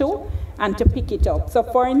get to and to pick it up. So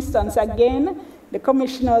for instance, again, the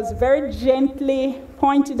commissioners very gently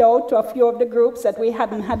pointed out to a few of the groups that we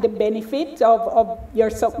hadn't had the benefit of your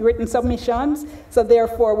written submissions, so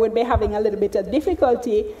therefore we'd be having a little bit of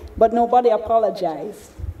difficulty, but nobody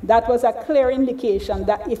apologized. That was a clear indication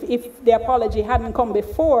that if the apology hadn't come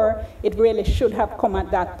before, it really should have come at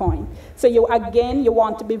that point. So you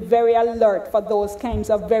want to be very alert for those kinds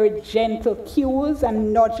of very gentle cues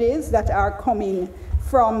and nudges that are coming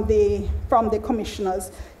from the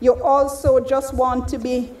commissioners. You also just want to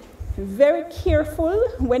be very careful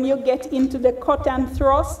when you get into the cut and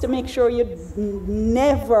thrust to make sure you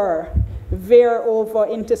never veer over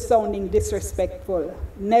into sounding disrespectful.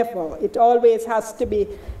 Never. It always has to be,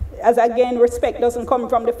 as again, respect doesn't come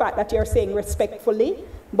from the fact that you're saying respectfully,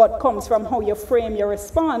 but comes from how you frame your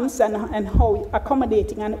response and how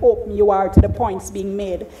accommodating and open you are to the points being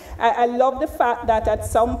made. I love the fact that at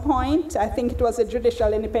some point, I think it was a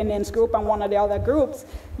judicial independence group and one of the other groups,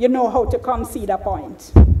 you know how to concede a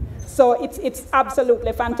point. So it's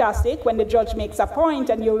absolutely fantastic when the judge makes a point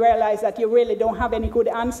and you realize that you really don't have any good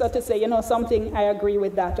answer to say, something, I agree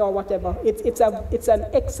with that or whatever. It's an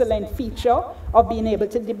excellent feature of being able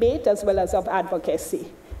to debate as well as of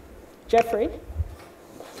advocacy. Jeffrey?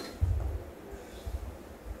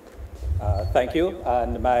 Thank you,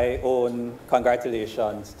 and my own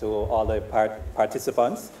congratulations to all the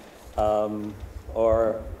participants.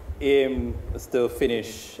 Our aim is to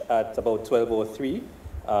finish at about 12:03.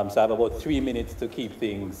 So I have about 3 minutes to keep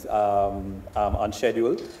things on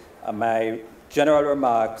schedule. My general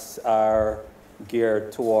remarks are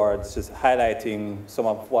geared towards just highlighting some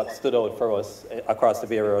of what stood out for us across the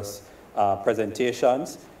various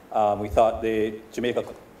presentations. We thought the Jamaica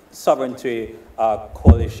Sovereignty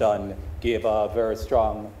Coalition gave a very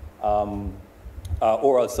strong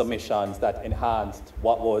oral submissions that enhanced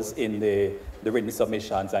what was in the written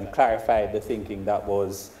submissions and clarified the thinking that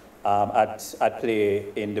was at play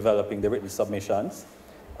in developing the written submissions.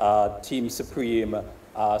 Team Supreme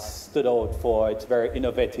stood out for its very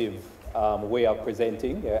innovative way of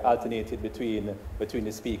presenting. It alternated between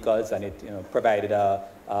the speakers, and it provided a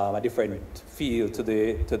different feel to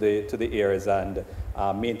the ears and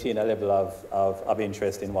maintained a level of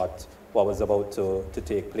interest in what was about to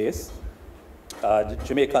take place. The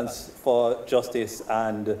Jamaicans for Justice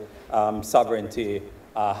and Sovereignty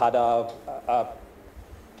had a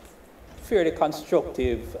fairly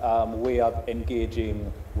constructive way of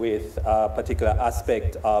engaging with a particular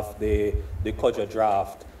aspect of the Cujo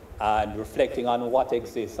draft and reflecting on what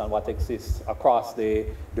exists across the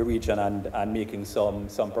region and making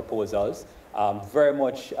some proposals. Very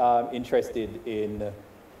much interested in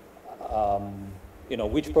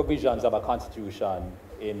which provisions of a constitution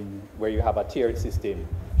where you have a tiered system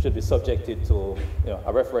should be subjected to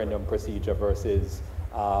a referendum procedure versus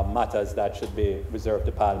matters that should be reserved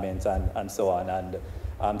to Parliament and so on.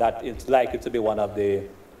 And that it's likely to be one of the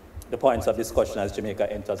points of discussion as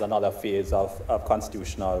Jamaica enters another phase of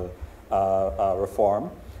constitutional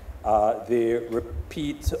reform. The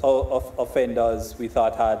repeat of offenders we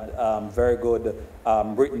thought had very good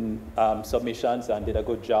written submissions and did a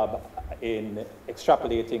good job in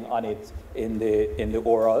extrapolating on it in the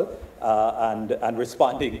oral and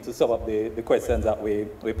responding to some of the questions that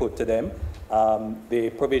we put to them. The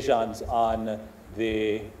provisions on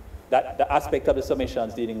the aspect of the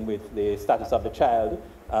submissions dealing with the status of the child,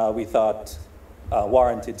 we thought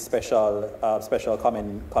warranted special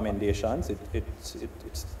commendations. It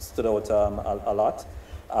stood out a lot.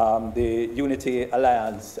 The Unity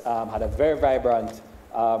Alliance had a very vibrant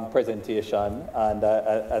presentation, and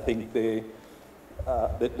I think the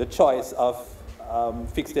choice of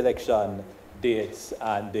fixed election dates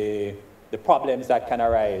and the problems that can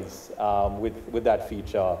arise with that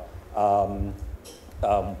feature.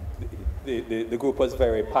 The group was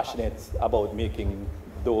very passionate about making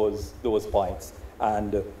those points.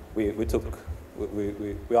 And we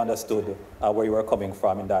understood where you were coming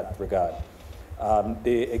from in that regard.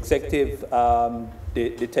 The executive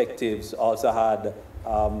detectives also had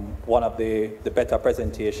one of the better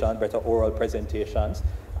oral presentations,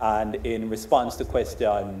 and in response to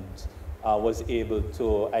questions, was able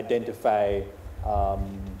to identify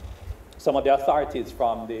some of the authorities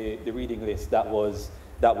from the reading list that was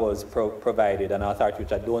provided, an authority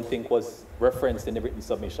which I don't think was referenced in the written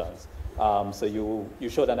submissions. So you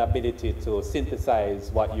showed an ability to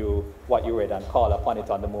synthesize what you read and call upon it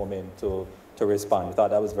on the moment to respond. We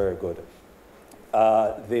thought that was very good.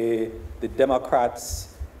 The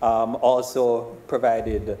Democrats also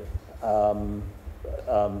provided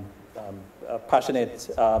passionate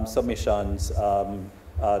submissions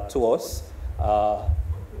to us.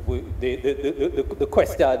 The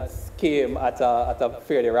questions came at a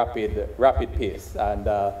fairly rapid pace, and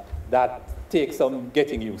that takes some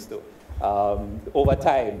getting used to. Over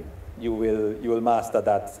time, you will master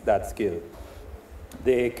that skill.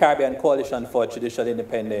 The Caribbean Coalition for Judicial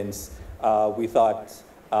Independence, we thought,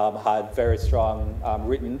 had very strong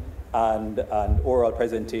written and oral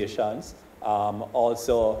presentations.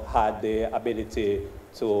 Also had the ability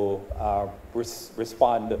to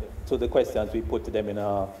respond to the questions we put to them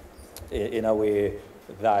in a way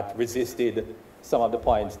that resisted some of the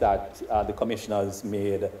points that the commissioners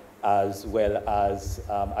made, as well as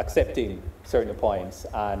accepting certain points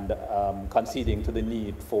and conceding to the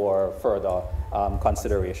need for further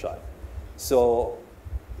consideration. So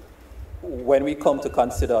when we come to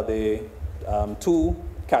consider the two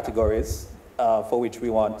categories for which we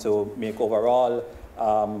want to make overall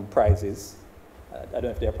prizes, I don't know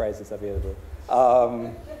if there are prizes available,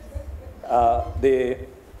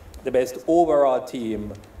 the best overall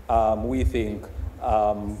team, we think,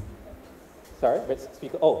 sorry, best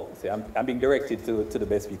speaker. Oh, see, I'm being directed to the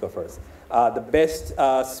best speaker first. The best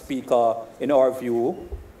speaker, in our view,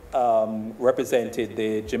 represented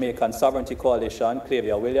the Jamaican Sovereignty Coalition,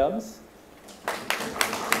 Clavia Williams.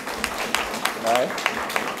 Right.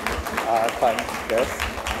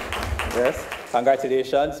 Yes.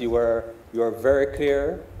 Congratulations. You were very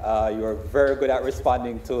clear. You were very good at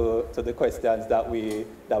responding to the questions that we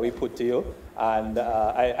put to you. And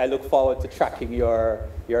I look forward to tracking your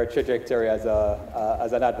trajectory as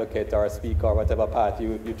an advocate or a speaker or whatever path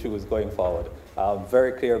you choose going forward.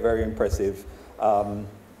 Very clear, very impressive.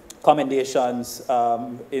 Commendations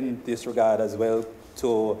in this regard as well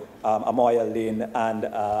to Amoya Lynn and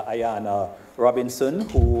Ayana Robinson,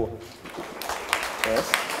 who,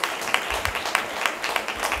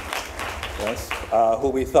 who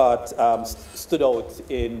we thought stood out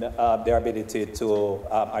in their ability to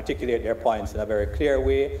articulate their points in a very clear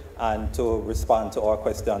way and to respond to our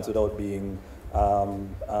questions without being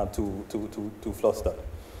too flustered.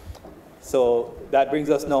 So that brings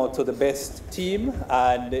us now to the best team,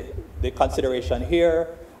 and the consideration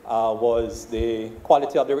here was the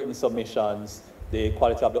quality of the written submissions, the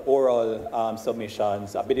quality of the oral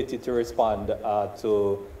submissions, ability to respond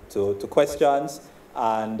to questions,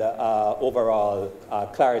 and overall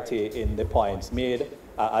clarity in the points made,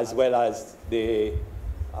 as well as the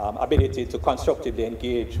ability to constructively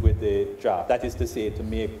engage with the draft. That is to say, to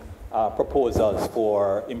make proposals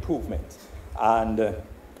for improvement. And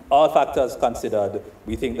all factors considered,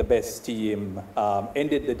 we think the best team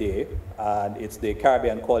ended the day, and it's the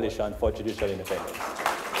Caribbean Coalition for Judicial Independence.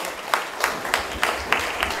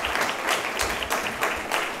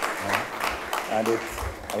 And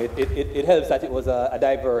it helps that it was a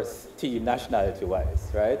diverse team nationality-wise,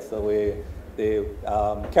 right? So the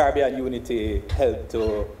Caribbean unity helped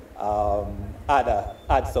to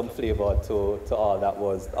add some flavor to all that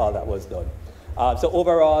was done. So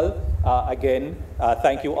overall, again,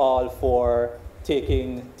 thank you all for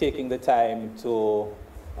taking the time to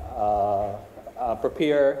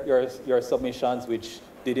prepare your submissions, which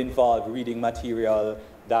did involve reading material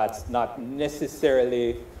that's not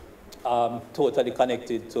necessarily totally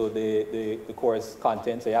connected to the course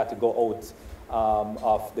content, so you had to go out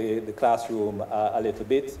of the classroom a little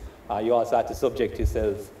bit. You also had to subject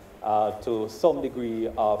yourself to some degree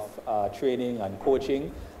of training and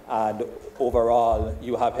coaching, and overall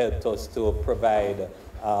you have helped us to provide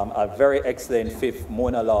a very excellent fifth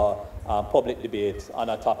MonaLaw public debate on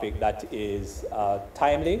a topic that is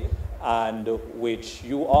timely and which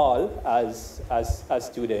you all as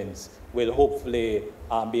students will hopefully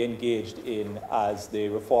be engaged in as the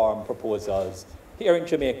reform proposals here in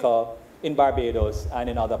Jamaica, in Barbados, and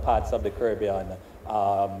in other parts of the Caribbean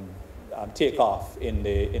take off in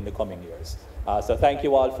the coming years. So thank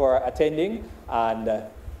you all for attending, and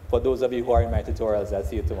for those of you who are in my tutorials, I'll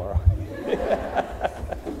see you tomorrow.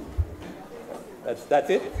 That's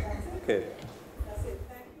it? Okay.